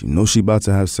 she knows she about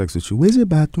to have sex with you. Where's your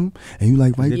bathroom? And you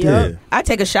like right there. I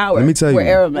take a shower. Let me tell you.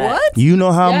 What? You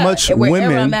know how much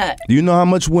women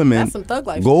That's some thug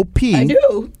life. go pee. I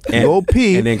do. Go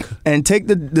pee and take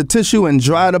the tissue and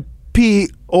dry the pee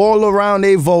all around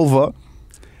a vulva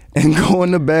and go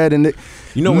in the bed and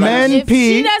men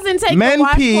pee. She doesn't take the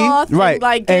washcloth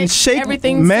right and shake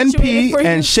everything. Men pee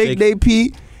and shake they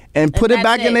pee. And put it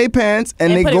back in their pants,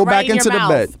 and they go back into the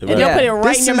bed. And they'll put it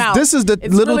right in your mouth. This is the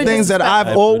little things that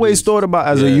I've always thought about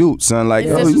as a youth, son. Like,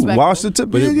 you wash the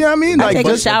tip. You know what I mean? I take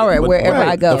a shower wherever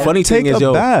I go. The funny thing is,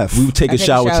 we take a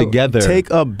shower together. Take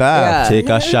a bath. Take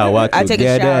a shower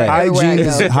together.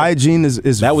 Hygiene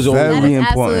is very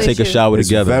important. Take a shower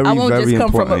together. I won't just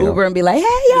come from an Uber and be like,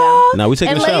 hey, y'all. Now we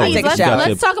take a shower.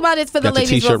 Let's talk about it for the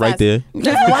ladies. Got your T-shirt right there.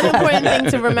 One important thing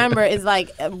to remember is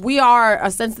we are a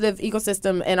sensitive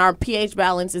ecosystem, and our pH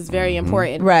balance is very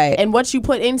important. Right. And what you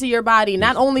put into your body,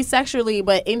 not only sexually,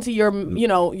 but into your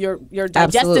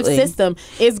digestive system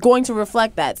is going to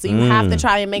reflect that. So you have to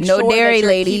try and make sure dairy, that you're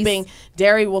ladies. keeping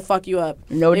dairy will fuck you up.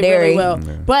 No it dairy. Really will.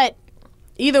 But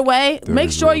Either way,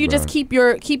 make sure you just keep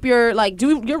your like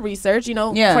do your research.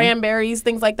 Cranberries,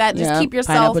 things like that. Just keep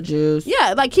yourself pineapple juice.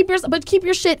 Yeah, like keep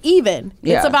your shit even.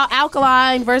 Yeah. It's about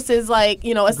alkaline versus like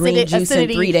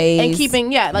acidity in 3 days and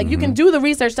keeping you can do the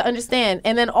research to understand.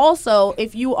 And then also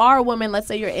if you are a woman, let's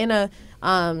say you're in a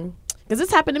because this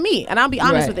happened to me, and I'll be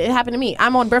honest with it. It happened to me.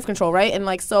 I'm on birth control, right? And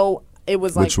like so. It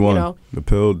was like, which one? The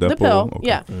pill, the pill, okay.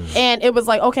 Yeah. And it was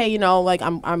like, okay, like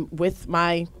I'm with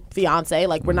my fiance,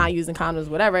 like we're not using condoms,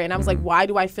 whatever. And I was like, why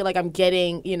do I feel like I'm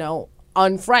getting,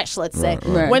 unfresh, let's say.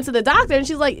 Right. Went to the doctor and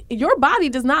she's like, your body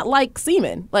does not like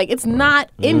semen. Like it's not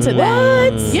into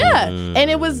that. Yeah. And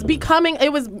it was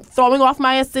throwing off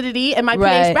my acidity and my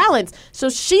pH balance. So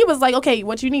she was like, okay,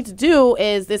 what you need to do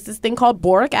is this thing called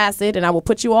boric acid, and I will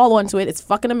put you all onto it. It's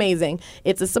fucking amazing.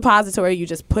 It's a suppository. You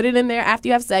just put it in there after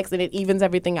you have sex and it evens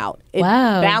everything out. It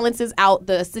balances out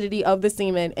the acidity of the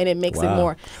semen and it makes it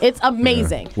more. It's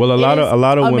amazing. Yeah. Well, a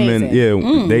lot of women,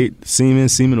 they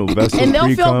semen or vessels and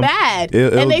they'll feel bad.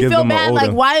 And they feel bad, like,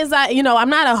 why is that, I'm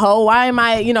not a hoe. Why am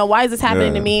I, why is this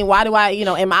happening to me? Why do I,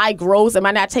 am I gross? Am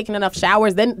I not taking enough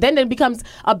showers? Then it becomes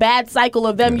a bad cycle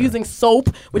of them using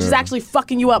soap, which is actually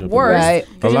fucking you up worse. Right.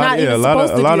 Because you're not even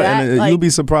supposed to do that. And you'll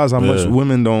be surprised how much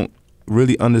women don't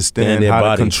really understand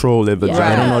how to control their vagina.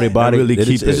 They don't know their body. Really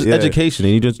keep it's education,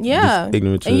 and you just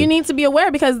ignorant. And you need to be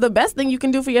aware, because the best thing you can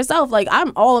do for yourself, like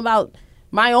I'm all about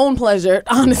my own pleasure,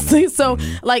 honestly. So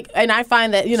and I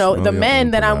find that, the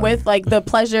men that I'm with, like the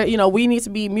pleasure, we need to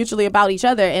be mutually about each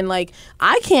other. And like,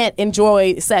 I can't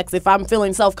enjoy sex if I'm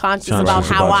feeling self-conscious about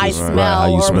how I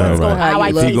smell or what's going, how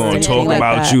I taste. He gonna talk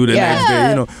about you the next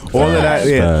day, all of that.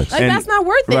 Yeah. Like that's not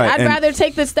worth it. I'd rather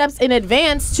take the steps in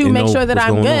advance to make sure that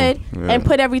I'm good and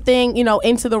put everything,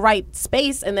 into the right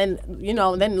space. And then,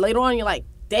 then later on you're like,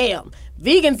 damn,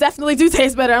 vegans definitely do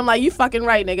taste better. I'm like, you fucking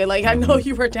right, nigga. Like, I know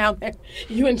you were down there.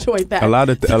 You enjoyed that. A lot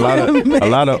of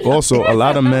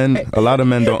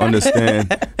men don't understand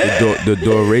the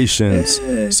durations.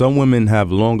 Some women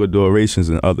have longer durations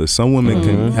than others. Some women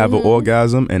can have an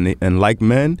orgasm and like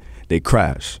men, they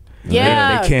crash.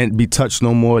 Yeah. They can't be touched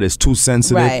no more. It's too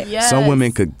sensitive. Right. Yes. Some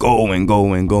women could go and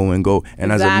go and go and go.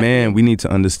 And as a man, we need to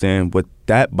understand what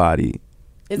that body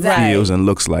feels and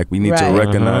looks like. We need to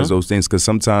recognize those things, because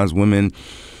sometimes women,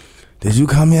 did you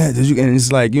come yet? And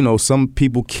it's like, some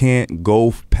people can't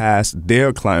go past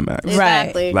their climax.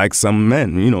 Exactly. Like some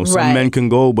men, some men can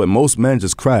go, but most men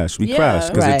just crash. We crash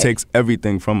because it takes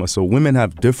everything from us. So women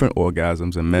have different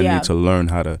orgasms, and men need to learn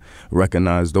how to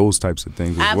recognize those types of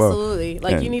things as well. Absolutely.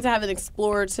 Like, you need to have an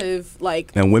explorative,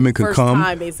 and women could come.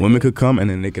 Time, women could come,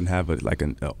 and then they can have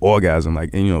an orgasm.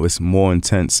 Like, and, it's more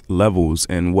intense levels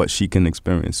in what she can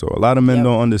experience. So a lot of men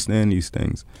don't understand these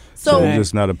things. So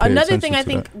just not another thing I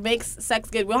think makes sex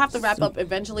good. We'll have to wrap up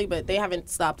eventually, but they haven't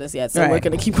stopped us yet, so we're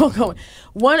going to keep on going.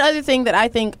 One other thing that I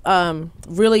think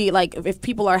really, like, if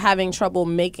people are having trouble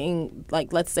making,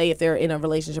 like, let's say if they're in a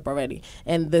relationship already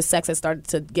and the sex has started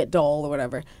to get dull or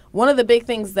whatever, one of the big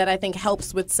things that I think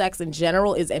helps with sex in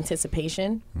general is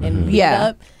anticipation and lead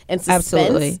up and suspense.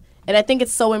 Absolutely. And I think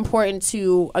it's so important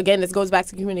to, again, this goes back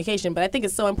to communication, but I think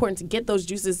it's so important to get those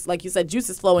juices, like you said,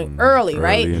 juices flowing early,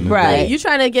 right? Like, you're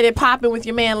trying to get it popping with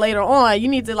your man later on. You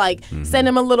need to, send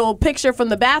him a little picture from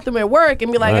the bathroom at work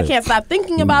and be like, I can't stop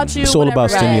thinking about you. It's all about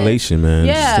stimulation, man.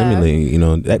 Yeah.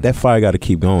 Stimulating, that fire got to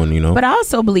keep going, But I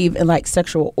also believe in,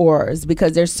 sexual auras,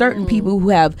 because there's certain people who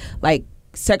have,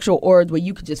 sexual auras where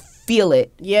you could just feel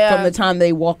it from the time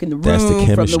they walk in the room, that's the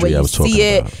chemistry, from the way you see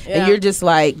it, and you're just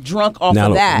drunk off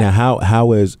of that. Now,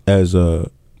 how as a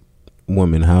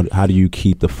woman, how do you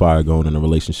keep the fire going in a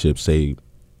relationship, say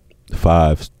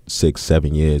 5, 6,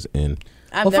 7 years? And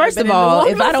first of all,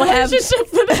 if I don't have,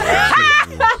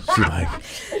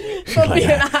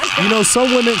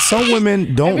 some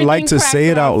women don't like to say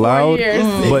it out loud,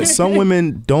 but some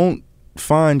women don't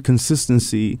find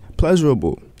consistency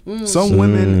pleasurable. Some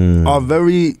women are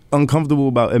very uncomfortable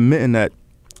about admitting that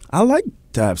I like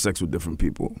to have sex with different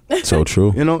people. So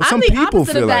true. Some people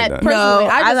feel like that. No,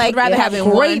 I like rather having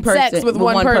great sex with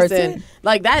one person.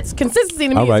 Like, that's consistency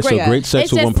to me. All right, so great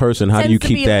sex with one person. How do you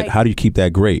keep that? How do you keep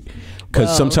that great?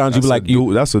 Because sometimes you be like,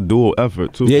 that's a dual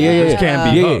effort too. Yeah.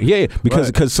 Can't be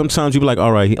Because sometimes you be like,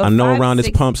 all right, I know around his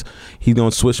pumps, he's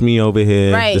gonna switch me over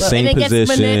here, the same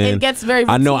position. It gets very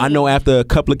routine. I know after a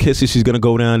couple of kisses, she's gonna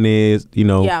go down there,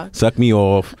 suck me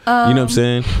off. You know what I'm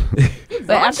saying?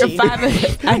 But after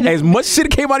 5, as much shit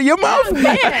came out of your mouth,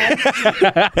 man,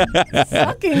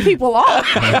 sucking people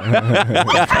off. What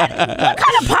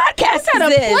kind of podcast is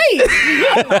this?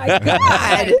 Oh my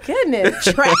God, goodness,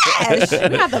 trash.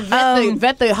 We have to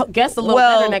vet the guests a little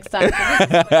better next time.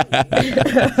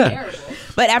 Terrible.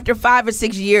 But after 5 or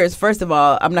 6 years, first of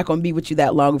all, I'm not going to be with you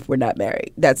that long if we're not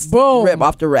married. That's boom. Rip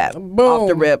off the rip. Boom. Off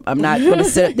the rip. I'm not going to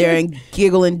sit up there and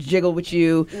giggle and jiggle with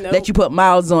you, let you put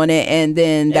miles on it, and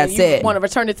then that's it. Want to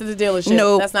return it to the dealership.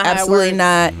 No, that's not absolutely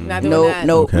how it works.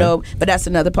 not. No. But that's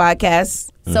another podcast.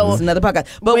 So it's another podcast.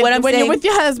 But what I'm saying, you're with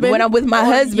your husband, when I'm with my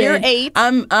husband, year 8,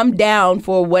 I'm down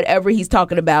for whatever he's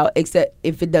talking about, except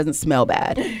if it doesn't smell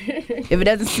bad. If it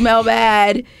doesn't smell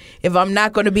bad, if I'm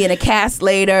not going to be in a cast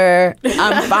later,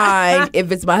 I'm fine.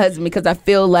 If it's my husband, because I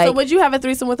feel like. So would you have a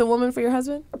threesome with a woman for your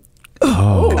husband?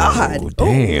 Oh, God.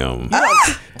 Damn.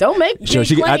 Don't make me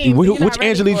claim. Which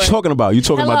Angela are you talking about? You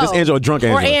talking about this Angela or drunk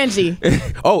Angela? Or Angie.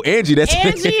 Oh, Angie. That's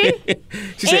Angie.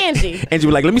 She said, Angie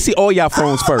was like, let me see all y'all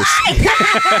phones first.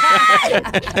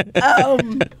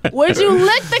 Would you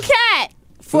lick the cat?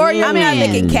 I'm not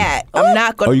licking cat. I'm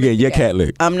not going to. Oh, you getting your cat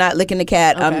licked? I'm not licking the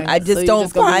cat. Okay. I just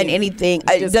don't find anything.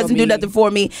 It doesn't do nothing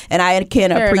for me. And I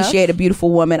can appreciate a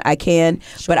beautiful woman. I can.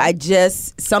 Sure. But I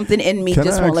just, something in me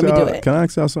just won't let me do it. Can I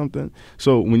ask y'all something?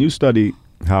 So when you study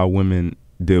how women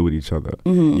deal with each other,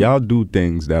 y'all do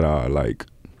things that are like,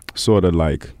 sort of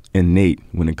like innate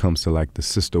when it comes to like the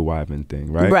sister wiving thing,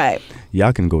 right? Right.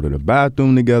 Y'all can go to the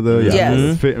bathroom together. Y'all go to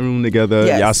the fitting room together.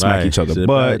 Yes. Y'all smack each other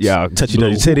butt. Y'all touch each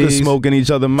other's titties, smoke in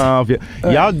each other's mouth.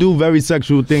 Y'all do very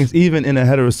sexual things, even in a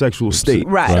heterosexual state.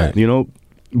 Right. You know,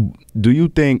 do you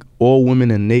think all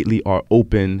women innately are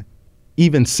open,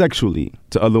 even sexually,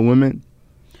 to other women?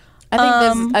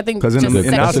 I think because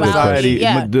in our society,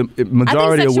 the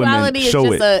majority of women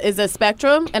show it. Is a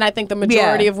spectrum, and I think the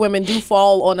majority of women do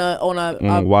fall on a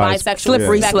bisexual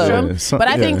slippery spectrum. But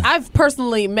I think I've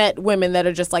personally met women that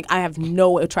are just like, I have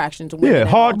no attraction to women.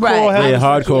 Hardcore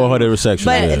heterosexual.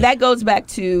 But that goes back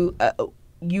to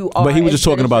you are. But he was just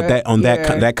talking about that on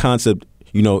that concept.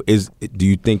 You know, do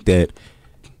you think that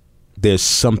there's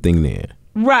something there?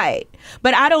 Right.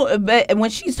 But I don't. But when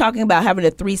she's talking about having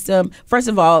a threesome, first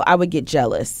of all, I would get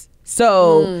jealous.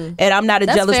 So, and I'm not a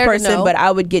jealous person, but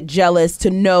I would get jealous to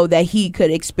know that he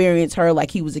could experience her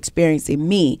like he was experiencing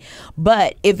me.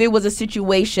 But if it was a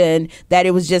situation that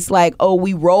it was just like, oh,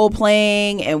 we role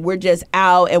playing and we're just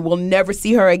out and we'll never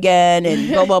see her again and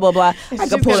blah, blah, blah, blah, I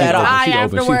could pull that off.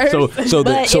 So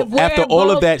after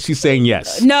all of that, she's saying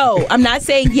yes. No, I'm not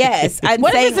saying yes.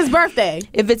 What if it's his birthday?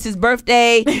 If it's his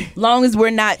birthday, long as we're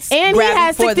not and he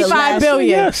has $65 billion.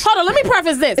 Yes. Hold on, let me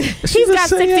preface this. He's got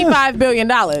 $65 billion.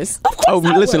 Of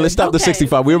course listen, let's stop the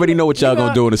 65. We already know what y'all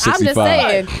gonna do in the 65.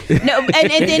 I'm just saying. No,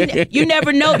 and then you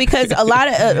never know, because a lot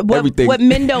of what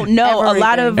men don't know, a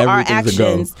lot of our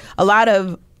actions,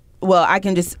 I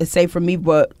can just say for me,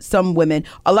 but some women,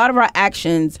 a lot of our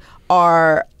actions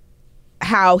are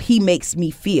how he makes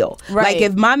me feel. Right. Like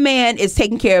if my man is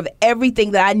taking care of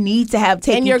everything that I need to have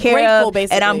taken care of,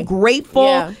 basically. And I'm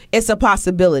grateful, it's a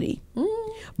possibility.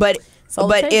 But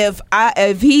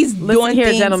if he's doing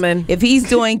things, gentlemen. If he's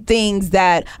doing things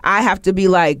that I have to be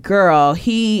like, girl,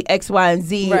 he X, Y, and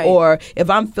Z, or if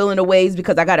I'm feeling a ways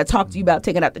because I got to talk to you about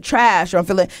taking out the trash, or I'm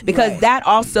feeling because that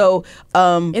also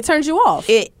it turns you off.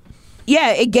 It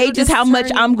gauges how much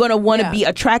I'm going to want to be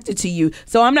attracted to you.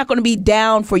 So I'm not going to be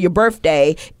down for your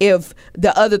birthday if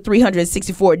the other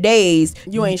 364 days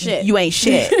you ain't shit. You ain't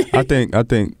shit. I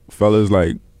think fellas,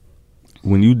 like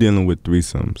when you dealing with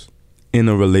threesomes in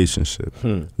a relationship,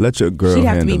 let your girl she'd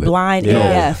have handle to be blind and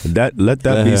deaf. Let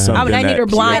that be something. I need her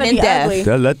blind and deaf.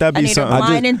 Let that be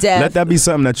something. Let that be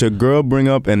something that your girl bring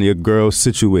up and your girl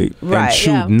situate. Right.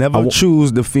 And never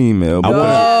choose the female. Hold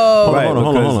on.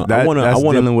 I want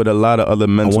to dealing with a lot of other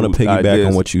mental. I want to piggyback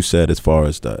on what you said as far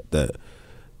as that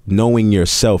knowing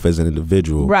yourself as an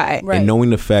individual, right, and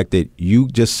knowing the fact that you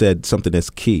just said something that's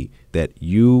key, that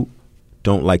you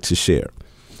don't like to share.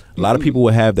 A lot of people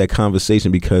will have that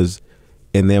conversation because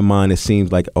in their mind it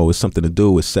seems like, oh, it's something to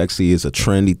do, it's sexy, it's a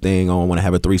trendy thing, oh, I want to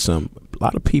have a threesome. A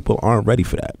lot of people aren't ready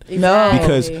for that. No.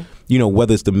 Because, you know,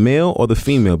 whether it's the male or the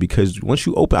female, because once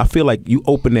you open, I feel like you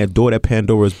open that door, that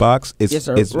Pandora's box, it's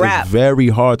very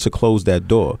hard to close that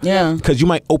door. Yeah. Because you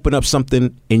might open up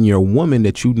something in your woman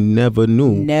that you never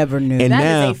knew. And that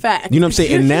now, is a fact. You know what I'm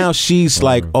saying? And now she's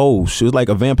like, oh, she was like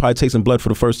a vampire tasting blood for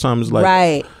the first time. It's like,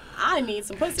 right. I need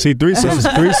some pussy. See,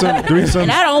 threesomes.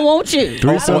 And I don't want you.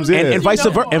 Threesomes,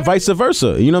 and vice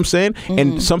versa. You know what I'm saying? Mm-hmm.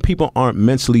 And some people aren't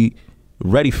mentally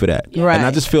ready for that. Right. And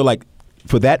I just feel like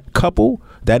for that couple,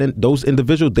 those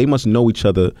individuals, they must know each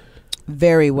other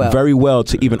very well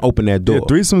to even open that door. Yeah,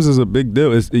 threesomes is a big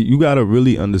deal. You got to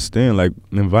really understand, like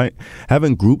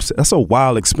having groups, that's a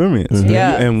wild experience. Mm-hmm.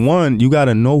 Yeah. And one, you got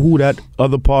to know who that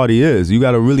other party is. You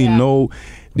got to really know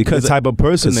because the type of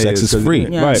person they sex is free.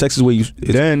 Right. Sex is where you.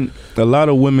 Then a lot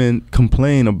of women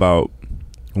complain about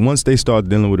once they start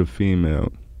dealing with a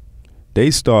female,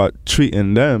 they start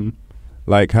treating them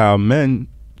like how men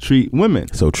treat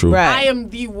women. So true. Right. I am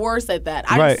the worst at that.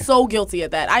 I'm so guilty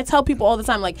at that. I tell people all the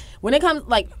time, like, when it comes,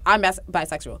 like, I'm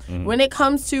bisexual. Mm-hmm. When it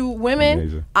comes to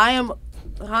women, I am...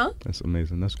 Huh? That's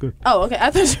amazing. That's good. Oh, okay.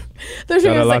 I thought you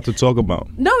got a lot to talk about.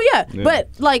 No, yeah. But,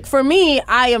 like, for me,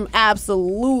 I am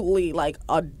absolutely, like,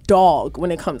 a dog when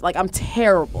it comes... Like, I'm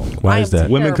terrible. Why is that?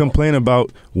 Terrible. Women complain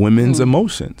about women's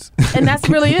emotions. And that's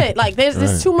really it. Like,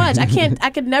 there's too much. I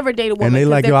could never date a woman. And they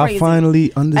like, yo, I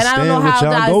finally understand and I don't know what how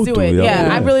y'all guys go do through. it. Yeah,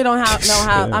 I really don't know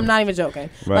how. I'm not even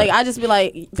joking. Right. Like, I just be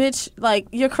like, bitch, like,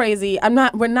 you're crazy.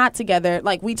 We're not together.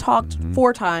 Like, we talked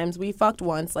 4 times. We fucked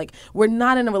once. Like, we're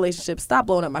not in a relationship. Stop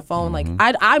blowing up my phone. Like,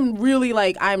 I'm really,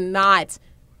 like, I'm not.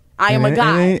 I am a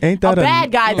guy. Ain't that a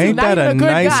bad guy, too. Ain't not that even a a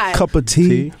good nice guy. cup of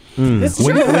tea? It's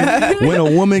true. When a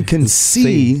woman can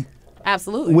see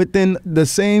absolutely within the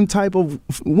same type of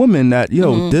woman that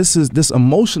this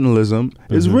emotionalism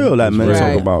is real that men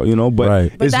talk about,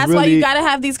 but that's really, why you got to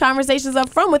have these conversations up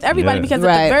front with everybody because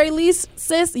at the very least,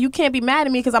 sis, you can't be mad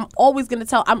at me because I'm always going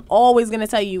to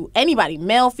tell you, anybody,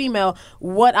 male, female,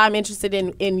 what I'm interested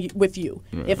in with you.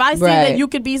 If I see that you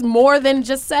could be more than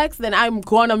just sex, then I'm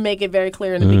going to make it very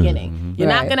clear in the beginning. You're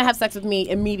not going to have sex with me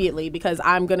immediately because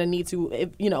I'm going to need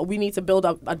to, we need to build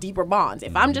up a deeper bond.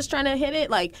 If I'm just trying to hit it,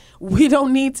 like, we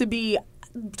don't need to be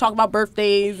talk about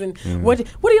birthdays and what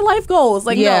are your life goals?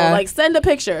 Like, no, like, send a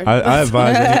picture. I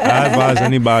advise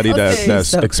anybody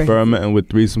that's experimenting with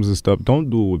threesomes and stuff, don't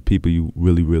do it with people you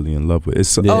really, really in love with.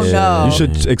 No. You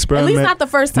should experiment. At least not the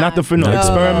first time.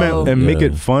 Experiment and make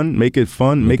it fun. Make it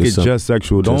fun. Make it just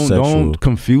sexual. Don't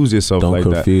confuse yourself like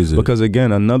that. Because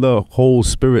again, another whole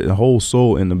spirit, a whole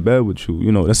soul in the bed with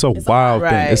you. That's a wild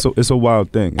thing. It's a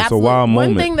wild thing. It's a wild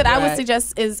moment. One thing that I would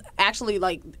suggest is actually,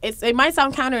 like, it might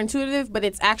sound counterintuitive, but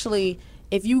it's actually,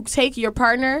 if you take your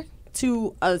partner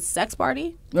to a sex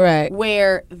party,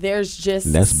 where there's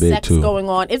just sex going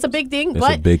on, it's a big thing.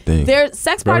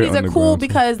 Sex parties are cool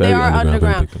because they are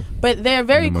underground, but they're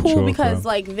very cool because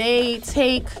like they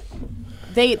take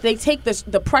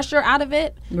the pressure out of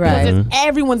it because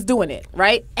everyone's doing it,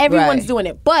 right? Everyone's doing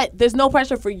it, but there's no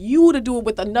pressure for you to do it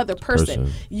with another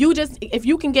person. You just, if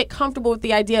you can get comfortable with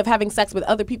the idea of having sex with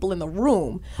other people in the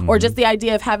room, or just the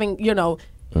idea of having,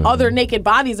 other naked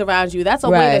bodies around you, that's a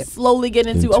way to slowly get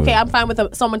into okay, I'm fine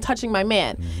with someone touching my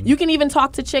man. You can even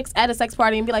talk to chicks at a sex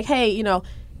party and be like, hey,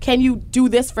 can you do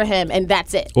this for him? And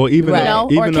that's it. Or even,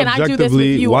 or can I do this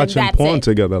with you watching porn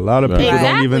together. A lot of people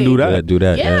don't even do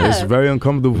that. Yeah. It's very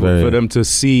uncomfortable for them to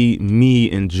see me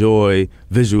enjoy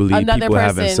visually another people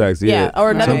having sex.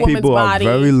 Or another Some woman's people body.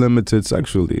 are very limited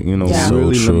sexually.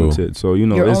 Really limited. So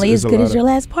you're only as good as your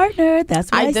last partner.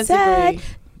 That's what I said.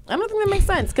 I don't think that makes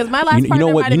sense because my last partner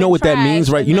you know what that means,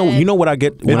 right? You know what I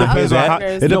get.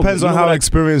 It depends on how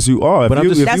experienced you are.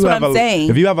 That's what I'm saying.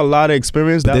 If you have a lot of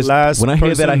experience, when I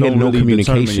hear that, I hear no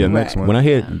communication. When I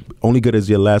hear only good as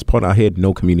your last partner, I hear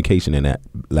no communication in that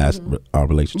last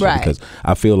relationship because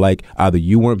I feel like either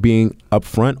you weren't being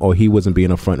upfront or he wasn't being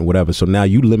upfront and whatever. So now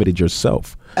you limited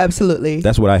yourself. Absolutely.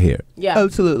 That's what I hear. Yeah,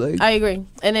 absolutely. I agree,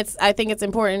 and I think it's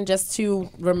important just to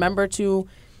remember to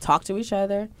talk to each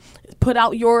other, put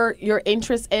out your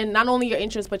interests, and not only your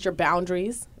interests but your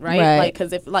boundaries, right? Like,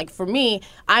 because if, like, for me,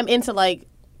 I'm into like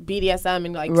BDSM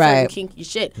and like certain kinky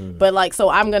shit, but like, so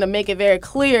I'm gonna make it very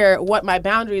clear what my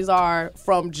boundaries are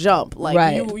from jump.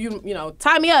 Like, you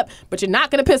tie me up, but you're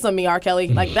not gonna piss on me, R. Kelly.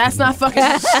 Like, that's not fucking.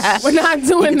 We're not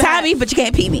doing that. Tie me, but you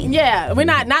can't pee me. Yeah, we're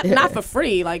not for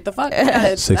free. Like, the fuck.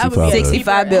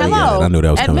 65 billion. Hello, I knew that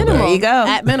was at coming. Minimum, there you go.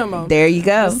 At minimum. There you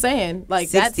go. I'm saying, like,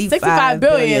 that 65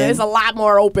 billion is a lot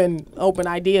more open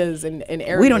ideas and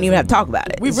areas. We don't even have to talk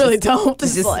about it. We really don't.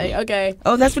 It's just like, okay.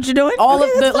 Oh, that's what you're doing? All of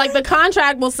the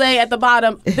contract will say at the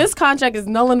bottom, this contract is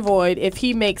null and void if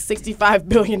he makes $65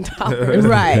 billion.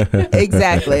 Right.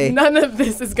 Exactly. None of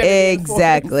this is going to be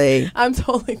enforced. I'm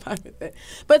totally fine with it.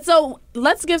 But so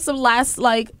let's give some last,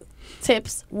 like,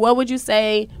 tips. What would you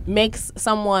say makes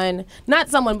someone, not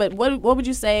someone, but what would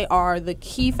you say are the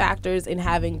key factors in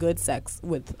having good sex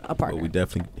with a partner? Well, we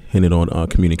definitely hinted on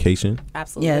communication.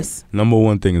 Absolutely. Yes. Number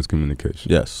one thing is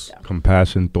communication. Yes.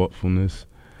 Compassion, thoughtfulness.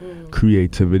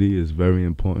 Creativity is very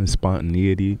important.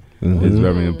 Spontaneity is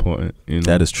very important.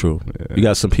 That is true. Yeah. You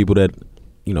got some people that,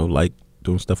 like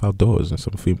doing stuff outdoors, and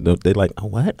some people they like, oh,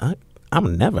 what?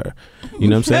 I'm never. You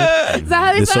know what I'm saying? Is that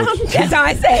how they sound? That's how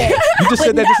I say it. You just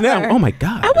said that just now. Oh my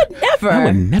God. I would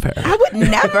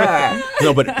never.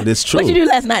 No, but it's true. What you do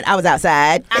last night? I was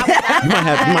outside. You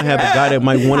might have a guy that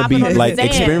might want to be like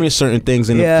experience certain things,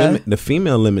 and the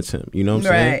female limits him. You know what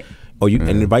I'm saying? or you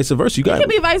and vice versa. You got it can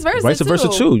be vice versa. Vice versa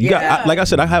too. You got like I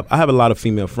said, I have a lot of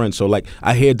female friends, so like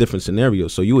I hear different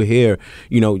scenarios. So you would hear,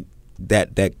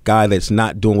 that guy that's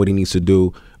not doing what he needs to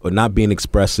do or not being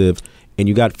expressive, and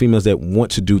you got females that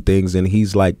want to do things, and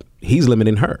he's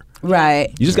limiting her. Right.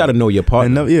 You just got to know your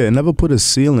partner. And never put a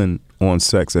ceiling on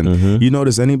sex. And you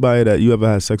notice anybody that you ever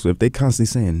had sex with, if they constantly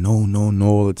saying no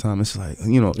all the time, it's like,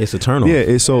 it's a turn on. Yeah,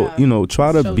 it's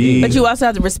try to be. But you also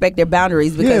have to respect their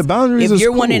boundaries, because boundaries if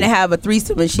you're cool. wanting to have a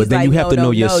threesome and she's but then like, you have to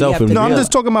know yourself. No, I'm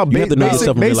just talking about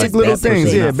basic little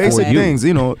things. Yeah, basic things.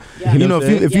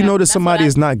 If you notice somebody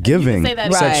is not giving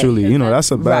sexually,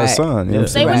 that's a bad sign.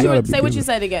 Say what you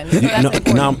said again.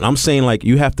 No, I'm saying like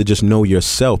you have to just know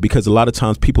yourself, because a lot of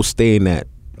times people stay in that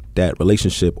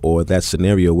relationship or that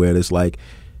scenario where it's like,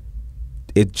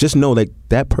 it just know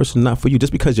that person's not for you.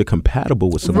 Just because you're compatible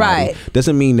with somebody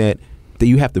doesn't mean that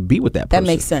you have to be with that person. That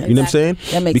makes sense. You know what I'm saying?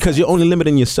 That makes because sense. You're only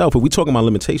limiting yourself. If we're talking about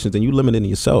limitations, then you're limiting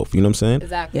yourself. You know what I'm saying?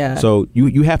 Exactly. Yeah. So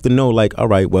you have to know, like, all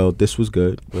right, well, this was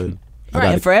good, but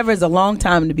and forever is a long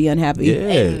time to be unhappy. Yeah.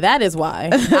 And that is why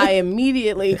I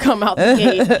immediately come out the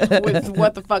gate with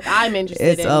what the fuck I'm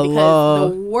interested in.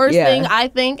 Because the worst thing I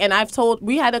think, and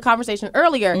we had a conversation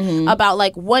earlier about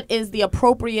like what is the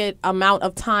appropriate amount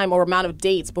of time or amount of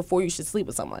dates before you should sleep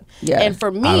with someone. Yeah. And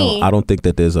for me, I don't think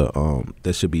that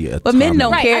there should be a. But men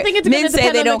don't care. I think men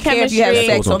say they don't care if you have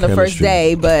sex on the first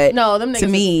day, but no, them niggas, to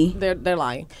me, they're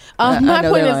lying. My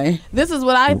point is, this is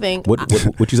what I think. What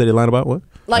you said? They're lying about what?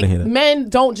 Like, men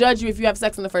don't judge you if you have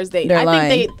sex on the first date.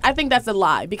 I think that's a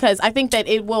lie, because I think that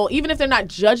it will, even if they're not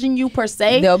judging you per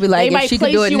se, they'll be like, they might she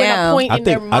place can do it you now. in a point in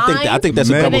their mind. I think that's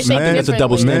a double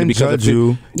standard. Men judge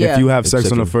you if you have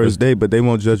sex on the first date, but they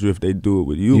won't judge you if they do it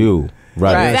with you.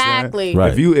 Right. Exactly.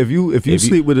 Right. If you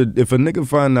sleep with if a nigga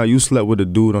find out you slept with a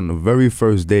dude on the very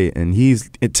first date and he's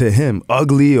to him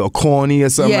ugly or corny or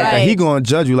something like that, he gonna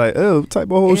judge you like, oh, what type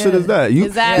of whole shit is that?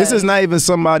 This is not even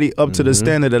somebody up to the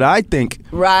standard that I think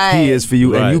he is for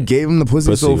you, and you gave him the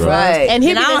pussy so fast. Right. And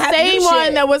he was the same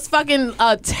one that was fucking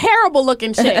a terrible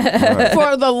looking chick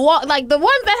for the like the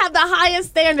ones that have the highest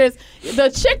standards. The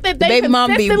chick that they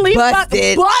consistently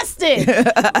busted,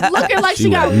 looking like she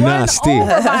got run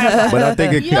over by But I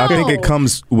think it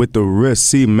comes with the risk.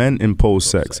 See, men impose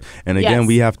sex, and again,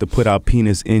 we have to put our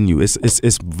penis in you.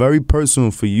 It's very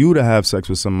personal for you to have sex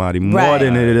with somebody more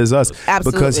than it is us,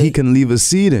 because he can leave a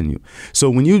seed in you. So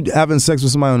when you having sex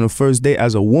with somebody on the first date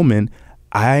as a woman,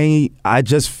 I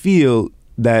just feel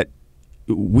that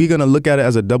we're gonna look at it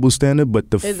as a double standard,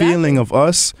 but the feeling of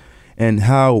us and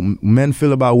how men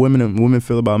feel about women and women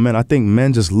feel about men, I think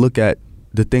men just look at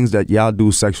the things that y'all do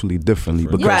sexually differently,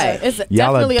 because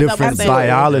y'all are different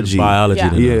biology.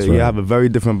 You have a very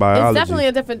different biology.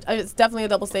 It's definitely a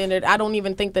double standard. I don't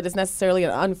even think that it's necessarily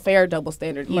an unfair double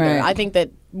standard either. Right. I think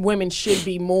that women should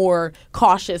be more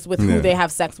cautious with who they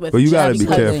have sex with. But you gotta be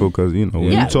careful, because when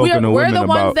you're talking to women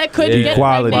about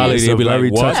equality, it's a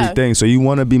very touchy thing. So you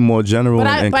want to be more general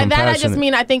and compassionate. By that I just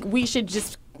mean I think we should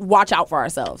just watch out for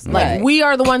ourselves. Like, we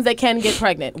are the ones that can get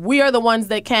pregnant. We are the ones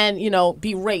that can,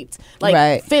 be raped.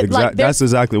 Like, that's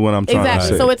exactly what I'm trying to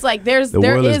say. So it's like there is a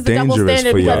double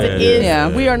standard,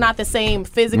 because we are not the same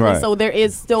physically. So there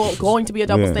is still going to be a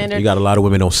double standard. You got a lot of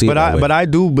women don't see it. But I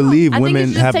do believe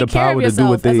women have the power to do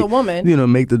what they,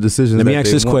 make the decisions. Let me ask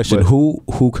this question: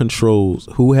 Who controls?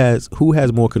 Who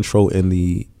has more control in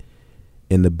the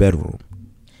bedroom?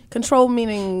 Control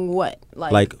meaning what?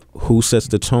 Like who sets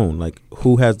the tone? Like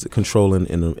who has the control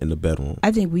in the bedroom?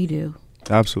 I think we do.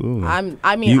 Absolutely.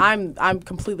 I'm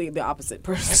completely the opposite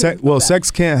person. Sex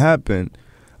can't happen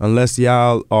unless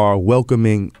y'all are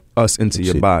welcoming us into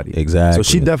your body. Exactly.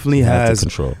 So she definitely has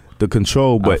the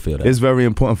control, but it's very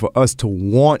important for us to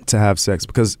want to have sex,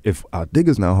 because if our dick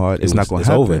is not hard, it's not going to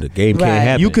happen. Over. The game can't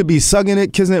happen. You could be sucking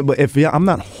it, kissing it, but if I'm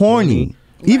not horny.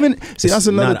 Even that's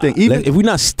another thing. Even if we're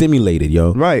not stimulated,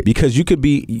 right? Because you could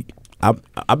be.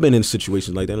 I've been in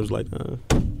situations like that. It was like,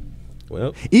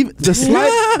 well, even the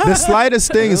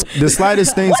slightest things. The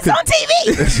slightest things. What's on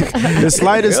TV? The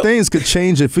slightest things could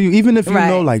change it for you. Even if you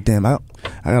know, like, damn, I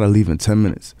gotta leave in 10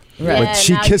 minutes. Right. But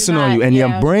she kissing on you, and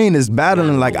your brain is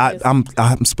battling like I'm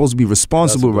supposed to be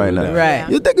responsible right now. Right.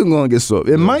 Your dick is gonna get soft.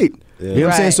 It might. You know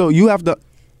what I'm saying? So you have to.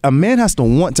 A man has to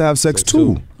want to have sex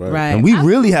too. Right. And we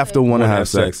really have to want to have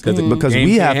sex because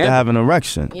we have to have an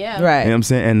erection. Yeah. Right. You know what I'm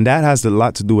saying? And that has a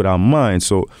lot to do with our mind.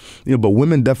 So, but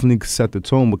women definitely set the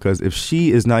tone, because if she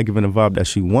is not giving a vibe that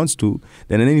she wants to,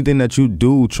 then anything that you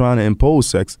do trying to impose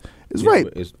sex is rape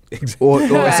or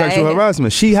sexual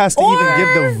harassment. She has to even give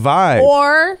the vibe.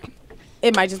 Or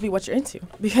it might just be what you're into,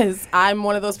 because I'm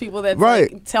one of those people that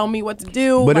like, tell me what to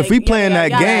do. But if we playing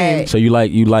that game, so you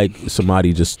like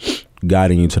somebody just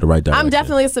guiding you to the right direction. I'm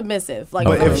definitely submissive. Like,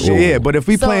 but if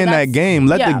we playing that game,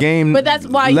 let the game. But that's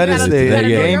why you gotta know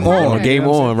game on. Game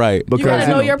on, right? Because you gotta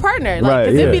know your partner. Like, right,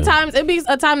 it'd be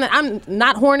a time that I'm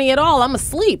not horny at all. I'm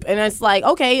asleep, and it's like,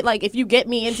 okay, like if you get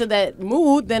me into that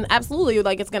mood, then absolutely,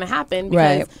 like it's gonna happen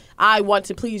because I want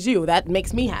to please you. That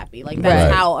makes me happy. Like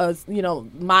that's how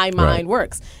my mind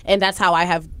works, and that's how I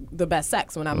have the best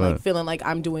sex when I'm like feeling like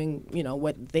I'm doing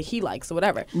what he likes or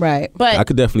whatever. Right. But I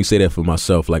could definitely say that for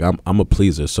myself. Like I'm a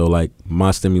pleaser, so like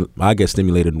I get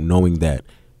stimulated knowing that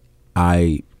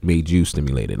I made you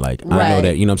stimulated. Like I know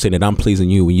that what I'm saying, that I'm pleasing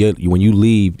you when you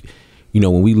leave.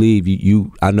 When we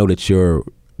leave, I know that you're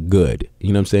good. You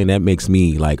know what I'm saying? That makes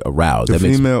me like aroused. The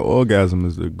female orgasm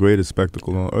is the greatest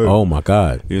spectacle on earth. Oh my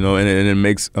God. And it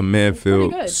makes a man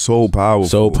feel so powerful.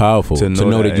 So powerful to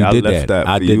know that you did that.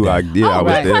 I did that. I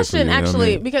was there question for you,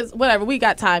 actually, because whatever, we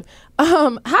got time. How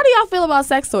do y'all feel about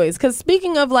sex toys? Because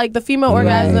speaking of like the female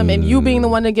orgasm and you being the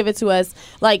one to give it to us,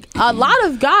 like a lot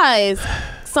of guys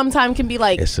sometimes can be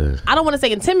like, I don't want to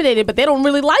say intimidated, but they don't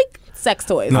really like sex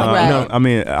toys. No, I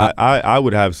mean, I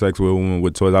would have sex with a woman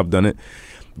with toys. I've done it.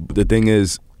 The thing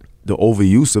is, the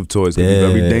overuse of toys can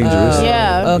be very dangerous. Okay.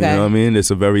 You know what I mean?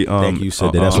 It's a very Thank you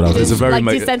said that. That's what I was. It's a very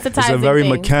it's a very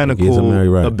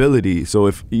mechanical ability. So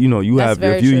if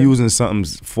if you're using something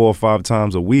 4 or 5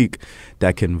 times a week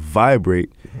that can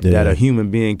vibrate, that a human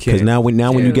being can. Because now when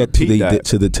you get to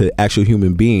the actual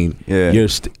human being, you're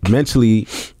mentally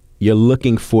you're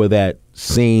looking for that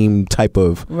same type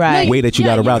of way that you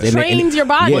got around. You trained your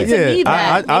body to need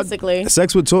that, basically.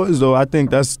 Sex with toys, though, I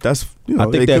think that's I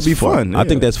think it could be fun. I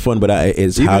think that's fun, but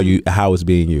it's how it's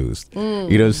being used. You know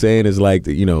what I'm saying? It's like,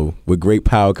 with great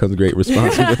power comes great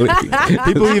responsibility.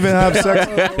 People even have sex.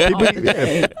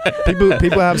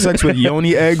 People have sex with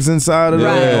yoni eggs inside of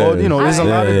them. There's a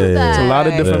lot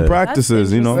of different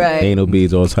practices. Anal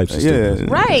beads, all types of stuff.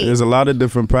 Right. There's a lot of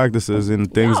different practices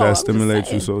and things that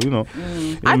stimulate you. So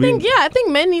I think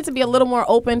men need to be a little more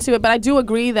open to it, but I do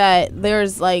agree that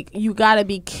there's like you got to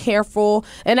be careful,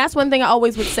 and that's one thing I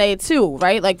always would say too.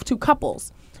 Right, like to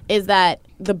couples, is that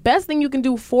the best thing you can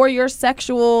do for your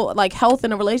sexual health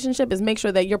in a relationship is make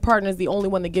sure that your partner is the only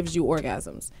one that gives you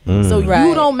orgasms. So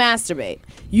you don't masturbate,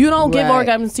 you don't give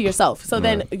orgasms to yourself. So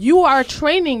then you are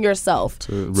training yourself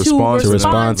to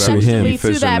respond to him,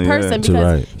 to that person,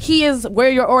 because he is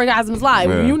where your orgasms lie.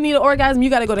 When you need an orgasm,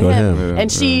 you got to go to him,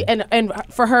 and she and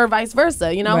for her vice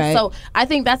versa. So I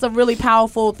think that's a really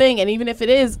powerful thing. And even if it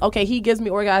is he gives me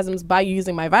orgasms by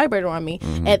using my vibrator on me,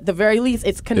 at the very least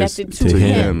it's connected to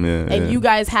him, and you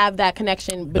guys have that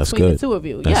connection between the two of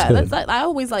you. That's I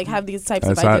always have these types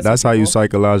of ideas. That's how you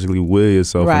psychologically will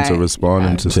yourself into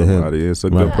responding to somebody. It's a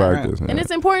good practice, and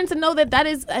it's important to know that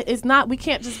is not. We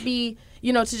can't just be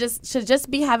to just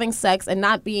be having sex and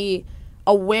not be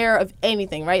aware of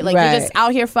anything, right? Like you're just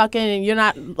out here fucking and you're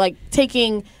not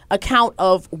taking account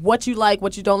of what you like,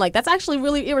 what you don't like. That's actually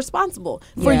really irresponsible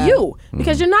for you,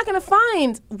 because you're not going to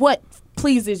find what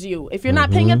pleases you if you're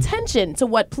not paying attention to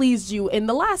what pleased you in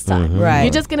the last time. You're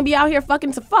just going to be out here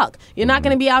fucking to fuck. You're not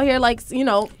going to be out here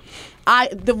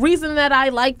the reason that I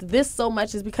liked this so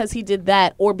much is because he did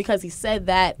that, or because he said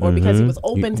that, or because he was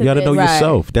open to this. You got to know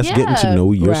yourself. That's getting to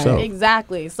know yourself.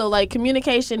 Exactly. So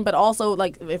communication, but also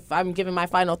if I'm giving my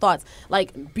final thoughts,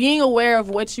 being aware of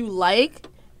what you like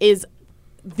is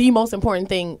the most important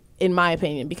thing in my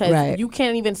opinion, because you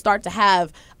can't even start to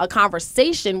have a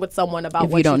conversation with someone about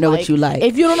if you don't know what you like.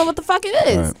 If you don't know what the fuck it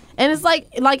is. And it's like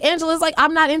Angela's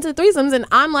I'm not into threesomes, and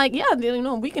I'm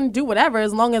we can do whatever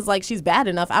as long as she's bad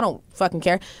enough. I don't fucking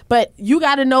care. But you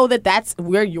got to know that that's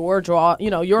where your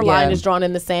line is drawn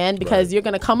in the sand, because you're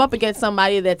going to come up against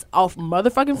somebody that's off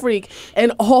motherfucking freak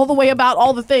and all the way about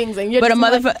all the things, and you're I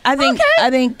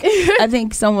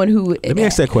think someone who let me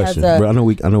ask that question, bro.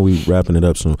 I know we wrapping it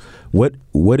up soon. What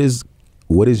is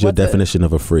your definition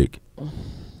of a freak?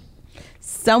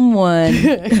 Someone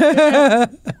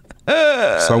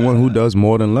who does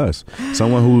more than less.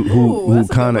 Someone who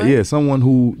kind of someone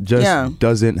who just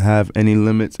doesn't have any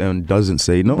limits and doesn't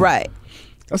say no. Right.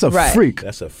 That's a freak.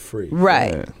 That's a freak.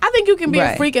 Right. Yeah. I think you can be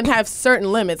a freak and have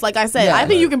certain limits. Like I said, I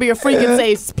think you can be a freak and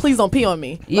say, please don't pee on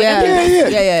me.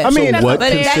 Yeah. I mean, so what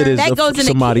considers that goes into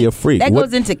somebody kink. A freak? That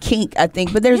goes into kink, I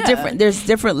think. But there's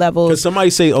different levels. Because somebody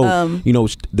say,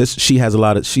 she has a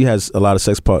lot of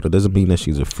sex partners. Doesn't mean that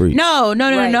she's a freak. No.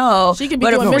 She can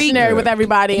be doing missionary with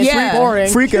everybody and free boring.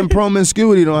 Freak and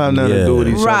promiscuity don't have nothing to do with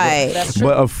each other. Right. That's true.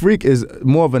 But a freak is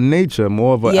more of a nature,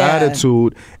 more of an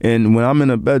attitude. And when I'm in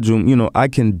a bedroom, I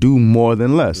can do more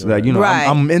than less. Like, you know,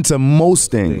 I'm into most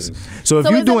things. So if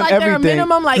you're doing like everything, there a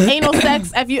minimum like anal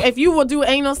sex? If you will do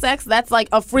anal sex, that's like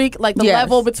a freak. Like the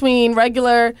level between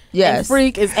regular and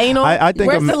freak is anal. I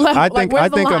think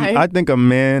a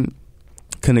man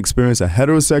can experience a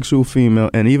heterosexual female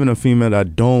and even a female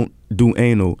that don't do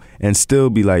anal and still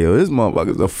be like, yo, this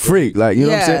motherfucker's a freak. Like, you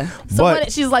know what I'm saying? So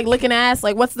what, she's like licking ass.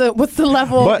 Like, what's the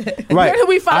level? But, where do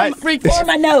we find freak? For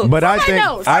my notes. But I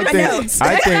think next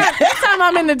time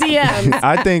I'm in the DM,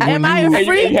 I think am I a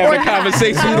freak or a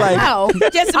conversation like,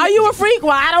 are you a freak?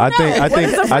 Well, I don't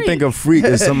know. I think a freak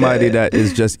is somebody that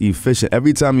is just efficient.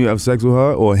 Every time you have sex with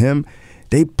her or him,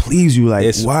 they please you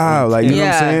like, wow, like, you know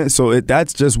what I'm saying? So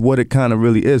that's just what it kind of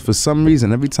really is. For some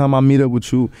reason, every time I meet up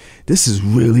with you, this is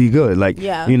really good. Like,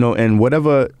 you know, and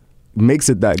whatever makes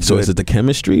it that good. So is it the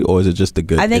chemistry or is it just the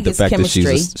good? I think it's chemistry.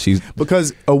 That she's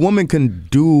because a woman can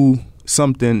do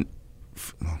something.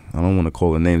 I don't want to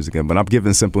call her names again, but I'm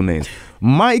giving simple names.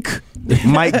 Mike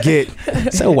might get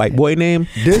it's a white boy name.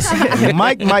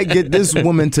 Mike might get this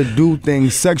woman to do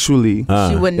things sexually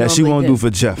that she won't do for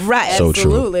Jeff. Right, so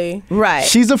absolutely. True. Right.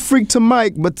 She's a freak to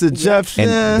Mike, but to Jeff,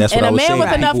 and that's what I was saying. And a man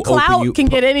with enough clout can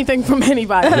get anything from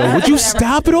anybody. Yo, would you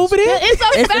stop it over there? It's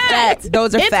a fact.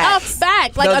 Those are facts. It's a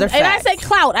fact. Like, and I say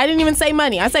clout. I didn't even say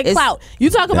money. I say clout. You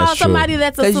talk about somebody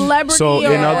that's a celebrity or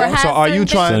has are you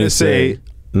trying to say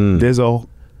there's a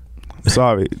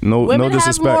sorry, no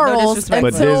disrespect,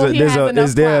 but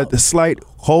is there a slight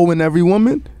hole in every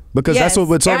woman? Because that's what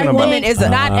we're talking about.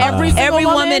 Not every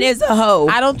woman is a hoe.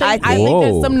 I don't think. I think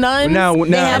there's some nuns. Now we're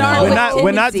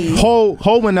not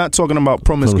hoe. We're not talking about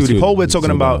promiscuity. Hoe, we're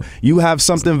talking about you have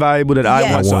something valuable that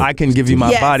I want, so I can give you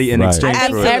my body in exchange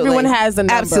for it. Everyone has a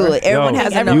number. Absolutely, everyone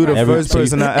has a number. You the first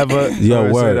person I ever.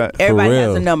 Word. Everybody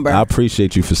has a number. I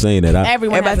appreciate you for saying that.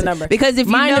 Everyone has a number. Because if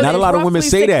you know, not a lot of women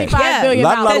say that. Yeah, a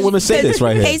lot of women say this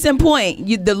right here. Case in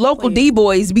point, the local D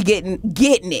boys be getting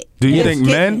it. Do you think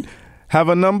men have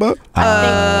a number?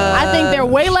 I think they're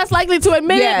way less likely to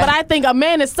admit it, but I think a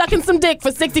man is sucking some dick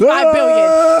for $65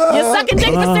 billion. You're sucking dick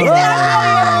for $65 billion.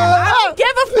 I don't give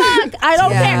a fuck. I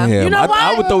don't care. Yeah. You know what?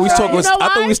 I thought we I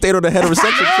thought we stayed on the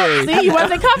heterosexual train. See, you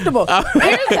wasn't comfortable.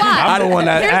 Here's why. I don't want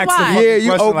that accent. Yeah,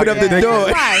 you opened up the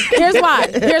door. Here's why.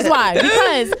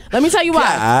 Because let me tell you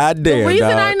why. God damn, the reason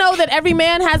I know that every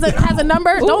man has a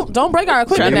number. Don't break our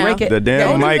equipment now. The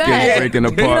damn mic is breaking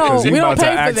apart because he about to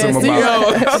ask him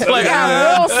about.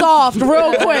 Real soft,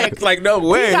 real quick. Like, no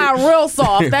way. He got real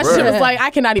soft. That shit was like,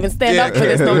 I cannot even stand up for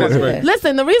this no more.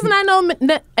 Listen, the reason I know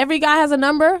that every guy has a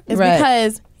number is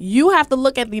because you have to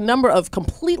look at the number of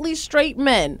completely straight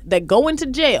men that go into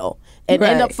jail and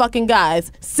end up fucking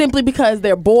guys simply because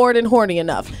they're bored and horny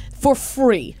enough for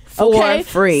free. For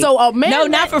free. So a man. No,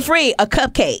 not for free. A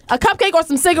cupcake. A cupcake or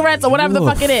some cigarettes or whatever the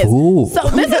fuck it is. So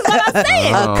this is what I'm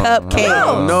saying. A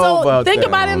cupcake. So think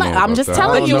about it like I'm just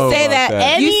telling you. You say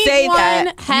that. You say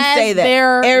that. You say that.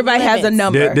 Everybody has a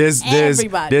number.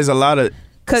 There's a lot of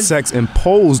sex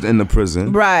imposed in the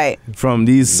prison, right? From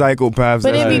these psychopaths.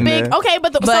 But it'd be big. There. Okay,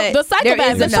 but the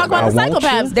psychopaths. Let's talk about the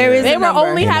psychopaths. They were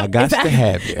only having. I got to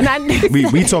have it.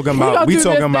 We talking about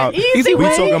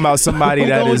somebody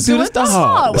that is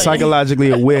psychologically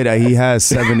aware that he has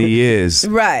 70 years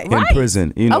in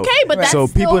prison. You know, okay, but so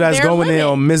people that's going there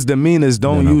on misdemeanors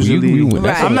don't usually.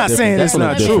 I'm not saying that's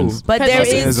not true, but there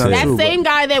is that same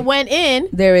guy that went in.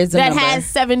 There is that has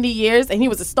 70 years and he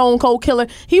was a stone cold killer.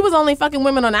 He was only fucking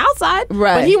women on the outside,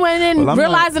 but he went in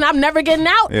realizing I'm never getting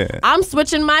out. I'm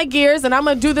switching my gears and I'm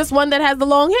gonna do this one that has the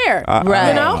long hair, right?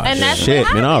 You know, and that's shit,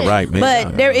 man. All right, man.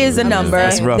 But there is a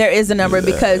number. There is a number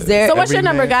because there. So what's your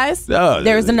number, guys?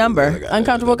 There is a number.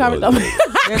 Uncomfortable conversation.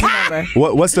 There's a number.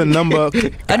 What's the number?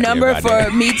 A number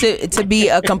for me to be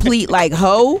a complete like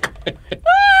hoe.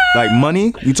 Like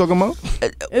money? You talking about?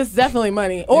 It's definitely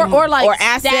money, or like or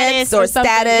assets or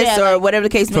status or whatever the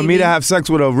case may be. For me to have sex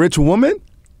with a rich woman.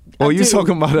 Or you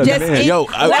talking about a man? Yo,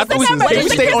 I thought we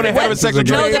stay on the heterosexual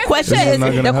train. No, the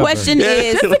question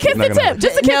is just to kiss the tip.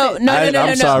 Just to kiss it. No.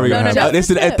 I'm sorry. I think this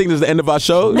is the end of our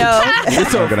show. No.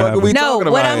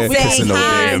 What I'm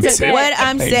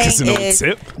saying is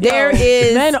there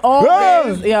is men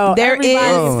always no.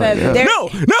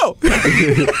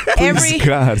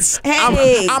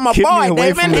 I'm a boy,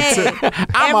 David.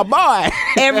 I'm a boy.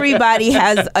 Everybody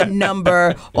has a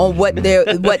number on what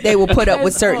they will put up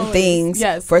with certain things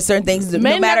for certain certain things. Men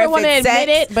no matter never if it's admit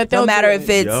sex, it, but no matter if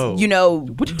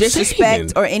it's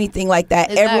disrespect or anything like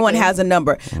that. Exactly. Everyone has a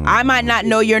number. I might not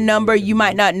know your number. You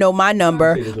might not know my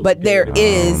number, but there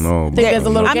is. I'm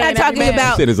not talking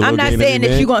about. I'm not saying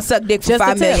that you're gonna suck dick for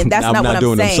 $5 million. That's not what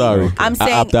I'm saying. Sorry. I'm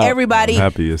saying everybody.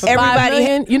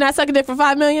 You're not sucking dick for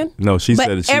 $5 million? No, she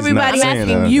said she's everybody not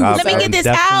asking you. Let me get this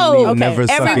out.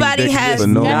 Everybody has.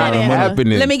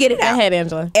 Let me get it out. Go ahead,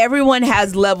 Angela. Everyone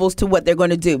has levels to what they're going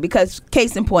to do, because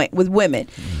case in point with women,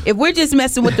 if we're just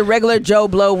messing with the regular Joe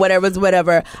Blow,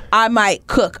 whatever, I might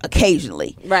cook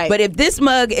occasionally. Right. But if this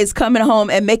mug is coming home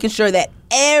and making sure that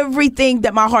everything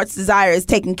that my heart's desire is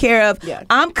taken care of,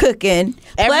 I'm cooking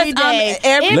every day.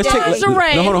 Let's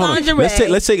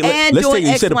take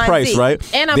you said the price, right?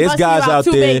 And I'm there's guys out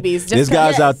there. There's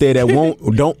guys out there that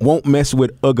won't mess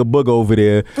with Ugga Booga over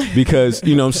there because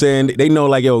you know what I'm saying, they know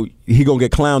like, yo, he gonna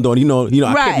get clowned on. You know,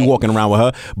 I can't be walking around with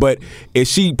her. But if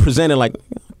she presented like,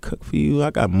 cook for you,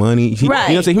 I got money. You know what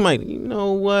I'm saying? He might, you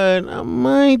know what, I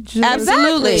might just.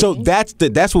 Absolutely. So that's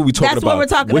what we're talking about. That's what we're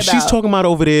talking what about. She's talking about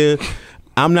over there,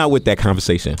 I'm not with that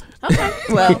conversation. Okay.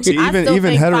 Well, even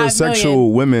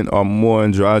heterosexual women are more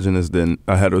androgynous than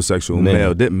a heterosexual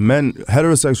male.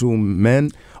 Heterosexual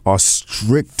men are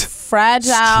strict.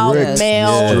 Fragile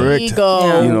male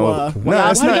ego. You know,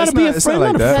 it's not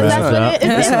like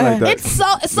that. It's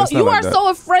so you are so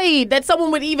afraid that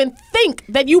someone would even think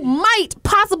that you might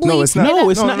possibly. No, it's not. No,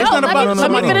 it's not about.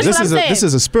 Let me finish what I'm saying. This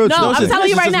is a spiritual. No, I'm telling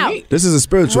you right now. This is a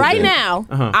spiritual. Right now,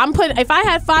 I'm putting. If I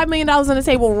had $5 million on the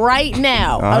table right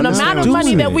now, an amount of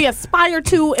money that we aspire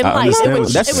to in life,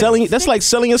 that's like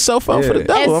selling yourself out for the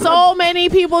devil. And so many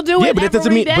people do it. Yeah, but that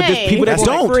doesn't mean. But there's people that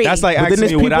don't. That's like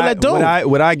asking me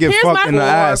would I give fucked in the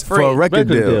ass for a record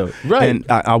deal. Right. And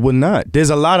I would not.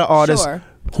 There's a lot of artists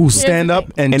who stand up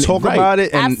and talk about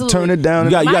it and turn it down.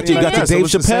 You got your Dave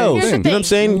Chappelle. You know what I'm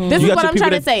saying? This is what I'm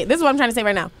trying to say. This is what I'm trying to say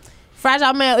right now.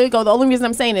 Fragile male ego, the only reason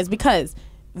I'm saying is because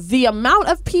the amount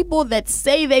of people that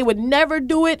say they would never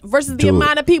do it versus the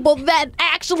amount of people that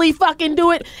actually fucking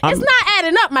do it, it's not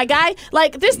adding up, my guy.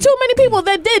 Like, there's too many people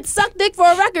that did suck dick for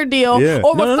a record deal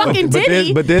or were fucking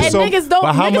Diddy, and niggas don't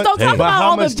talk about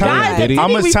all the guys that Diddy. How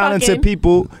much talented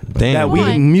people that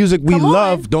we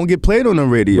love don't get played on the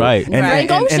radio, right?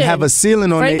 And have a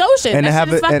ceiling on it, and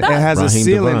has a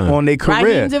ceiling on their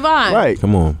career, right?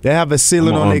 Come on, they have a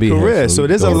ceiling on their career. So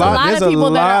there's a lot of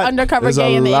people that are undercover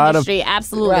gay in the industry.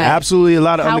 Absolutely a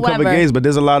lot of undercover gays, but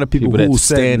there's a lot of people who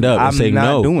stand up and say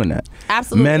no. Doing that.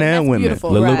 Absolutely, men and women.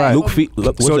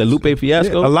 Lupe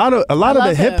Fiasco. A lot of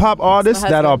the hip hop artists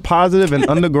that are positive and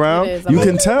underground, you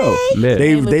can tell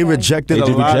they rejected a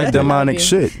lot of demonic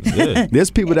shit.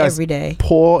 There's people that's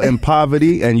poor in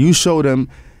poverty, and you show them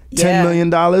 $10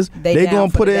 million, they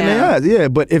gonna put it in their eyes. Yeah,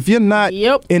 but if you're not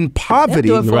in poverty,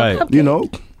 you know.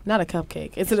 Not a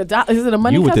cupcake. Is it a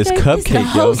money cupcake? You with this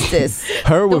cupcake, yo.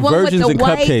 Her with virgins and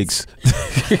cupcakes.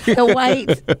 The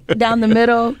white down the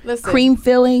middle, cream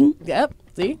filling. Yep.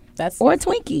 See? Or a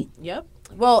Twinkie. Yep.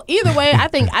 Well, either way, I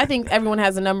think everyone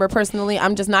has a number. Personally,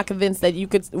 I'm just not convinced that you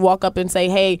could walk up and say,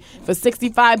 "Hey, for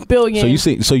 $65 billion." So you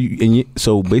say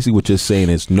so basically what you're saying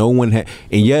is no one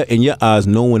in your eyes,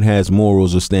 no one has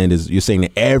morals or standards. You're saying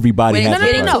that everybody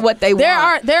has to what they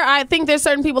want. I think there's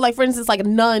certain people, like for instance, like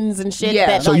nuns and shit.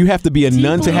 Yeah. So you have to be a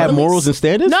nun to have morals and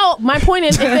standards? No, my point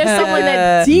is, if there's someone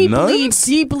that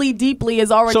deeply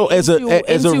is already so as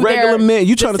a regular man,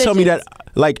 you trying to tell me that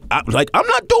like I'm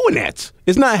not doing that.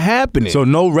 It's not happening. So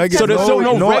no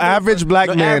average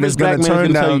black man is going to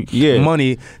turn down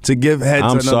money to give head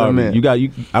to another man.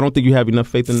 I don't think you have enough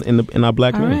faith in our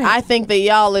black men. I think that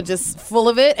y'all are just full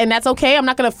of it, and that's okay. I'm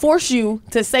not going to force you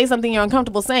to say something you're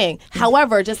uncomfortable saying.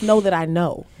 However, just know that I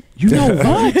know. You know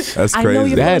what? That's crazy. I know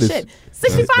you're full of shit.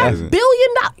 $65 billion,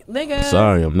 nigga.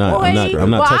 Sorry, I'm not. I'm not.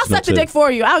 Well, I'll suck the dick for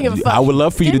you. I don't give a fuck. I would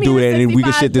love for you to do it, and we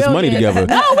can share this money together.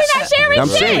 No, we're not sharing I'm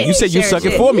shit. saying you said you suck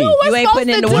it for me. You ain't putting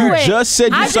in the work. You just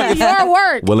said you suck it for me. Your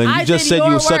work. Well, then you just said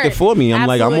you suck it for me. I'm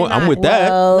like, I'm with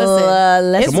that.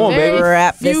 Listen, come on, baby.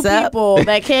 Wrap this up. People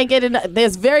that can't get it.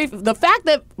 The fact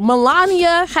that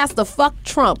Melania has to fuck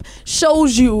Trump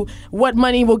shows you what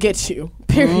money will get you.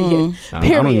 Period. I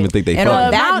don't even think they. And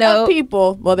on that note,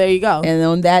 people. Well, there you go. And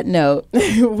on that note,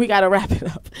 we gotta wrap it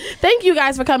up. Thank you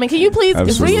guys for coming. Can you please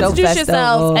reintroduce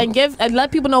yourselves and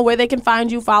let people know where they can find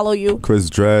you, follow you? Chris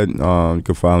Dredd. You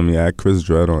can follow me at Chris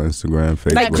Dredd on Instagram,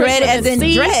 Facebook. Like Dredd as in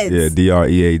dreads. Yeah,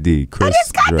 DREAD. Chris. I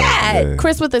just got Dredd. that. Yeah.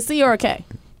 Chris with a C or a K?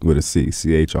 with a C,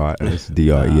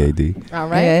 CHRSDREAD. All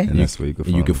right. And that's where you can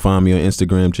find me. You can find me on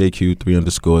Instagram,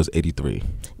 JQ3_83.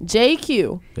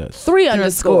 JQ. Yes.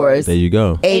 3_. There you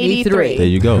go. 83. There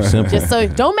you go. Simple. Just so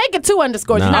don't make it 2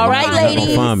 underscores. Nah, all right,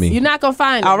 ladies. You're not gonna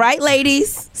find me. All right,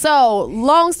 ladies. So,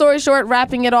 long story short,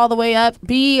 wrapping it all the way up,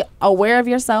 be aware of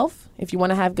yourself if you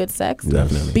want to have good sex.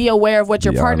 Definitely. Be aware of what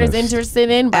your partner's interested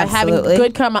in by having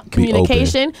good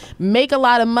communication. Make a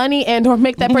lot of money and or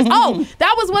make that person. Oh,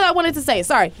 that was what I wanted to say.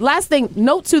 Sorry. Last thing,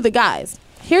 note to the guys.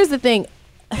 Here's the thing.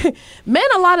 Men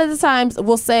a lot of the times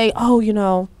will say, oh, you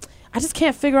know, I just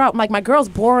can't figure out, like, my girl's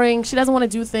boring. She doesn't want to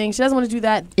do things. She doesn't want to do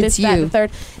that, this, that, and the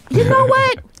third. You know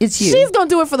what? It's you. She's going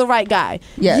to do it for the right guy.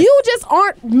 Yes. You just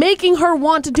aren't making her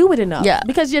want to do it enough. Yeah.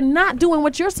 Because you're not doing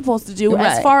what you're supposed to do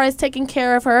as far as taking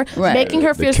care of her, making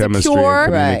her feel secure,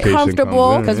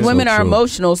 comfortable. Because women are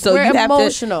emotional. So we're you have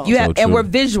emotional. to, and we're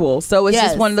visual. So it's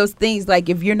just one of those things, like,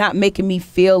 if you're not making me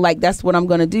feel like that's what I'm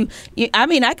going to do. I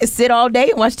mean, I could sit all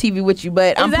day and watch TV with you,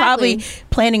 but I'm probably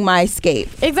planning my escape.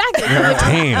 Exactly.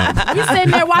 Damn. You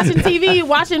sitting there watching TV,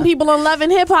 watching people on Love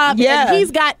and Hip Hop, and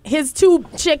he's got his 2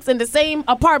 chicks in the same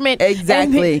apartment.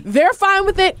 Exactly. They're fine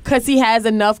with it because he has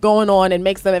enough going on and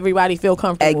makes everybody feel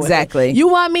comfortable. Exactly. With it. You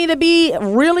want me to be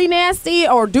really nasty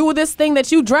or do this thing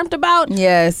that you dreamt about?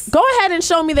 Yes. Go ahead and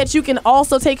show me that you can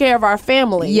also take care of our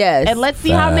family. Yes. And let's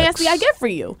see how nasty I get for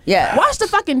you. Yeah. Wash the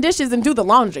fucking dishes and do the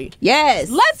laundry. Yes.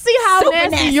 Let's see how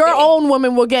nasty your own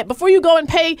woman will get before you go and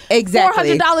pay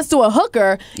 $400 to a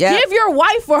hooker. Yep. Give your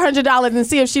wife $400 and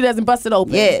see if she doesn't bust it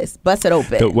open. Yes, bust it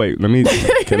open. Wait,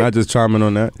 can I just chime in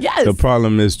on that? Yes. The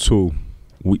problem is, too,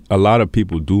 a lot of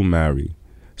people do marry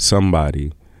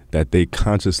somebody that they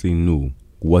consciously knew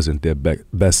wasn't their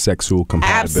best sexual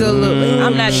compatibility. Absolutely.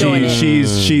 I'm not doing it.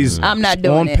 She's I'm not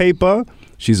doing on paper.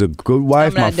 She's a good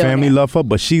wife. My family love her,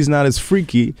 but she's not as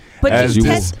freaky as you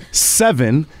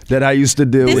 7 that I used to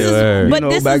deal with. But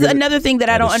this is another thing that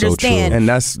I don't understand. And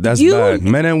that's bad.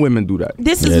 Men and women do that.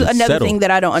 This is another thing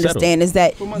that I don't understand is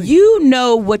that you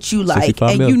know what you like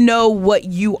and you know what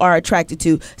you are attracted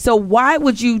to. So why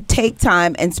would you take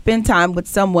time and spend time with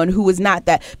someone who is not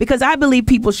that? Because I believe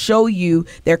people show you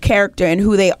their character and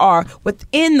who they are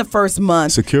within the first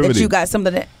month. Security. That you got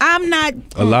something that I'm not.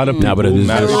 A lot of people. But it is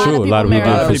true. A lot of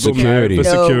people for security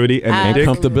and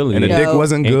comfortability, and the dick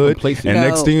wasn't good, and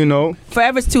next thing you know,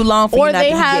 forever's too long for or you not they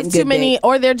to have too many,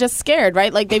 or they're just scared,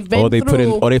 right? Like they've been or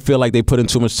they feel like they put in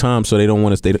too much time, so they don't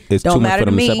want to stay. It's too much for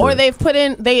them to separate. Or they've put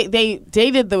in they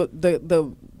dated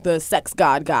the sex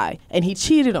god guy and he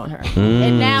cheated on her,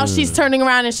 and now she's turning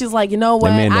around and she's like, you know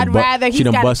what? I'd rather he's got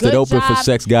a good busted open job. for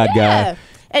sex god guy.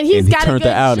 And he's got a good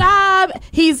job.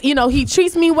 He's, he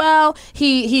treats me well.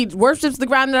 He worships the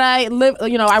ground that I live,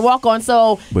 I walk on.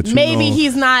 So maybe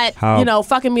he's not,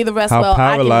 fucking me the rest well.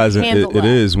 How paralyzing it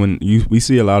is when we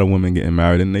see a lot of women getting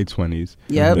married in their 20s.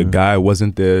 Yep. The guy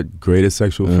wasn't their greatest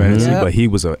sexual fantasy, but he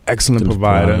was an excellent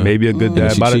provider, maybe a good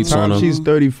dad. By the time she's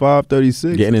 35,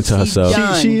 36, getting into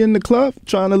herself. She in the club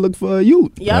trying to look for a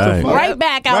youth. Yep. Right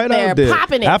back out there,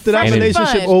 popping it. After that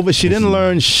relationship over, she didn't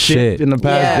learn shit in the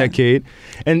past decade.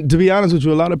 And to be honest with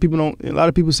you, a lot of people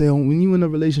say, when you're in a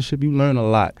relationship, you learn a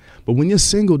lot. But when you're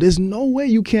single, there's no way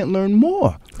you can't learn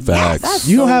more. Facts.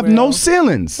 You don't have no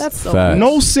ceilings. That's so real.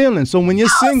 No ceilings. So when you're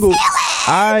single,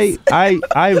 I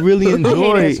really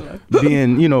enjoy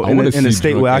being, in a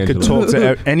state where I could talk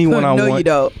to anyone I want. No, you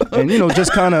don't. And,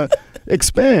 just kind of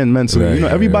expand mentally.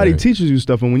 Everybody teaches you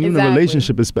stuff. And when you're in a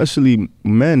relationship, especially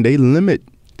men, they limit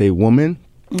their woman.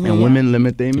 And women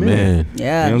limit their men.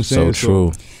 Yeah. You know what I'm saying? So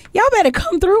true. Y'all better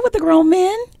come through with the grown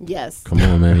men. Yes. Come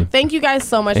on, man. Thank you guys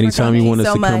so much. Anytime you want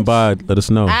us to come by, let us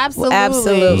know. Absolutely.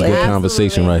 It's a good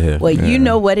conversation right here. Well, you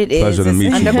know what it is. Pleasure to meet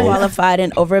you. Underqualified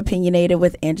and Overopinionated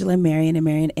with Angela Marion and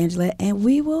Marion Angela, and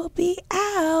we will be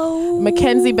out.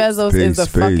 Mackenzie Bezos is the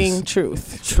fucking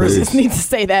truth. I just need to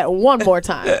say that one more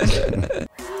time.